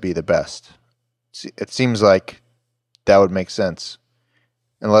try to be the best? It seems like that would make sense.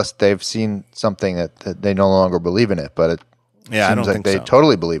 Unless they've seen something that they no longer believe in it, but it seems like they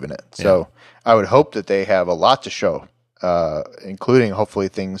totally believe in it. Yeah. So I would hope that they have a lot to show, including hopefully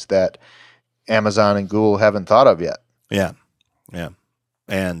things that Amazon and Google haven't thought of yet. Yeah, yeah,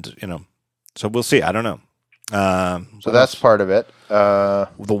 and so we'll see. I don't know. So that's part of it. The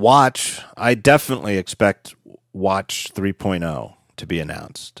watch, I definitely expect Watch 3.0 to be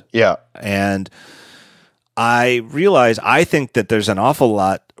announced. Yeah. And I think that there's an awful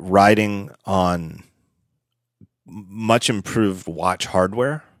lot riding on much improved watch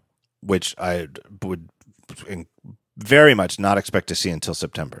hardware, which I would very much not expect to see until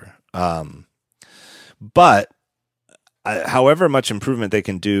September. But however much improvement they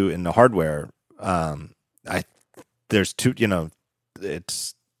can do in the hardware, there's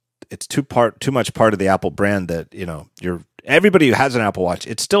it's too much part of the Apple brand that, everybody who has an Apple Watch,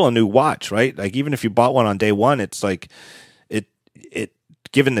 it's still a new watch, right? Like even if you bought one on day one, it's like it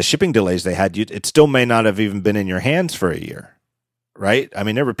given the shipping delays they had, it still may not have even been in your hands for a year, right? I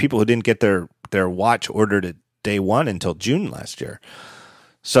mean, there were people who didn't get their watch ordered at day one until June last year.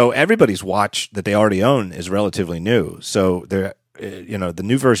 So everybody's watch that they already own is relatively new. So the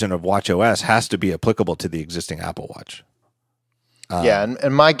new version of Watch OS has to be applicable to the existing Apple Watch. And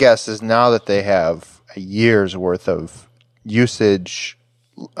my guess is now that they have a year's worth of usage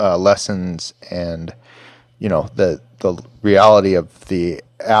lessons and the reality of the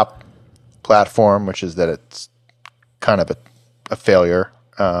app platform, which is that it's kind of a failure,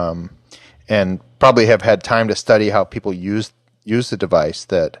 and probably have had time to study how people use the device,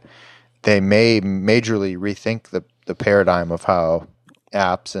 that they may majorly rethink the paradigm of how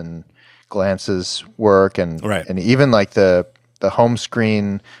apps and glances work, and even like the home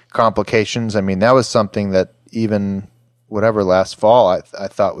screen complications. I mean, that was something that even last fall I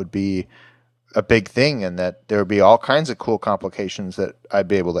thought would be a big thing, and that there would be all kinds of cool complications that I'd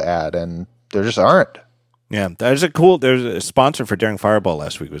be able to add, and there just aren't. Yeah, there's a sponsor for Daring Fireball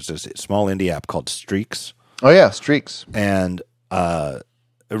last week. It was this small indie app called Streaks. Oh yeah, Streaks. And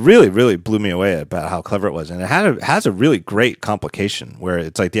it really, really blew me away about how clever it was. And it has a really great complication where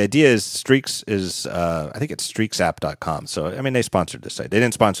it's like the idea is Streaks is, I think it's streaksapp.com. So, I mean, they sponsored this site. They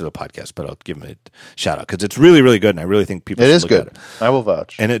didn't sponsor the podcast, but I'll give them a shout out because it's really, really good. And I really think people should look at it. I will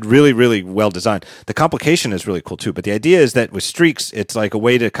vouch. And it really, really well designed. The complication is really cool too. But the idea is that with Streaks, it's like a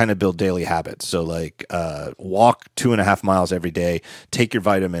way to kind of build daily habits. So like walk 2.5 miles every day, take your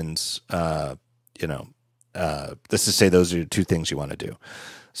vitamins, let's just say those are your two things you want to do.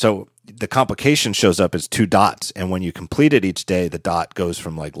 So the complication shows up as 2 dots, and when you complete it each day, the dot goes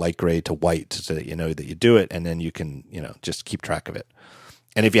from like light gray to white so that you know that you do it, and then you can, just keep track of it.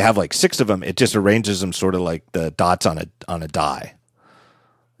 And if you have like 6 of them, it just arranges them sort of like the dots on a die.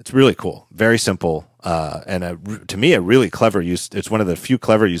 It's really cool, very simple, and to me a really clever use. It's one of the few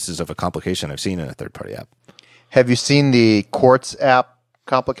clever uses of a complication I've seen in a third-party app. Have you seen the Quartz app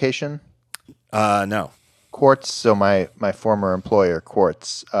complication? No. Quartz, so my former employer,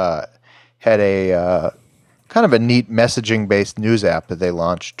 Quartz, had a kind of a neat messaging-based news app that they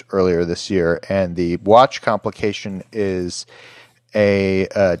launched earlier this year, and the watch complication is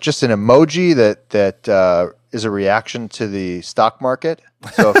just an emoji that is a reaction to the stock market.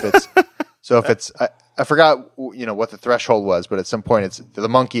 So if it's I forgot what the threshold was, but at some point it's the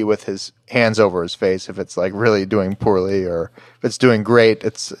monkey with his hands over his face. If it's like really doing poorly, or if it's doing great,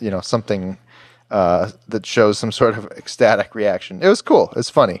 it's something. That shows some sort of ecstatic reaction. It was cool. It's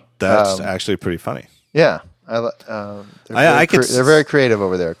funny. That's actually pretty funny. Yeah, they're very creative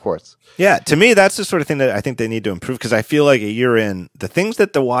over there at Quartz. Yeah, to me, that's the sort of thing that I think they need to improve, because I feel like a year in, the things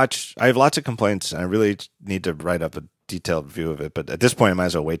that the watch, I have lots of complaints, and I really need to write up a detailed view of it. But at this point, I might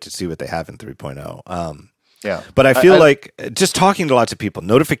as well wait to see what they have in 3.0. Yeah, but I feel like just talking to lots of people,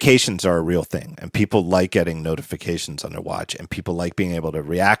 notifications are a real thing, and people like getting notifications on their watch, and people like being able to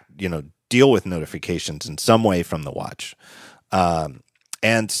react, deal with notifications in some way from the watch,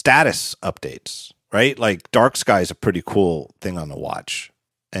 and status updates, right? Like dark sky is a pretty cool thing on the watch,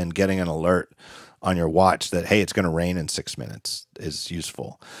 and getting an alert on your watch that, hey, it's going to rain in 6 minutes is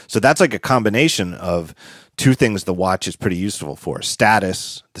useful. So that's like a combination of 2 things the watch is pretty useful for.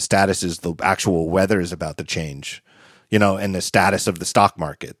 Status, the status is the actual weather is about to change, and the status of the stock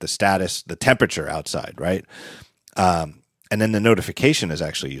market, the temperature outside, right? And then the notification is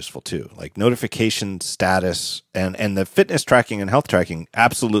actually useful too. Like notification, status, and the fitness tracking and health tracking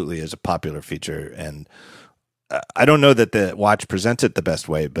absolutely is a popular feature. And I don't know that the watch presents it the best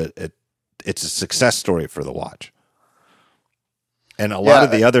way, but it's a success story for the watch. And a lot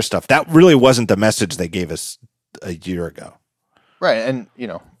of the other stuff, that really wasn't the message they gave us a year ago. Right. And,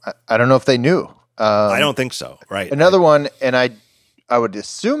 I don't know if they knew. I don't think so. Right. Another one, and I would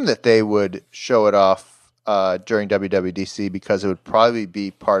assume that they would show it off during WWDC, because it would probably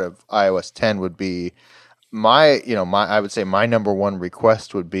be part of iOS 10, would be I would say my number one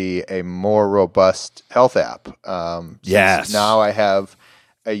request would be a more robust health app. Yes. Now I have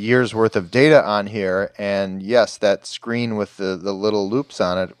a year's worth of data on here, and yes, that screen with the little loops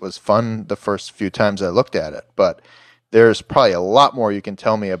on it was fun the first few times I looked at it, but there's probably a lot more you can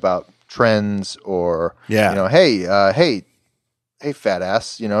tell me about trends or, hey, fat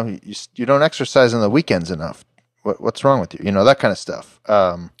ass, you don't exercise on the weekends enough. What's wrong with you? That kind of stuff.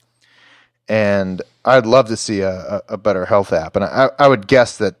 And I'd love to see a better health app. And I would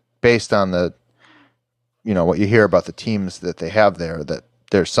guess that based on the, what you hear about the teams that they have there, that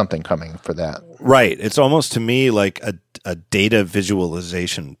there's something coming for that. Right. It's almost to me like a data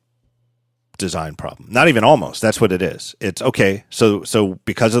visualization design problem. Not even almost. That's what it is. It's okay. So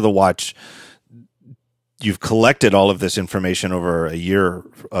because of the watch, you've collected all of this information over a year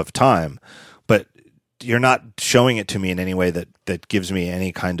of time, but you're not showing it to me in any way that gives me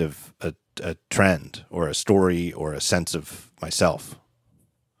any kind of a trend or a story or a sense of myself.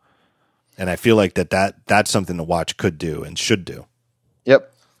 And I feel like that's something the watch could do and should do.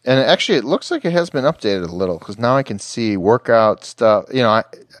 Yep. And actually, it looks like it has been updated a little because now I can see workout stuff.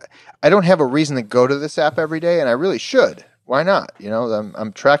 I don't have a reason to go to this app every day, and I really should. Why not?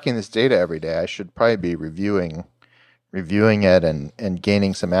 I'm tracking this data every day. I should probably be reviewing it and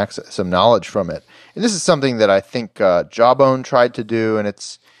gaining some access, some knowledge from it. And this is something that I think Jawbone tried to do, and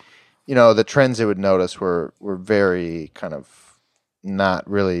it's, the trends it would notice were very kind of not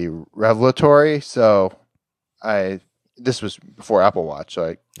really revelatory. So this was before Apple Watch, so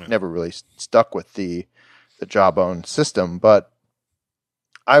I never really stuck with the Jawbone system, but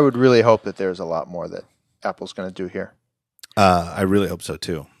I would really hope that there's a lot more that Apple's going to do here. I really hope so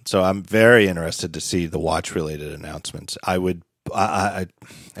too. So I'm very interested to see the watch related announcements.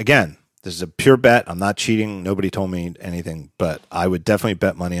 Again, this is a pure bet. I'm not cheating. Nobody told me anything, but I would definitely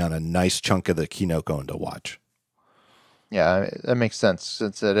bet money on a nice chunk of the keynote going to watch. Yeah, that makes sense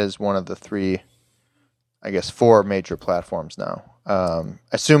since it is one of the four major platforms now.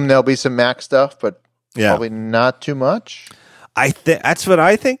 Assume there'll be some Mac stuff, but probably not too much. That's what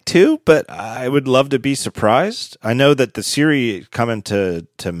I think too, but I would love to be surprised. I know that the Siri coming to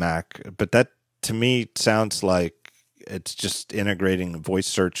Mac, but that to me sounds like it's just integrating voice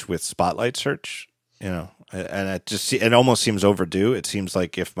search with Spotlight search, and it almost seems overdue. It seems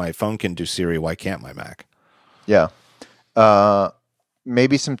like if my phone can do Siri, why can't my Mac? Yeah.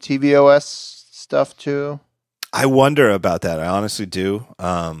 Maybe some tvOS stuff too. I wonder about that. I honestly do.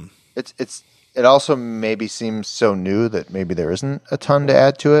 It also maybe seems so new that maybe there isn't a ton to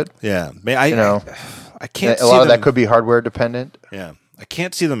add to it. Yeah, I can't. A lot of that could be hardware dependent. Yeah, I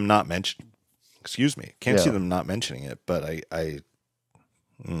can't see them not mention. Excuse me, can't see them not mentioning it. But I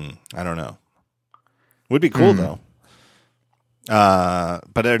don't know. Would be cool though.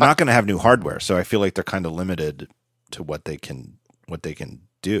 But they're not going to have new hardware, so I feel like they're kind of limited to what they can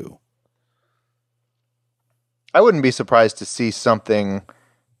do. I wouldn't be surprised to see something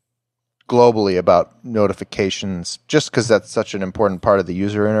globally about notifications, just because that's such an important part of the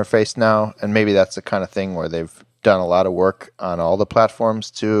user interface now, and maybe that's the kind of thing where they've done a lot of work on all the platforms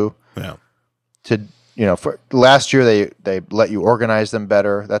for last year they let you organize them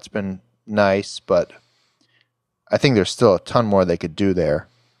better. That's been nice, but I think there's still a ton more they could do there.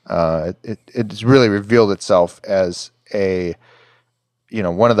 It's really revealed itself as one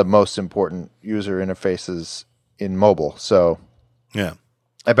of the most important user interfaces in mobile. So yeah.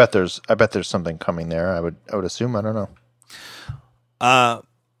 I bet there's something coming there. I would assume. I don't know.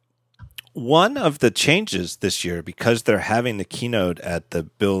 One of the changes this year, because they're having the keynote at the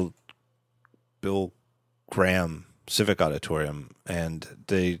Bill Graham Civic Auditorium, and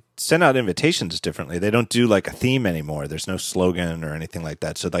they send out invitations differently. They don't do like a theme anymore. There's no slogan or anything like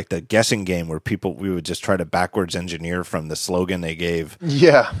that. So like the guessing game where we would just try to backwards engineer from the slogan they gave,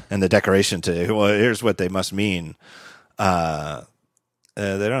 and the decoration to here's what they must mean.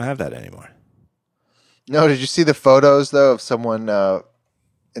 They don't have that anymore. No, did you see the photos though of someone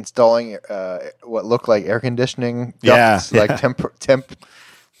installing what looked like air conditioning ducts, like temp?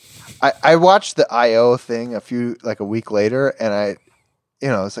 I watched the I/O thing a week later, and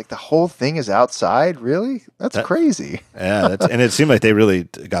it's like the whole thing is outside. Really, that's crazy. Yeah, and it seemed like they really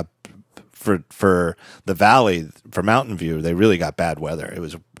got for the valley, for Mountain View, they really got bad weather. It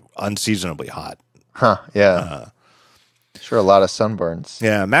was unseasonably hot. Huh? Yeah. Sure, a lot of sunburns.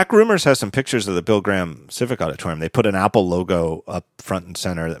 Yeah, Mac Rumors has some pictures of the Bill Graham Civic Auditorium. They put an Apple logo up front and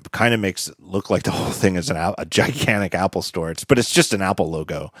center that kind of makes it look like the whole thing is a gigantic Apple store. But it's just an Apple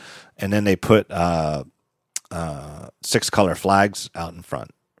logo. And then they put 6 color flags out in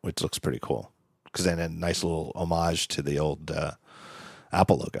front, which looks pretty cool. Because then a nice little homage to the old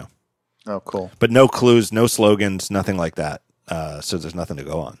Apple logo. Oh, cool. But no clues, no slogans, nothing like that. So there's nothing to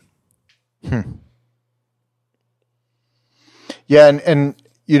go on. Yeah, and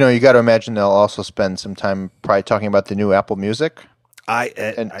you got to imagine they'll also spend some time probably talking about the new Apple Music.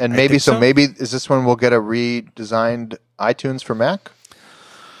 Maybe so. Maybe is this when we'll get a redesigned iTunes for Mac?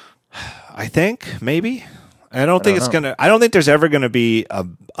 I think maybe. I don't think there's ever gonna be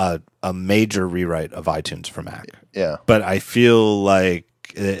a major rewrite of iTunes for Mac. Yeah, but I feel like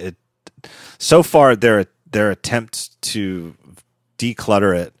so far their attempts to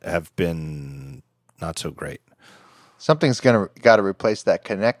declutter it have been not so great. Something's got to replace that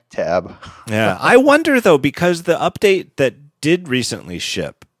Connect tab. Yeah, I wonder though, because the update that did recently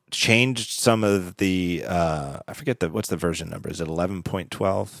ship changed some of the I forget what's the version number? Is it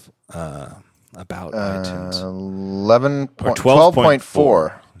 11.12? About iTunes 11 or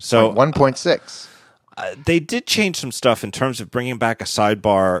 12.4, so 1.6. They did change some stuff in terms of bringing back a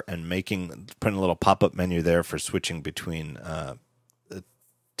sidebar and putting a little pop-up menu there for switching between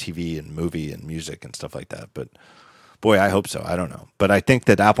TV and movie and music and stuff like that. But boy, I hope so. I don't know, but I think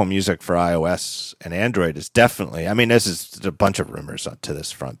that Apple Music for iOS and Android is definitely. I mean, this is a bunch of rumors to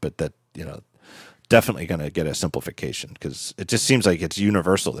this front, but that definitely going to get a simplification, because it just seems like it's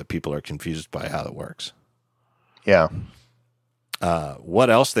universal that people are confused by how it works. Yeah. What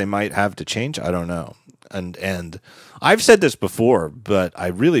else they might have to change, I don't know. And I've said this before, but I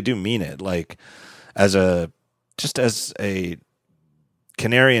really do mean it. Like, as a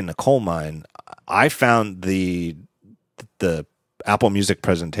canary in the coal mine, I found the Apple Music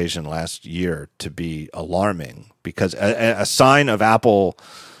presentation last year to be alarming, because a sign of Apple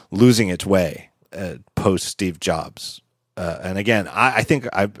losing its way post Steve Jobs. And again, I think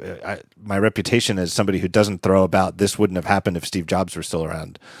my reputation as somebody who doesn't throw about this wouldn't have happened if Steve Jobs were still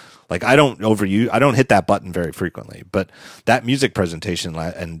around. Like, I don't hit that button very frequently, but that music presentation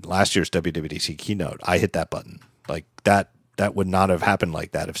and last year's WWDC keynote, I hit that button. Like, that would not have happened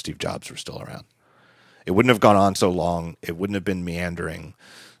like that if Steve Jobs were still around. It wouldn't have gone on so long. It wouldn't have been meandering.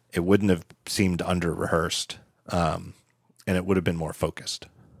 It wouldn't have seemed under rehearsed. And it would have been more focused.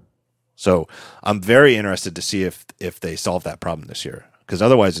 So I'm very interested to see if they solve that problem this year, because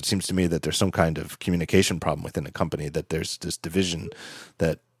otherwise it seems to me that there's some kind of communication problem within the company, that there's this division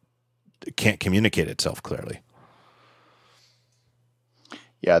that can't communicate itself clearly.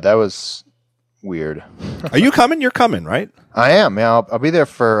 Yeah, that was weird. Are you coming? You're coming, right? I am. Yeah, I'll be there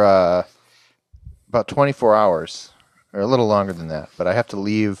for about 24 hours, or a little longer than that. But I have to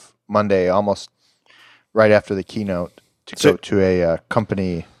leave Monday almost right after the keynote to go to a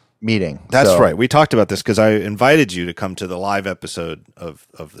company meeting. That's right. We talked about this because I invited you to come to the live episode of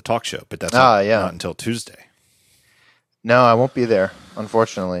the talk show, but that's not until Tuesday. No, I won't be there,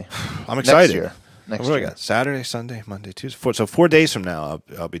 unfortunately. I'm excited. Next what do year. I got? Saturday, Sunday, Monday, Tuesday. So 4 days from now,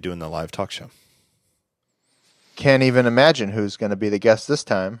 I'll be doing the live talk show. Can't even imagine who's going to be the guest this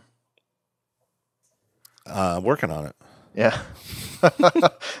time. Working on it. Yeah.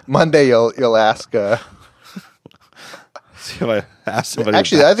 Monday, you'll ask. See if I ask somebody.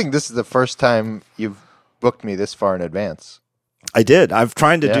 Actually, I think this is the first time you've booked me this far in advance. I did. I'm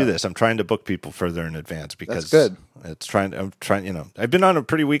trying to do this. I'm trying to book people further in advance because that's good. I'm trying. I've been on a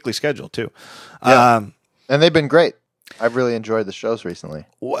pretty weekly schedule too. Yeah. And they've been great. I've really enjoyed the shows recently.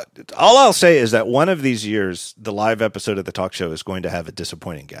 All I'll say is that one of these years, the live episode of the talk show is going to have a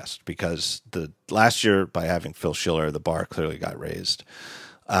disappointing guest, because the last year, by having Phil Schiller, the bar clearly got raised.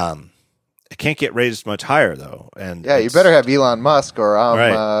 It can't get raised much higher, though. And yeah, you better have Elon Musk or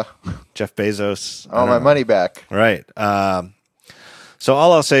Jeff Bezos. All my money back. Right. So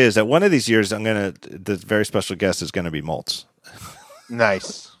all I'll say is that one of these years, the very special guest is going to be Moltz.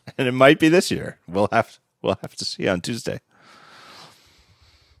 Nice. And it might be this year. We'll have to see on Tuesday.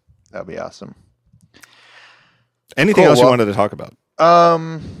 That'd be awesome. Anything else you wanted to talk about?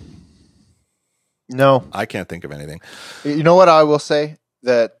 No. I can't think of anything. You know what I will say?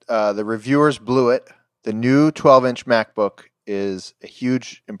 That the reviewers blew it. The new 12-inch MacBook is a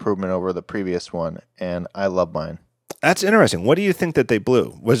huge improvement over the previous one, and I love mine. That's interesting. What do you think that they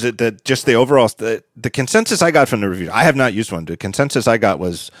blew? Was it that just the overall the consensus I got from the review? I have not used one. The consensus I got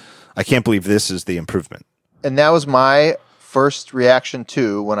was, I can't believe this is the improvement. And that was my first reaction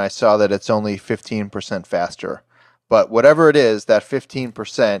too when I saw that it's only 15% faster. But whatever it is, that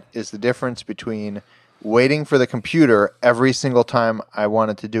 15% is the difference between waiting for the computer every single time I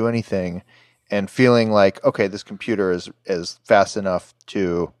wanted to do anything and feeling like, okay, this computer is fast enough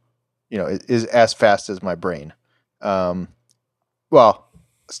to, is as fast as my brain. Well,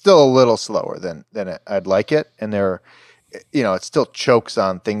 still a little slower than I'd like it. And it still chokes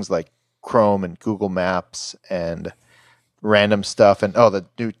on things like Chrome and Google Maps and random stuff. And, the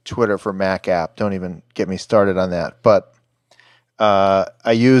new Twitter for Mac app. Don't even get me started on that. But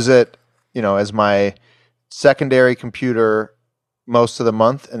I use it, as my secondary computer, most of the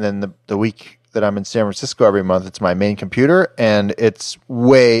month, and then the week that I'm in San Francisco every month, it's my main computer, and it's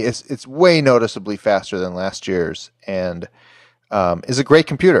way noticeably faster than last year's, and is a great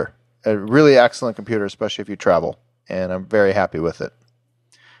computer, a really excellent computer, especially if you travel, and I'm very happy with it.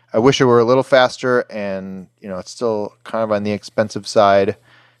 I wish it were a little faster, and it's still kind of on the expensive side.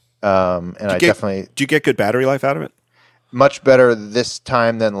 And do you get good battery life out of it? Much better this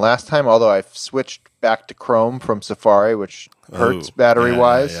time than last time, although I've switched back to Chrome from Safari, which hurts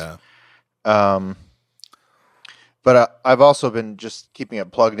battery-wise. Yeah. But I've also been just keeping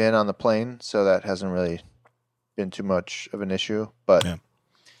it plugged in on the plane, so that hasn't really been too much of an issue. But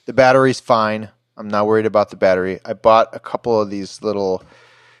the battery's fine. I'm not worried about the battery. I bought a couple of these little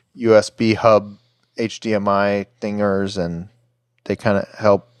USB hub HDMI thingers, and they kind of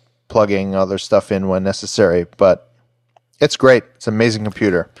help plugging other stuff in when necessary. But it's great. It's an amazing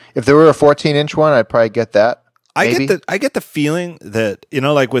computer. If there were a 14-inch one, I'd probably get that. Maybe. I get the feeling that,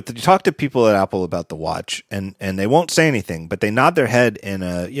 like you talk to people at Apple about the watch, and they won't say anything, but they nod their head in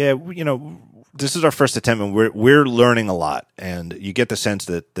this is our first attempt, and we're learning a lot, and you get the sense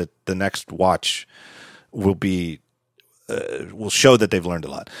that the next watch will show that they've learned a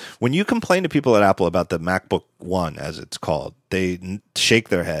lot. When you complain to people at Apple about the MacBook One, as it's called, they shake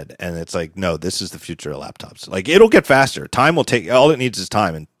their head, and it's like, no, this is the future of laptops. Like, it'll get faster. Time will take. All it needs is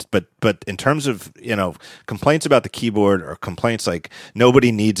time. But in terms of complaints about the keyboard, or complaints like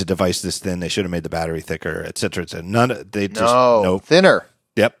nobody needs a device this thin, they should have made the battery thicker, et cetera, et cetera. None. They just thinner.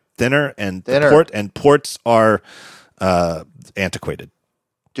 Yep, thinner, and the ports are antiquated.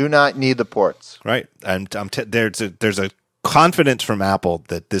 Do not need the ports. Right, and there's a confidence from Apple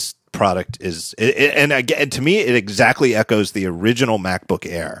that this product is, and again, to me, it exactly echoes the original MacBook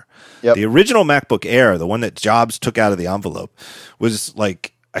Air. Yep. The original MacBook Air, the one that Jobs took out of the envelope, was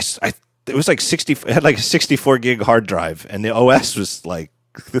like it was like 60. It had like a 64 gig hard drive, and the OS was like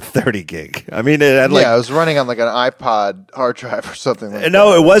 30 gig. I mean, it had it was running on like an iPod hard drive or something like that.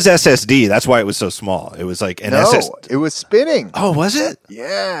 No, it was SSD. That's why it was so small. It was like an SSD. It was spinning. Oh, was it?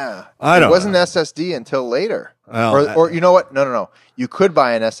 Yeah. It wasn't SSD until later. Well, or you know what? No. You could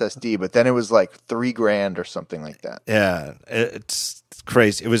buy an SSD, but then it was like $3,000 or something like that. Yeah, it's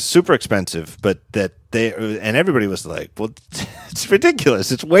crazy. It was super expensive, but and everybody was like, "Well, it's ridiculous.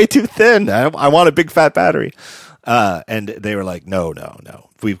 It's way too thin. I want a big fat battery." And they were like, no,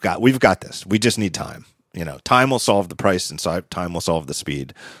 we've got this. We just need time. Time will solve the price, and time will solve the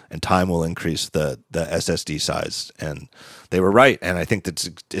speed, and time will increase the SSD size. And they were right. And I think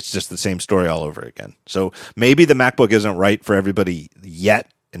it's just the same story all over again. So maybe the MacBook isn't right for everybody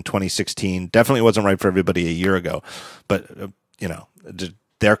yet in 2016. Definitely wasn't right for everybody a year ago. But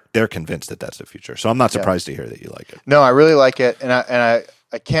they're convinced that that's the future. So I'm not surprised to hear that you like it. No, I really like it, and I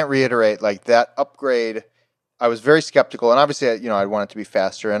can't reiterate like that upgrade. I was very skeptical, and obviously, I want it to be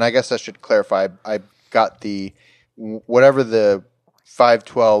faster. And I guess I should clarify. I got the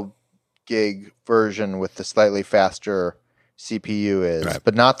 512 gig version with the slightly faster CPU is, right,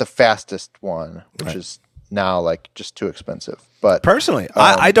 but not the fastest one, which is now like just too expensive. But personally,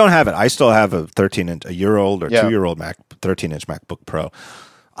 I don't have it. I still have a 13-inch, a year-old or 2-year-old 13-inch MacBook Pro.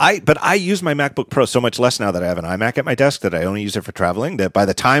 But I use my MacBook Pro so much less now that I have an iMac at my desk that I only use it for traveling, that by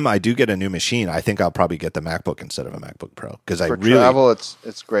the time I do get a new machine, I think I'll probably get the MacBook instead of a MacBook Pro. Because for travel,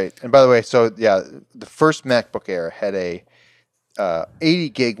 it's great. And by the way, the first MacBook Air had a 80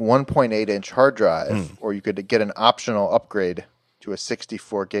 gig 1.8-inch hard drive, or you could get an optional upgrade to a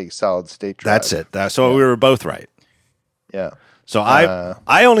 64 gig solid state drive. That's it. So we were both right. Yeah. So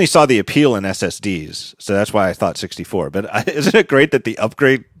I only saw the appeal in SSDs, so that's why I thought 64. But isn't it great that the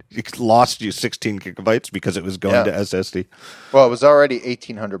upgrade lost you 16 gigabytes because it was going to SSD? Well, it was already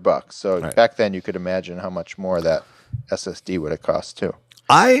 $1,800, so back then you could imagine how much more that SSD would have cost too.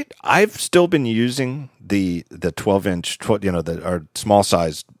 I've still been using the 12-inch, our small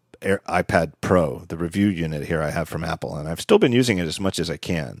sized iPad Pro, the review unit here I have from Apple, and I've still been using it as much as I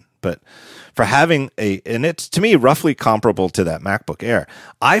can. But for having and it's to me roughly comparable to that MacBook Air,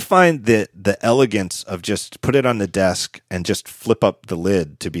 I find that the elegance of just put it on the desk and just flip up the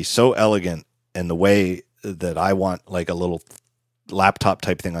lid to be so elegant in the way that I want, like a little laptop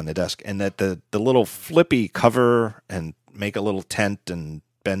type thing on the desk, and that the little flippy cover and make a little tent and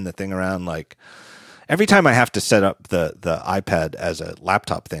bend the thing around. Like every time I have to set up the iPad as a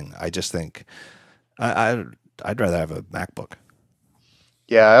laptop thing, I just think I'd rather have a MacBook.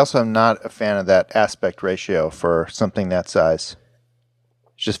 Yeah, I also am not a fan of that aspect ratio for something that size.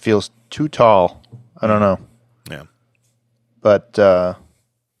 It just feels too tall. I don't know. Yeah. But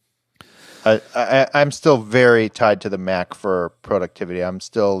I'm still very tied to the Mac for productivity. I'm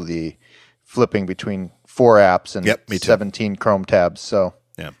still the flipping between 4 apps and Yep, me too. 17 Chrome tabs. So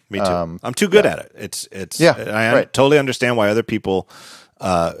yeah, me too. I'm too good at it. It's I totally understand why other people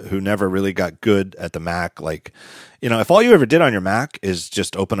who never really got good at the Mac, like, if all you ever did on your Mac is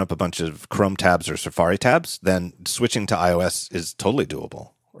just open up a bunch of Chrome tabs or Safari tabs, then switching to iOS is totally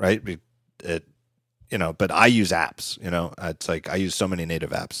doable, right? But I use apps, it's like I use so many native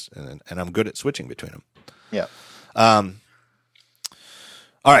apps and I'm good at switching between them. Yeah. All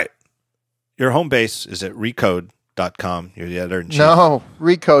right. Your home base is at recode.com. You're the editor-in-chief. No,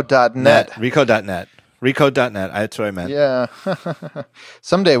 recode.net. Recode.net. Recode.net. That's what I meant. Yeah.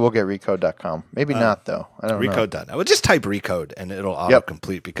 Someday we'll get recode.com. Maybe not, though. I don't know. Recode.net. Well, just type Recode and it'll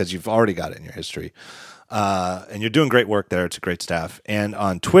autocomplete because you've already got it in your history. And you're doing great work there. It's a great staff. And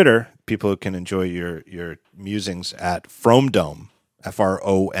on Twitter, people can enjoy your musings at Fromedome,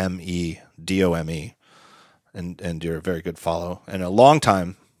 FROMEDOME. And you're a very good follow and a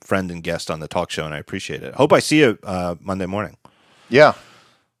long-time friend and guest on the talk show, and I appreciate it. Hope I see you Monday morning. Yeah.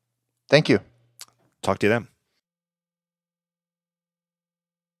 Thank you. Talk to you then.